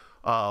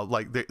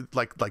 like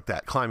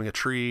that, climbing a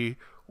tree,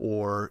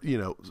 or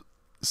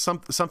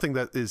something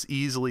that is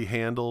easily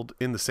handled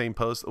in the same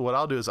post, what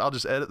I'll do is I'll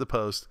just edit the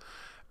post,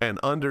 and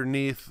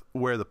underneath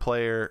where the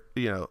player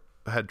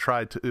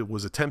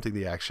was attempting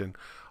the action,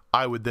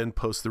 I would then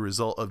post the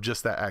result of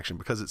just that action,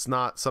 because it's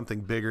not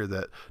something bigger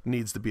that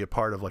needs to be a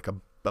part of like a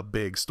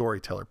big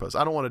storyteller post.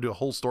 I don't want to do a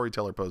whole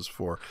storyteller post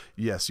for,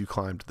 yes, you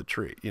climbed the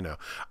tree.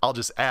 I'll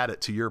just add it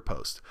to your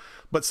post.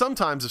 But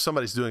sometimes if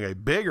somebody's doing a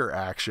bigger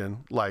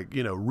action, like,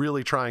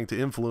 really trying to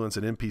influence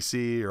an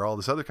NPC or all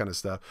this other kind of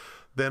stuff,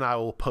 then I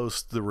will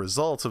post the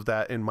results of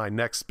that in my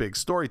next big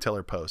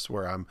storyteller post,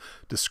 where I'm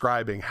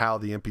describing how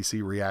the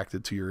NPC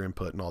reacted to your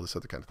input and all this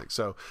other kind of thing.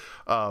 So,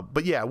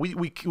 but yeah,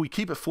 we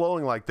keep it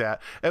flowing like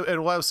that.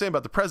 And what I was saying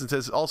about the present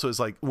tense also is,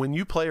 like, when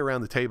you play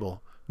around the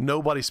table,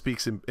 nobody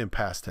speaks in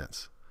past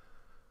tense.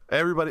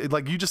 Everybody,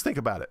 like, you just think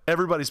about it.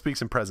 Everybody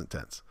speaks in present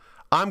tense.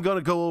 I'm going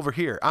to go over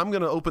here. I'm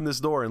going to open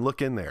this door and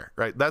look in there,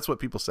 right? That's what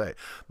people say.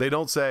 They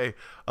don't say,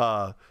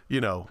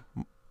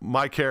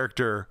 my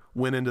character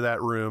went into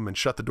that room and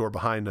shut the door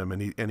behind him,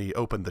 and he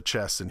opened the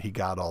chest and he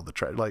got all the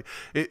treasure. Like,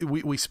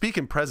 we speak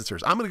in present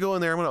tense. I'm going to go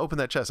in there. I'm going to open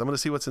that chest. I'm going to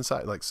see what's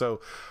inside. Like,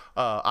 so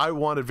I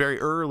wanted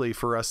very early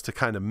for us to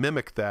kind of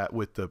mimic that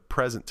with the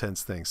present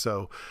tense thing.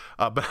 So,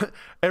 but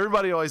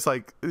everybody always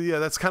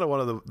that's kind of one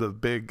of the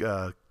big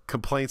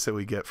complaints that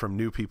we get from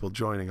new people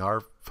joining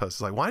our posts.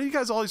 Like, why do you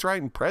guys always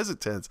write in present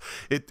tense?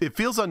 It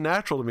feels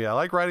unnatural to me. I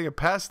like writing in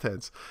past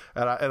tense,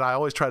 and I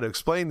always try to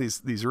explain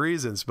these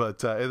reasons, but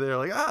they're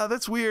like,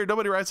 that's weird.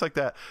 Nobody writes like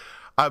that.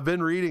 I've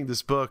been reading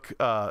this book.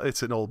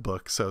 It's an old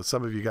book, so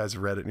some of you guys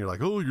have read it and you're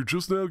like, oh, you're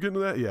just now getting to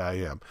that? Yeah, I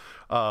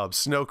am.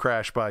 Snow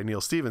Crash by Neil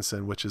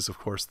Stephenson, which is, of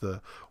course,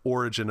 the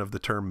origin of the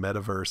term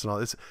metaverse and all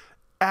this.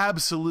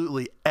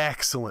 Absolutely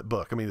excellent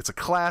book. I mean, it's a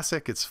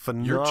classic. It's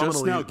phenomenally You're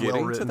just now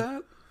getting well-written. to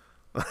that?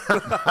 You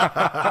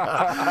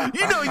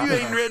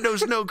ain't read no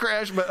Snow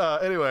Crash,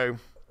 but anyway.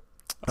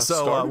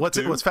 So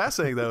what's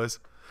fascinating though is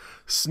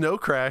Snow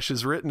Crash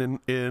is written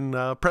in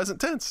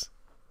present tense,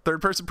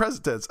 third person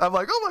present tense. I'm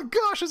like, oh my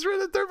gosh, it's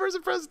written in third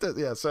person present tense.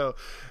 Yeah. So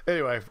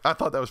anyway, I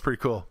thought that was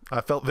pretty cool.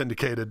 I felt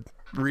vindicated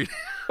reading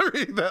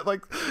that.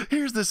 Like,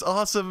 here's this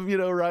awesome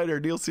writer,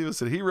 Neil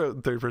Stephenson. He wrote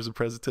in third person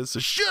present tense. So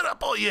shut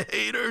up, all you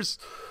haters.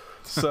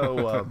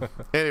 So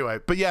anyway,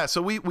 but yeah,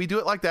 so we do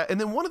it like that. And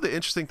then one of the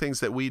interesting things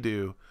that we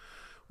do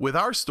with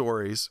our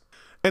stories,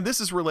 and this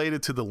is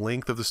related to the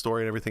length of the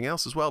story and everything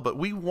else as well, but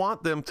we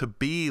want them to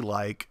be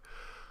like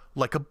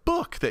a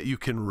book that you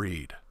can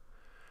read.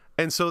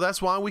 And so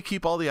that's why we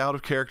keep all the out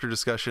of character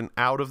discussion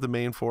out of the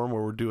main forum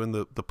where we're doing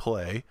the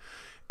play.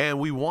 And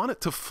we want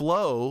it to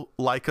flow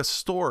like a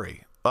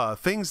story.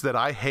 Things that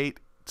I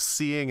hate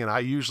seeing, and I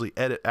usually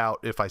edit out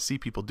if I see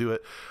people do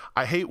it.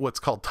 I hate what's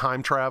called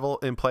time travel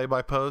in play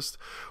by post,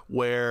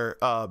 where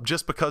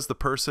just because the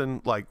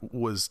person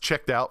was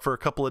checked out for a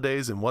couple of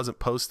days and wasn't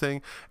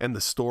posting, and the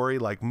story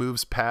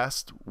moves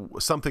past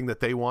something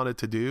that they wanted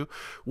to do,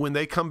 when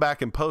they come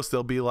back and post,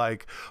 they'll be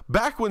like,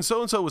 back when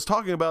so and so was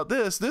talking about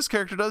this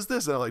character does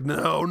this, and I'm like,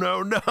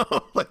 no.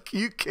 Like,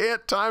 you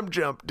can't time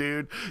jump,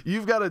 dude.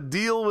 You've got to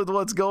deal with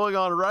what's going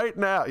on right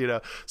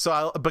now.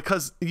 So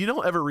because you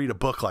don't ever read a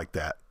book like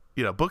that.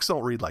 Books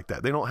don't read like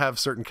that. They don't have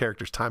certain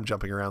characters time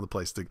jumping around the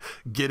place to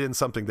get in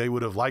something they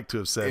would have liked to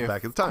have said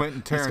back at the time.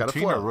 Quentin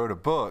Tarantino wrote a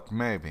book,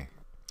 maybe.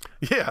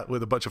 Yeah,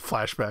 with a bunch of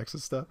flashbacks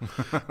and stuff.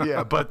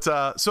 Yeah, but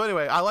so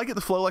anyway, I like it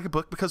to flow like a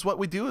book, because what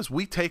we do is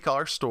we take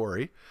our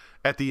story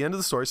at the end of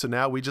the story. So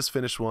now we just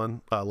finished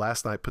one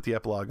last night, put the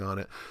epilogue on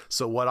it.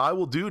 So what I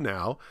will do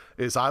now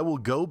is I will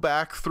go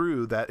back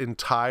through that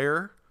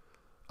entire,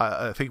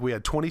 I think we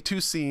had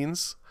 22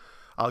 scenes.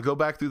 I'll go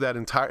back through that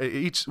entire,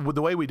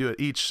 the way we do it,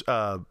 each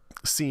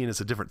scene is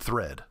a different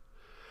thread.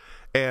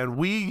 And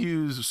we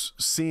use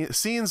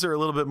scenes are a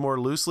little bit more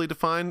loosely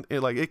defined.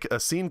 A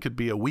scene could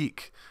be a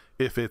week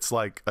if it's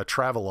like a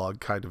travelogue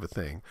kind of a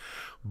thing.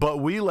 But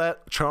we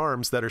let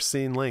charms that are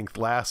scene length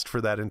last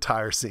for that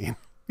entire scene.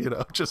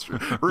 Just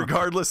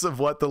regardless of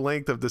what the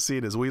length of the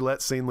scene is, we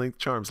let scene length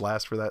charms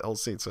last for that whole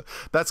scene. So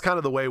that's kind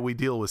of the way we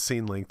deal with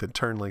scene length and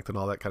turn length and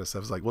all that kind of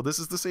stuff. It's like, well, this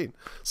is the scene.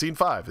 Scene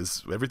 5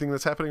 is everything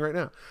that's happening right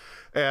now.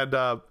 And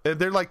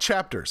they're like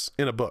chapters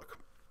in a book.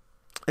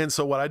 And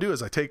so what I do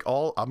is I'm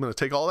going to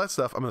take all that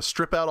stuff. I'm going to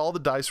strip out all the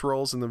dice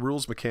rolls and the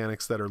rules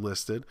mechanics that are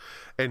listed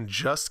and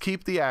just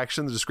keep the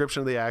action, the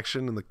description of the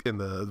action and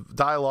the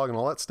dialogue and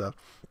all that stuff.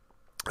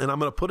 And I'm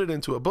going to put it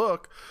into a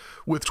book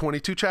with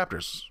 22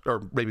 chapters,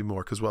 or maybe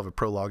more, because we'll have a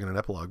prologue and an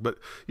epilogue. But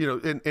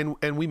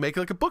and we make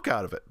like a book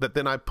out of it that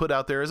then I put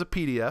out there as a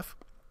PDF,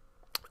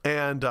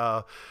 and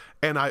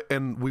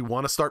we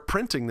want to start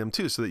printing them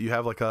too, so that you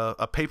have like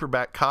a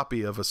paperback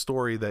copy of a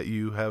story that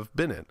you have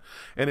been in,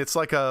 and it's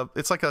like a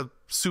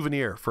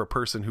souvenir for a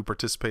person who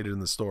participated in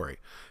the story.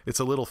 It's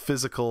a little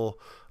physical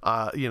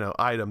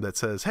item that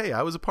says, hey,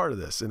 I was a part of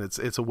this. And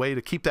it's a way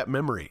to keep that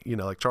memory,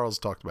 like Charles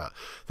talked about,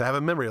 to have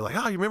a memory like,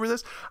 oh, you remember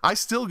this? I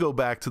still go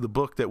back to the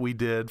book that we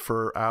did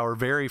for our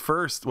very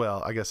first,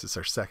 well, I guess it's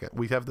our second.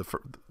 We have the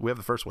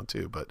first one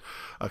too, but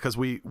because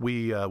we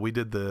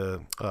did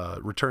the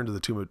Return to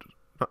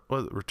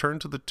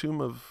the Tomb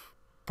of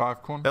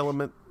Five Corners?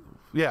 Element.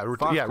 Yeah,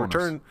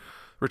 Corners.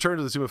 Return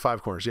to the Tomb of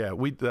Five Corners. Yeah,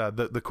 we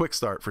the quick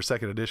start for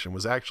second edition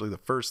was actually the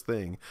first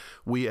thing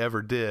we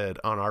ever did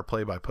on our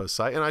play-by-post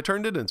site, and I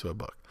turned it into a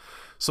book.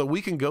 So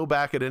we can go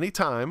back at any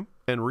time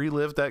and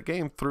relive that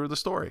game through the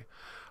story.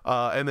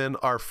 And then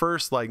our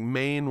first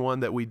main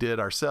one that we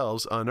did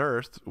ourselves,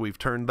 Unearthed, we've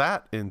turned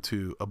that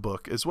into a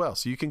book as well.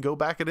 So you can go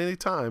back at any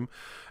time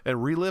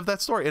and relive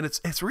that story. And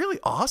it's really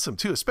awesome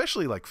too,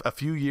 especially a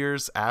few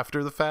years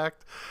after the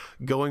fact,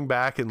 going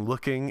back and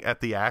looking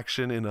at the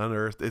action in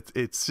Unearthed.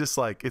 It's just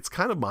it's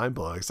kind of mind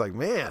blowing. It's like,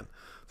 man,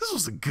 this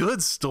was a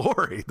good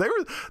story. There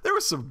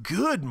were some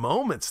good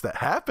moments that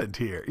happened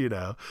here,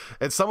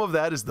 and some of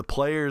that is the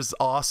players'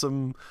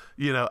 awesome,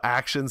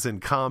 actions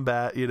in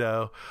combat.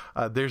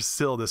 There's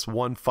still this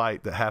one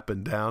fight that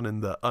happened down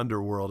in the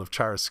underworld of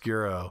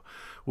Chiaroscuro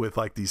with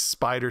these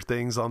spider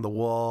things on the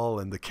wall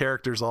and the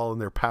characters all in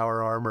their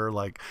power armor,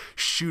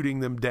 shooting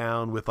them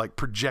down with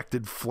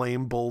projected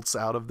flame bolts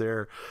out of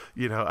their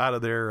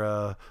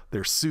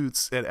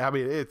suits. And I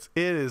mean, it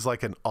is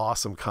an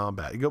awesome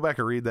combat. You go back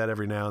and read that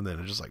every now and then.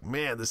 It's just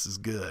man, this is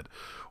good.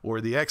 Or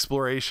the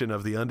exploration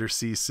of the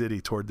undersea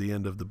city toward the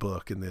end of the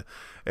book, and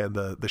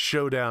the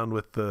showdown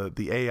with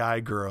the AI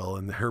girl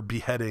and her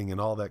beheading and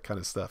all that kind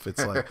of stuff.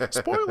 It's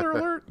spoiler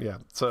alert. Yeah.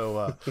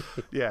 So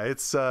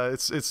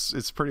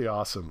it's pretty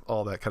awesome,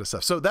 all that kind of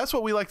stuff. So that's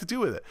what we like to do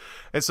with it.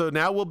 And so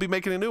now we'll be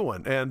making a new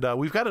one. And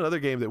we've got another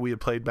game that we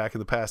had played back in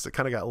the past that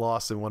kind of got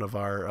lost in one of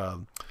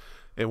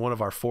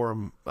our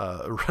forum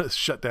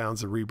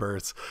shutdowns and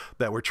rebirths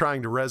that we're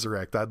trying to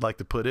resurrect. I'd like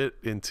to put it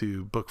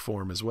into book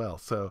form as well.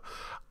 So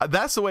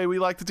that's the way we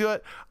like to do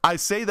it. I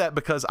say that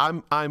because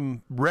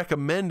I'm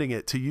recommending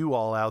it to you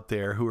all out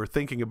there who are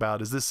thinking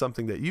about, is this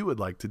something that you would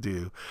like to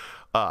do?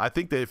 I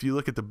think that if you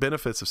look at the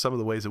benefits of some of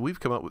the ways that we've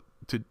come up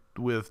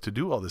with to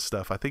do all this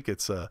stuff, I think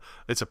it's a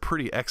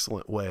pretty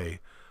excellent way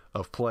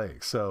of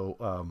playing.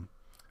 So,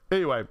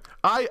 anyway,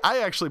 I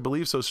actually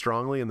believe so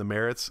strongly in the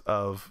merits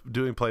of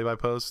doing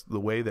play-by-post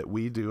the way that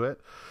we do it,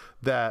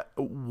 that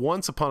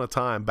once upon a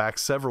time, back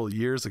several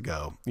years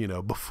ago,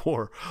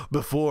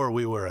 before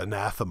we were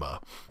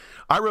Anathema,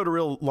 I wrote a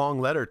real long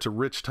letter to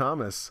Rich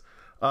Thomas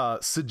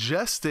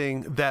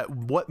suggesting that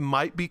what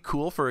might be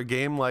cool for a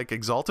game like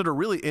Exalted, or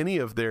really any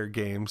of their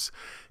games,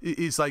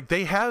 is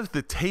they have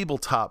the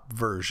tabletop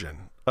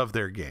version of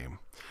their game.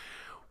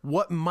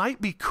 What might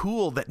be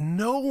cool that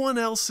no one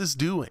else is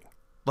doing,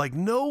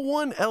 no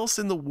one else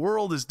in the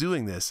world is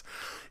doing this,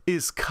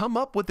 is come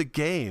up with a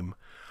game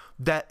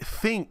that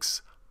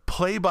thinks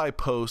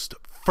play-by-post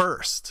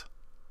first,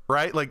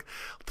 right?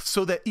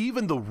 So that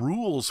even the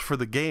rules for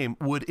the game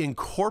would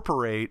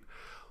incorporate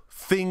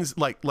things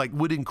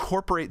would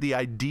incorporate the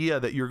idea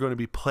that you're going to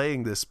be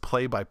playing this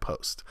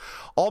play-by-post.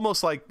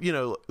 Almost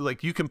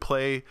you can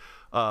play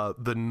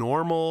the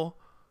normal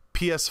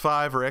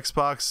PS5 or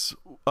Xbox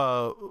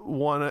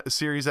One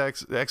Series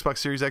X, Xbox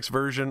Series X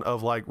version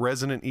of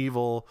Resident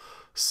Evil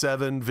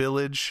 7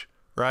 Village,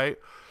 right?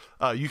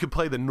 You can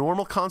play the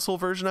normal console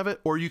version of it,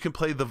 or you can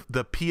play the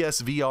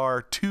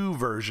PSVR 2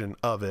 version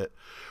of it,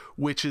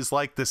 which is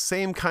the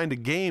same kind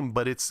of game,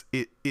 but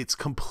it's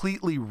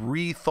completely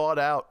rethought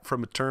out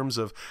from terms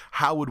of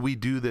how would we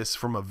do this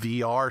from a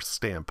VR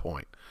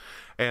standpoint.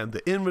 And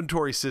the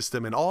inventory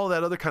system and all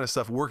that other kind of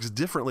stuff works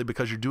differently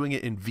because you're doing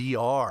it in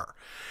VR.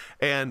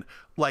 And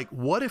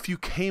what if you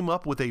came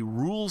up with a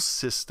rules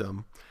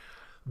system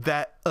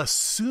that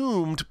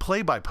assumed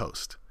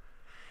play-by-post?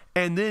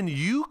 And then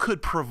you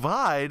could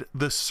provide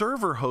the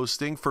server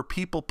hosting for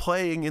people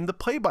playing in the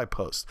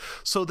play-by-post,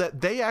 so that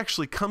they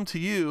actually come to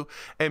you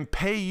and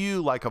pay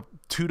you a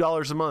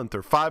 $2 a month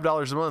or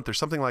 $5 a month or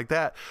something like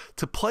that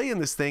to play in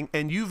this thing.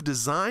 And you've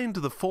designed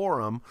the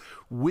forum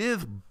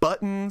with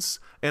buttons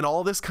and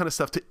all this kind of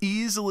stuff to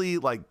easily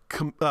like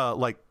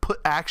put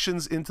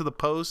actions into the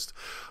post.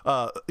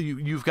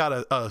 You've got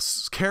a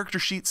character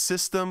sheet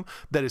system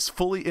that is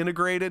fully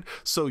integrated,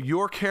 so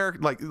your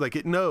character like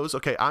it knows,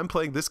 okay, I'm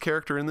playing this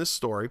character in this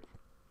story.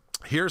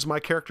 Here's my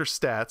character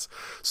stats.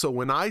 So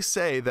when I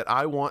say that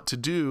I want to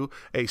do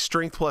a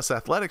strength plus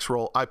athletics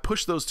roll, I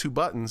push those 2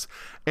 buttons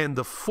and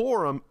the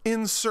forum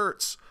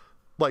inserts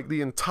like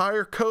the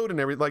entire code and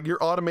everything, like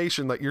your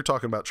automation that you're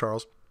talking about,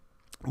 Charles,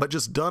 but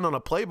just done on a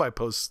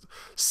play-by-post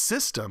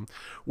system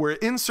where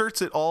it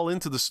inserts it all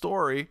into the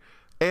story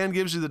and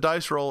gives you the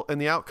dice roll and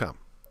the outcome.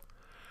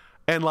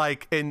 And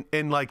like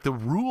like the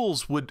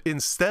rules would,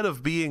 instead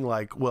of being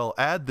like, well,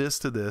 add this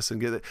to this and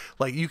get it,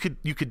 like you could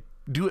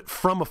do it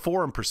from a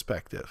forum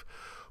perspective.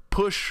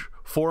 Push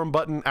forum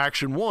button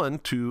action 1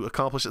 to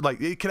accomplish it.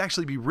 Like it could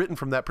actually be written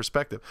from that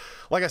perspective.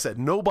 Like I said,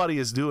 nobody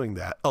is doing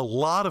that. A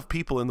lot of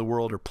people in the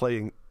world are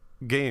playing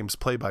games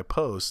play by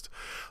post.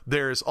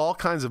 There's all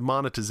kinds of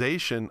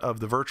monetization of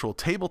the virtual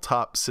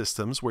tabletop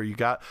systems where you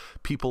got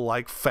people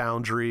like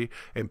Foundry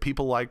and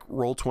people like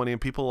Roll20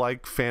 and people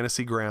like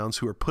Fantasy Grounds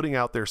who are putting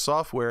out their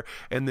software,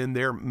 and then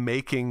they're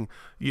making,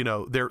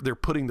 they're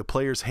putting the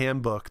player's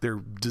handbook,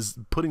 they're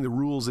putting the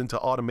rules into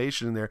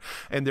automation in there,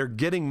 and they're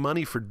getting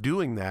money for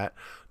doing that.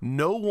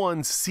 No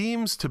one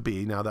seems to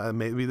be, now that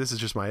maybe this is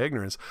just my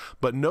ignorance,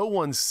 but no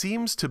one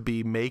seems to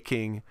be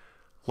making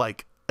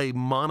like a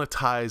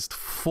monetized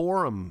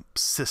forum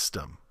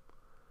system.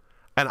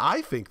 And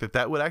I think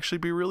that would actually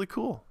be really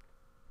cool.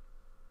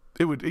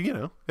 It would,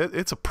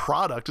 it's a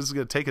product. It's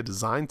going to take a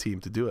design team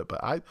to do it,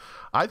 but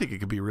I think it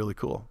could be really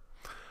cool.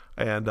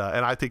 And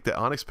I think that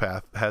Onyx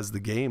Path has the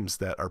games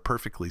that are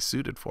perfectly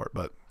suited for it,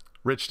 but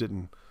Rich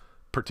didn't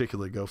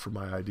particularly go for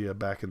my idea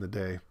back in the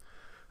day.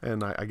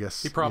 And I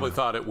guess he probably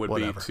thought it would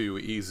whatever. be too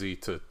easy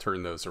to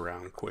turn those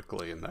around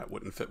quickly, and that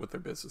wouldn't fit with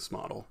their business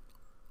model.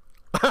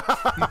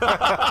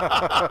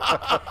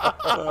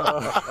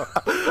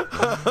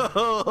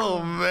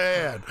 Oh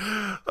man,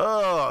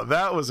 oh,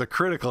 that was a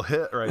critical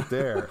hit right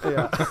there.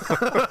 Yeah.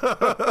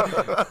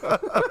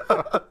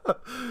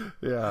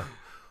 Yeah.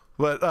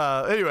 But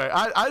anyway,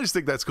 I just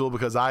think that's cool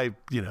because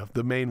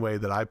the main way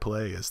that I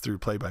play is through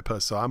play by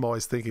post. So I'm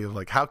always thinking of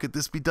like, how could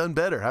this be done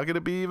better? How could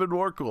it be even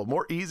more cool,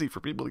 more easy for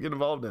people to get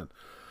involved in?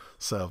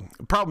 So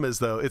the problem is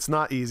though, it's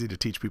not easy to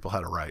teach people how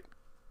to write.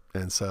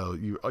 And so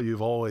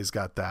you've always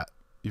got that.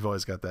 You've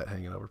always got that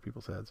hanging over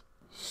people's heads.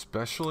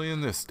 Especially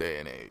in this day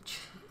and age.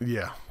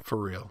 Yeah, for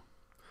real.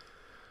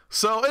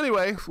 So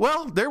anyway,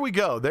 well, there we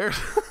go. There.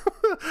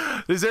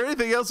 Is there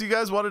anything else you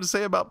guys wanted to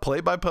say about play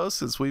by post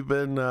since we've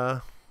been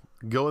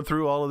going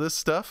through all of this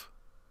stuff?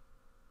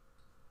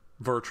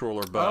 Virtual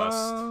or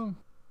bust.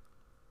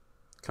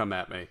 Come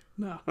at me.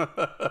 No.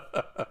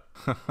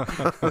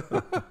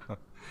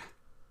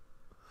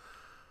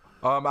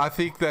 I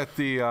think that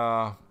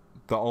the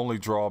only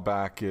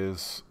drawback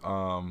is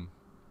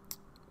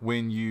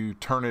when you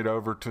turn it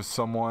over to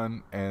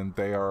someone and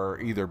they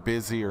are either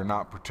busy or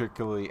not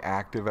particularly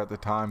active at the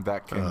time,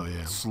 that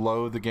can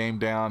slow the game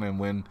down. And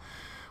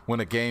when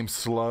a game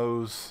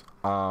slows,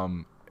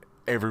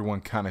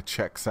 everyone kind of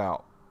checks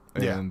out.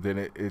 And then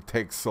it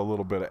takes a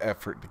little bit of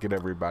effort to get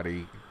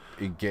everybody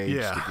engaged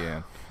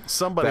again.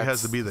 Somebody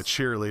has to be the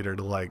cheerleader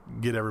to like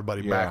get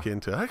everybody back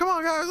into it. Hey, come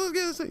on guys, let's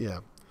get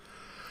this.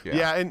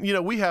 Yeah. And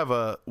we have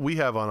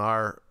on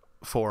our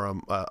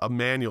forum a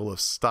manual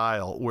of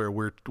style where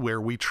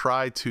we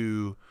try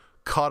to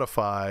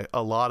codify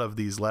a lot of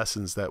these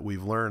lessons that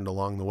we've learned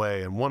along the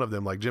way. And one of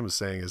them, like Jim was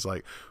saying, is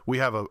like we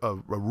have a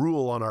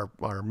rule on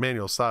our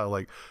manual style,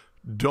 like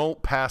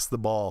don't pass the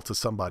ball to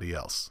somebody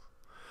else.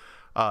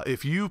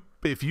 If you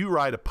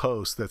write a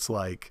post that's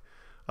like,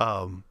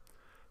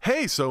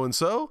 hey,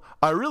 so-and-so,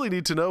 I really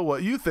need to know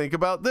what you think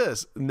about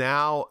this.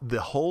 Now the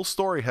whole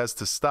story has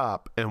to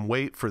stop and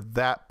wait for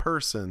that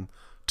person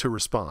to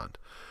respond.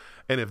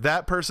 And if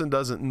that person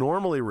doesn't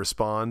normally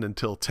respond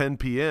until 10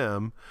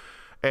 p.m.,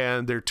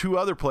 and there are 2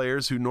 other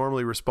players who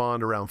normally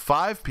respond around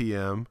 5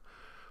 p.m.,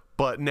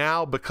 but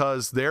now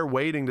because they're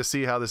waiting to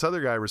see how this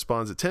other guy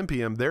responds at 10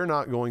 p.m., they're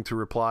not going to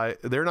reply.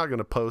 They're not going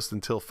to post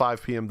until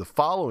 5 p.m. the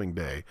following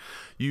day.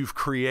 You've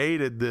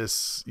created a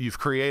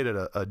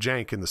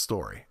jank in the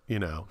story,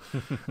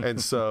 And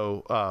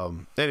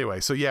so anyway,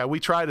 so yeah, we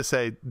try to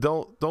say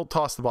don't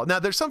toss the ball. Now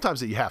there's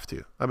sometimes that you have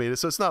to. I mean,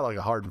 so it's not like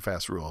a hard and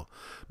fast rule.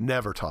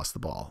 Never toss the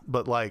ball.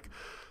 But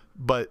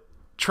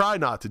try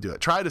not to do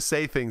it. Try to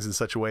say things in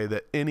such a way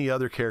that any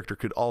other character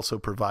could also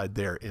provide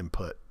their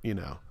input,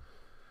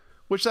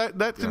 Which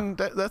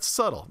that's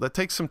subtle. That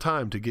takes some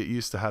time to get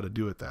used to how to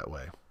do it that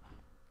way.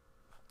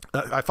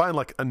 I find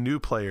like new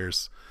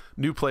players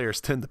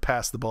tend to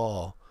pass the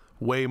ball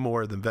way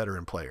more than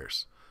veteran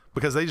players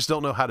because they just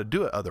don't know how to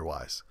do it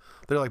otherwise.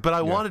 They're like, but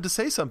I wanted to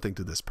say something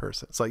to this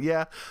person. It's like,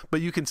 yeah,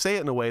 but you can say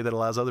it in a way that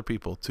allows other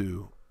people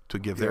to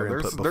give their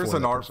input before there's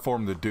an art person.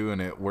 form to doing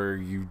it where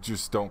you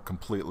just don't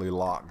completely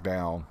lock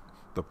down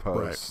the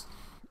post.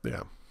 Right.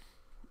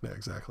 Yeah,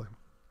 exactly.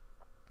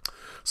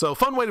 So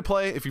fun way to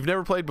play. If you've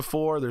never played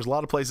before, there's a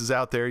lot of places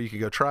out there. You can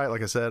go try it.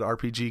 Like I said,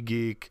 RPG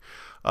Geek.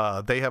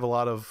 They have a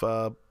lot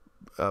of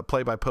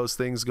play-by-post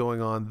things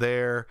going on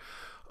there.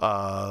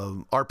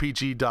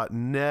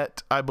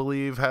 RPG.net, I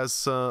believe,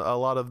 has a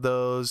lot of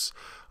those.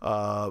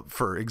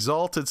 For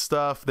Exalted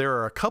stuff, there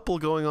are a couple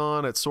going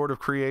on at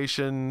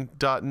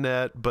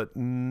sortofcreation.net, but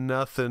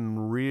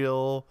nothing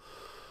real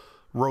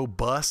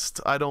robust,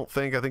 I don't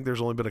think. I think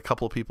there's only been a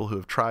couple of people who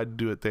have tried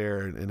to do it there,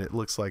 and it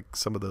looks like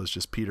some of those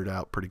just petered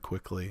out pretty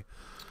quickly.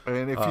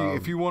 And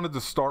if you wanted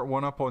to start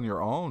one up on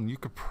your own, you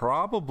could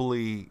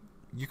probably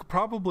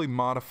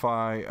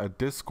modify a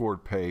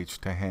Discord page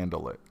to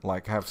handle it.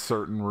 Like have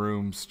certain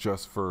rooms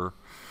just for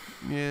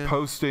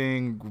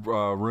posting,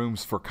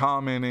 rooms for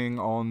commenting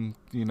on,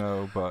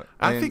 but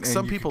I think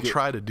some people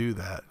try to do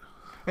that.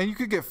 And you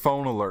could get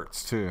phone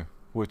alerts too,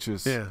 which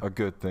is a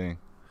good thing.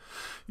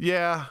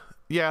 Yeah.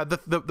 Yeah,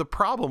 the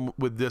problem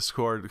with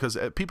Discord, because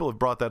people have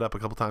brought that up a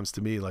couple times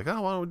to me, like,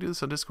 oh, why don't we do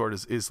this on Discord,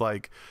 is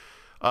like,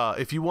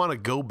 if you want to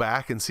go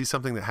back and see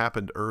something that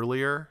happened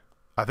earlier,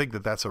 I think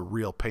that's a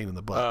real pain in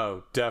the butt.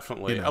 Oh,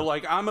 definitely.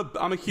 Like, I'm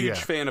a huge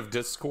fan of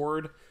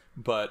Discord,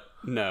 but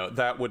no,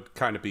 that would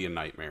kind of be a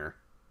nightmare.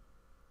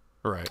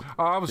 Right.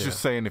 I was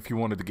just saying, if you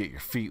wanted to get your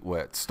feet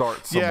wet,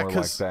 start somewhere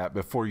like that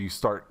before you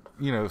start,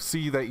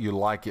 see that you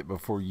like it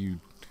before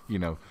you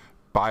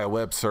buy a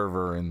web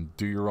server and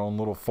do your own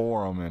little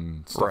forum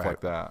and stuff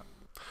like that.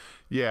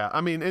 Yeah, I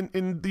mean,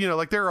 and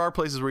like there are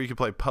places where you can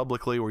play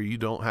publicly where you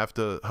don't have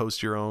to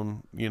host your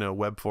own,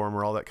 web forum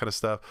or all that kind of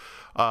stuff.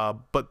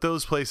 But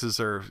those places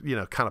are,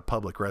 kind of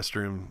public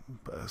restroom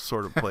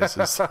sort of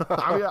places.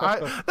 I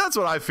mean, that's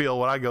what I feel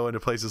when I go into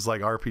places like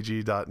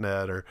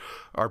RPG.net or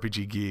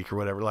RPG Geek or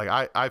whatever.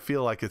 Like, I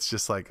feel like it's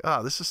just like,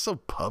 this is so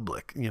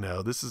public.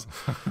 This is,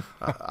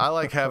 I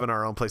like having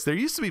our own place. There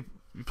used to be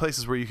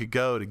places where you could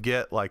go to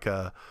get like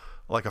a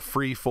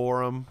free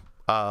forum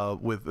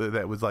with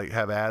that would like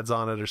have ads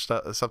on it or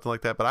something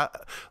like that. But I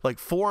like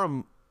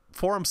forum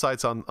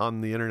sites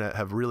on the internet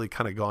have really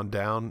kind of gone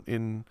down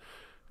in,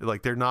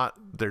 like they're not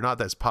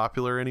as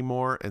popular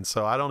anymore, and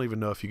so I don't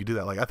even know if you could do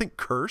that. Like I think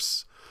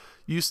Curse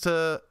used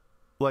to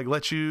like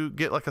let you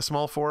get like a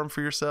small forum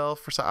for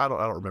yourself or something. I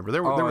don't remember.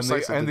 There were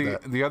sites that did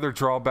that. The other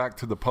drawback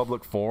to the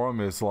public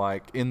forum is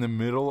like in the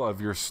middle of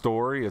your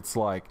story, it's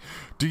like,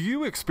 do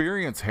you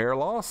experience hair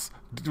loss?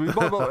 And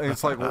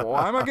it's like, well,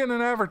 why am I getting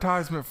an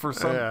advertisement for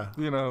some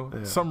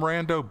some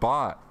rando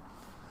bot?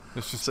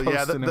 It's just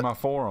posting in my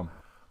forum.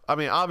 I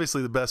mean,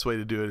 obviously the best way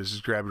to do it is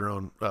just grab your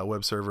own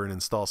web server and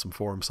install some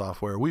forum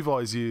software. We've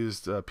always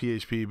used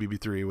PHP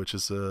BB3, which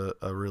is a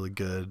really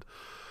good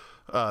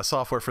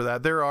software for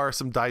that. There are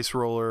some dice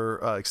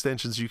roller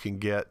extensions you can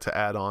get to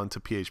add on to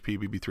PHP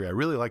BB3. I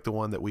really like the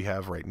one that we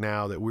have right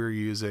now that we're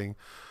using.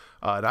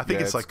 And I think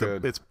it's like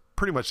it's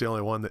pretty much the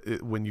only one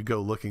that when you go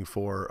looking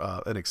for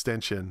an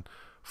extension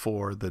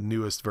for the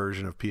newest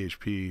version of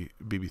PHP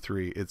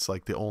BB3, it's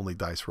like the only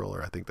dice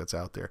roller I think that's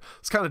out there.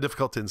 It's kind of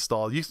difficult to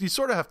install. You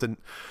sort of have to,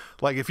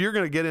 like, if you're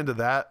going to get into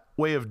that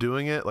way of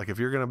doing it, like if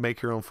you're going to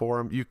make your own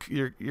forum,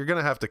 you're going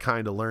to have to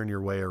kind of learn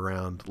your way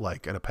around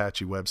like an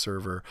Apache web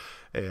server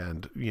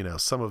and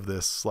some of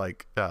this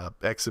like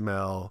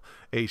XML,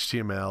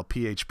 HTML,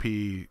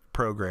 PHP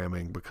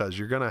programming, because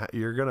you're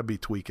gonna be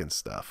tweaking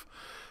stuff.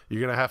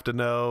 You're gonna have to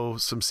know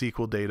some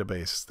SQL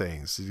database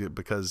things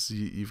because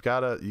you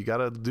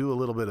gotta do a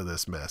little bit of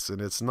this mess, and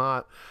it's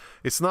not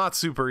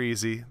super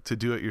easy to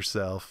do it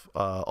yourself.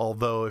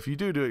 Although if you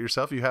do it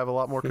yourself, you have a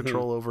lot more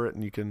control over it,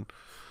 and you can,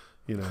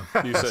 You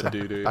said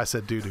doo doo. I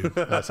said doo doo.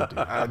 I said doo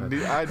doo.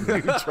 I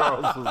knew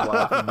Charles was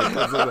laughing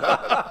because of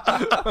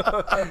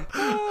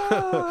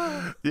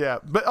that. Yeah,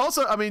 but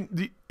also, I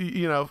mean,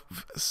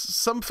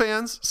 some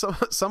fans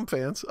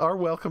are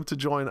welcome to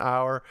join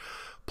our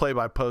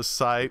play-by-post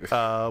site.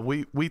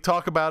 We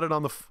talk about it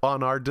on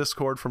our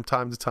Discord from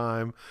time to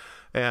time,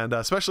 and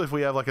especially if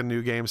we have like a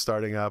new game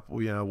starting up,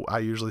 I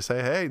usually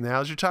say, hey,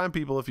 now's your time,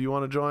 people. If you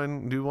want to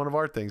join, do one of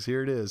our things,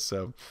 here it is.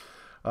 So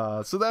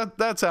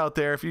that's out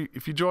there. If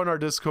you join our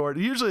Discord,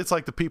 usually it's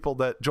like the people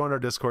that join our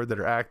Discord that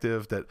are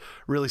active, that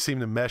really seem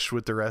to mesh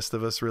with the rest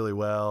of us really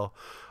well.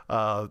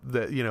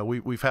 That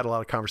we've had a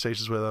lot of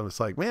conversations with them. It's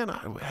like, man,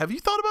 have you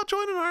thought about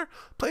joining our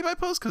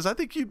play-by-post? Because I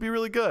think you'd be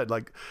really good.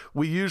 Like,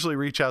 we usually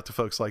reach out to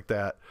folks like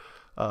that,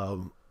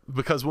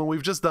 because when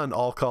we've just done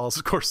all calls,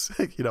 of course,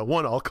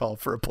 one all call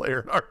for a player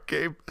in our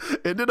game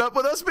ended up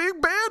with us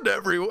being banned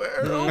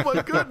everywhere. Oh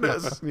my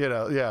goodness.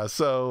 Yeah.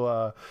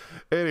 So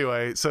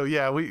anyway, so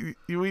yeah, we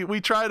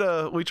try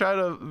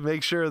to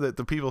make sure that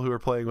the people who are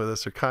playing with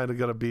us are kind of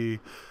going to be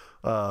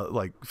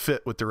like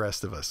fit with the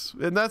rest of us.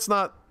 And that's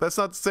not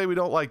to say we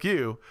don't like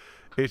you.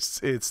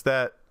 It's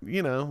that,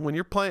 when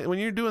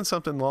you're doing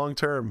something long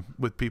term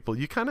with people,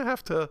 you kind of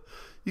got to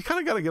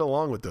get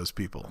along with those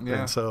people.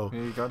 Yeah, and so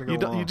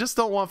you just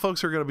don't want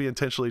folks who are going to be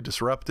intentionally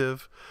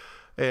disruptive.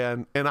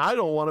 And I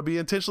don't want to be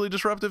intentionally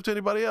disruptive to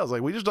anybody else.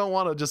 Like, we just don't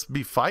want to just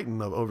be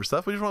fighting over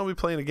stuff. We just want to be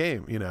playing a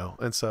game,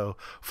 And so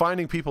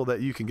finding people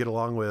that you can get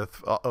along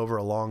with over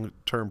a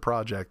long-term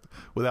project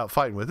without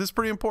fighting with is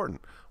pretty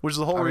important, which is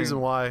the whole reason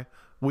why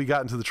we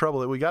got into the trouble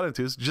that we got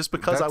into is just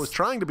because I was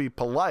trying to be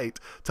polite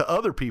to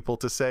other people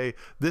to say,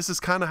 this is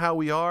kind of how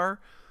we are.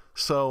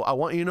 So I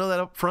want you to know that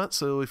up front.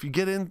 So if you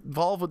get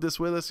involved with this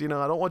with us, I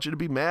don't want you to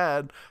be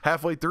mad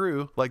halfway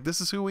through. Like,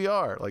 this is who we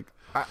are. Like,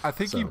 I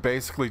think you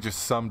basically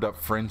just summed up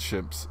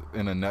friendships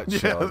in a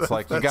nutshell. It's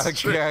like you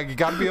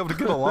gotta be able to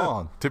get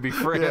along to be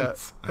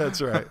friends. Yeah, that's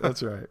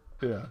right.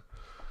 Yeah.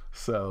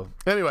 So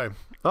anyway,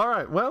 all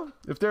right. Well,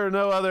 if there are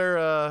no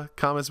other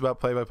comments about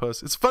Play by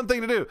Post, it's a fun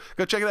thing to do.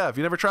 Go check it out. If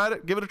you never tried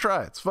it, give it a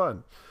try. It's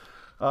fun.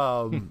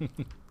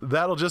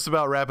 That'll just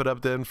about wrap it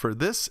up then for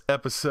this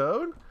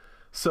episode.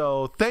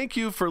 So thank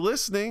you for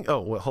listening.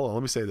 Oh, well, hold on.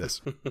 Let me say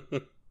this.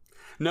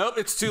 Nope,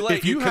 it's too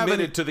late. You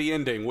committed to the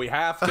ending. We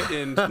have to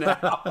end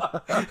now.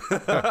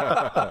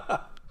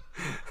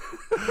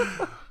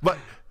 But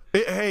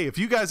hey, if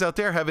you guys out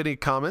there have any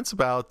comments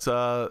about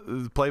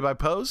Play by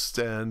Post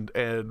and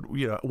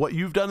what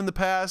you've done in the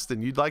past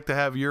and you'd like to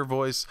have your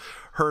voice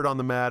heard on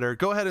the matter,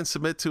 go ahead and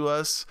submit to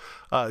us.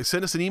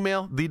 Send us an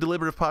email,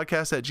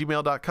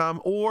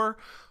 thedeliberativePodcast@gmail.com, or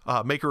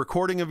make a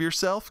recording of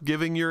yourself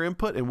giving your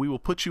input, and we will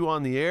put you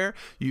on the air.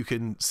 You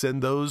can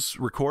send those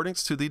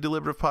recordings to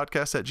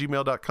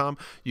thedeliberativePodcast@gmail.com.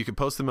 You can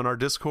post them in our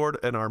Discord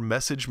and our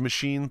message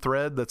machine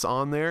thread that's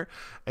on there,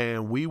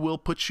 and we will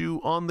put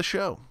you on the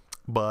show.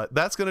 But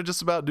that's going to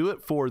just about do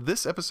it for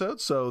this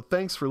episode. So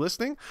thanks for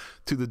listening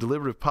to the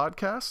Deliberative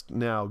Podcast.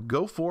 Now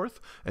go forth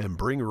and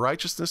bring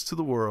righteousness to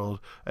the world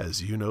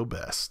as you know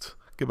best.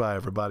 Goodbye,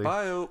 everybody.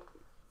 Bye.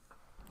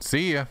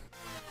 See ya.